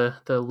the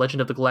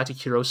Legend of the Galactic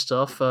Heroes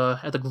stuff,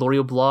 at the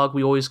GLORIO blog,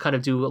 we always kind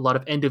of do a lot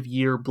of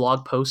end-of-year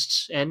blog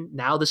posts, and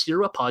now this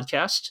year a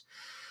podcast,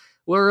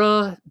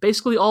 where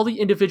basically all the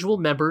individual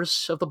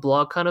members of the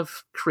blog kind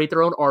of create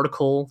their own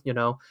article.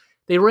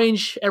 They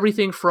range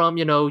everything from,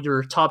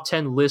 your top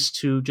 10 list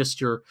to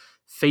just your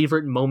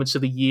favorite moments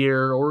of the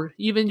year, or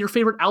even your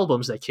favorite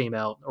albums that came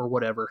out, or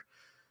whatever.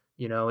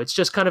 It's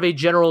just kind of a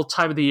general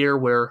time of the year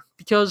where,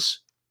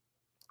 because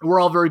we're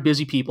all very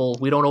busy people,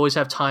 we don't always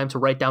have time to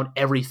write down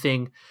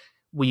everything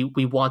we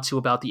want to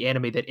about the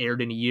anime that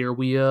aired in a year.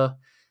 We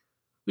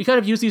kind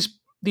of use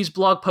these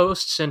blog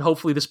posts, and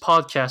hopefully this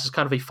podcast is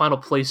kind of a final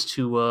place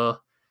to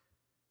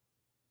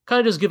kind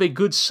of just give a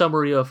good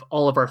summary of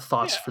all of our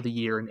thoughts for the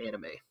year in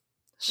anime.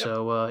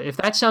 So if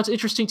that sounds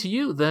interesting to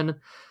you, then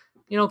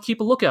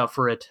keep a lookout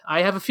for it.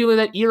 I have a feeling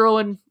that Iro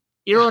and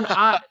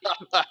I,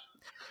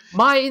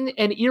 mine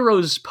and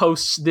Iro's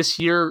posts this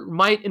year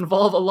might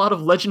involve a lot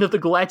of Legend of the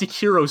Galactic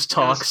Heroes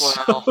talks. Yes,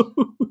 wow.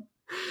 So,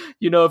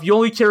 if you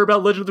only care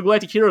about Legend of the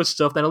Galactic Heroes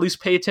stuff, then at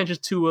least pay attention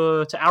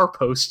to our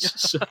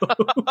posts. So.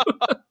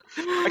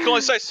 I can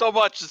only say so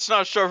much. It's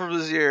not a show from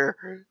this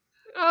year.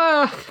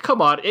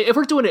 Come on. If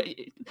we're doing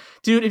it,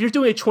 dude, if you're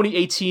doing a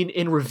 2018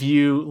 in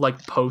review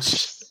like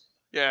post,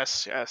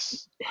 yes.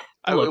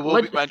 Look, it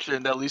will be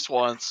mentioned at least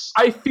once.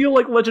 I feel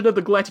like Legend of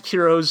the Galactic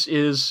Heroes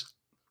is.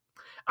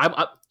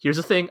 Here's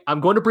the thing.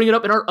 I'm going to bring it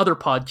up in our other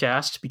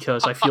podcast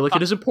because I feel like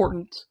it is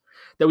important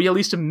that we at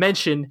least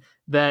mention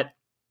that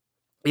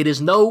it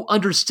is no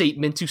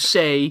understatement to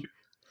say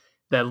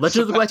that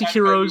Legend of the Galactic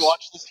Heroes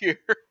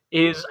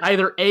is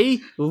either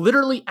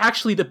literally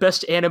actually the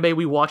best anime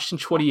we watched in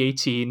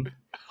 2018,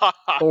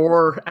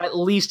 or at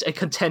least a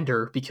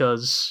contender,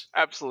 because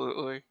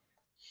absolutely.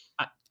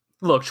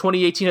 Look,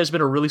 2018 has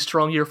been a really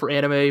strong year for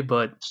anime,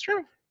 but it's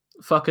true.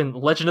 Fucking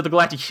Legend of the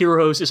Galactic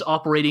Heroes is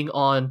operating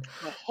on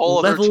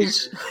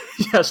levels,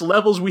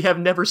 levels we have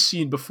never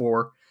seen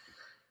before.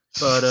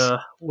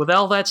 But with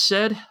all that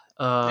said,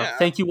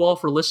 thank you all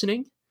for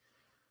listening.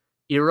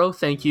 Iro,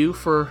 thank you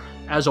for,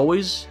 as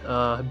always,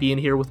 being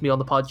here with me on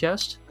the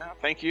podcast.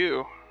 Thank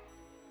you.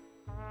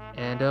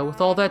 And with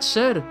all that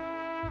said,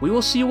 we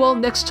will see you all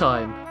next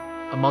time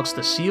amongst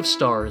the Sea of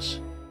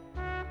Stars.